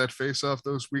did have that face-off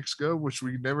those weeks ago, which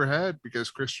we never had because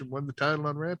Christian won the title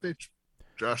on Rampage.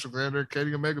 Josh Alexander and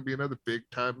Kenny Omega be another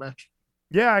big-time match.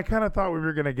 Yeah, I kind of thought we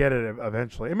were going to get it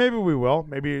eventually. And maybe we will.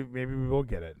 Maybe we will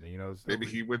get it. So maybe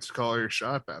he wins call your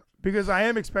shot back. Because I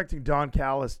am expecting Don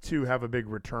Callis to have a big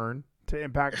return to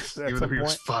Impact at even some though he point.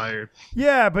 was fired.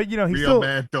 Yeah, but he Real still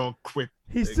man don't quit.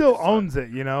 He still owns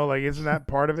it, like isn't that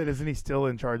part of it? Isn't he still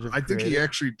in charge of? I think he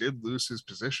actually did lose his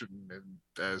position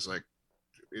as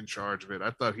in charge of it.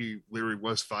 I thought he literally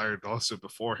was fired also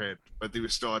beforehand, but he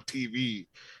was still on TV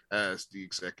as the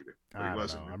executive. But he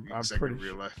wasn't the executive in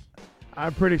real life.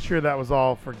 I'm pretty sure that was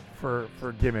all for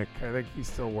gimmick. I think he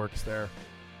still works there.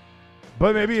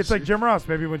 But maybe it's like Jim Ross.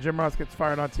 Maybe when Jim Ross gets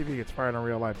fired on TV, he gets fired in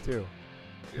real life too.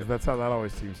 Because that's how that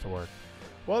always seems to work.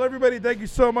 Well, everybody, thank you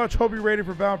so much. Hope you're ready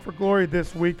for Bound for Glory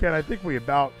this weekend. I think we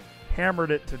about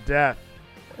hammered it to death.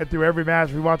 And through every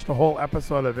match, we watched a whole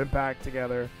episode of Impact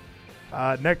together.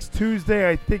 Next Tuesday,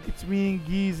 I think it's me and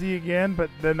Geezy again. But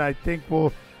then I think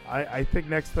I think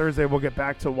next Thursday we'll get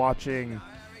back to watching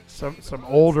some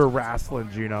older wrestling,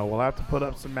 Gino. We'll have to put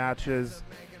up some matches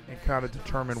and kind of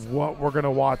determine what we're going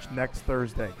to watch next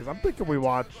Thursday. Because I'm thinking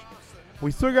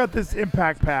we still got this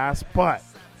Impact Pass, but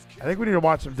I think we need to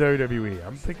watch some WWE.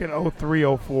 I'm thinking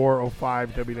 03, 04, 05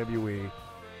 WWE.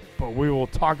 But we will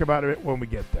talk about it when we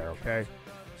get there, okay?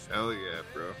 Hell yeah,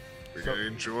 bro. We're going to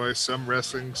enjoy some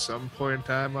wrestling some point in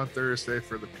time on Thursday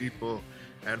for the people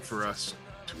and for us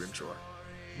to enjoy.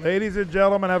 Ladies and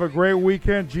gentlemen, have a great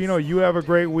weekend. Gino, you have a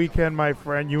great weekend, my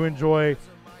friend. You enjoy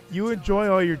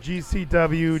all your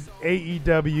GCW,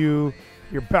 AEW,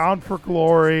 you're Bound for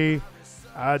Glory.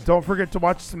 Don't forget to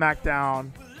watch SmackDown.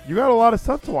 You got a lot of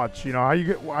stuff to watch. How are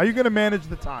you going to manage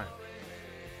the time?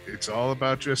 It's all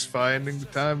about just finding the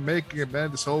time, making it,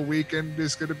 man. This whole weekend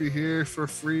is going to be here for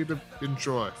free to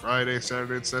enjoy. Friday,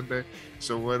 Saturday, and Sunday.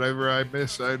 So whatever I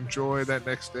miss, I enjoy that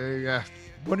next day after.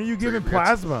 When are you giving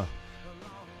plasma?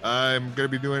 I'm going to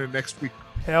be doing it next week.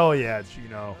 Hell yeah,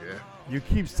 Gino. Yeah. You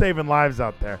keep saving lives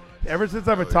out there. Ever since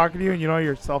I've been talking to you and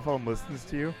your cell phone listens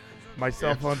to you, my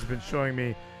cell phone's been showing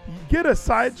me, get a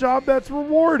side job that's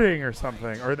rewarding or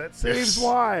something, or that saves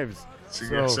lives.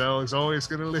 CSL is always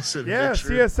going to listen. Yeah,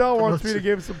 CSL wants me to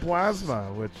give some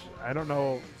plasma, which I don't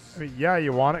know. I mean, yeah,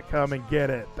 you want it, come and get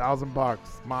it. $1,000,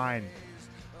 mine.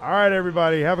 All right,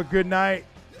 everybody, have a good night.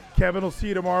 Kevin will see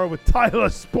you tomorrow with Tyler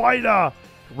Spider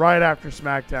right after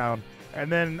SmackDown. And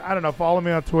then, I don't know, follow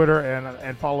me on Twitter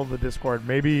and follow the Discord.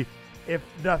 Maybe if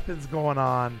nothing's going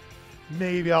on,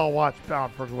 maybe I'll watch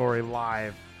Bound for Glory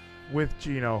live with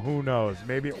Gino. Who knows?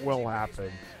 Maybe it will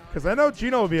happen. Because I know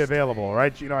Gino will be available,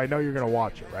 right? Gino, I know you're going to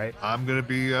watch it, right? I'm going to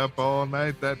be up all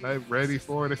night that night, ready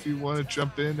for it if you want to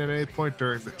jump in at any point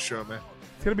during the show, man.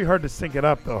 It's going to be hard to sync it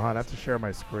up, though, huh? I have to share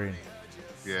my screen.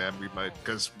 Yeah, we might,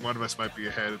 because one of us might be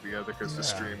ahead of the other because the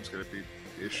stream's going to be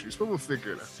issues, but we'll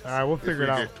figure it out. All right, we'll figure it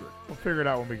out. We'll figure it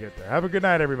out when we get there. Have a good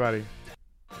night, everybody.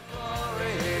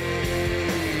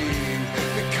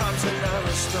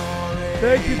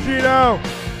 Thank you, Gino.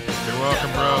 You're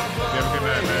welcome, bro. You have a good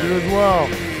night, man. You as well.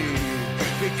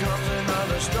 Becomes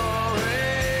another story.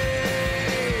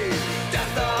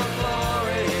 Death or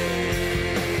glory.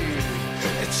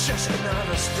 It's just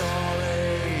another story.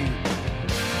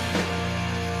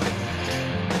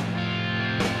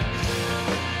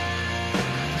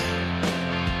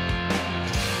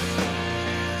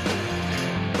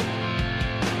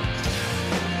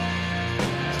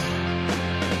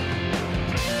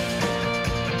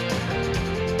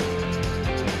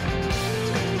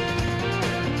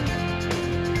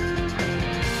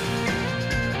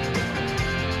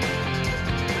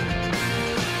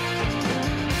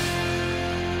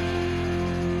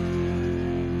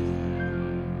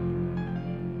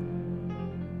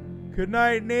 Good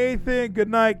night, Nathan. Good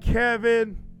night,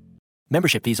 Kevin.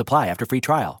 Membership fees apply after free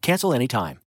trial. Cancel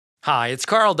anytime. Hi, it's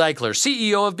Carl Deichler,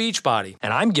 CEO of Beachbody,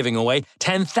 and I'm giving away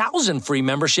 10,000 free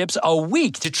memberships a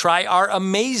week to try our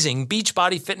amazing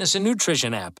Beachbody fitness and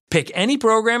nutrition app. Pick any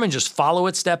program and just follow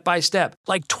it step by step,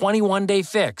 like 21 Day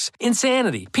Fix,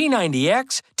 Insanity,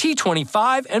 P90X,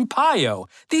 T25, and PiYo.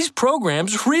 These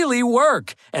programs really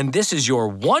work, and this is your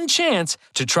one chance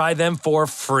to try them for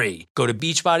free. Go to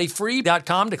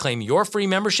beachbodyfree.com to claim your free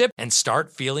membership and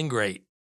start feeling great.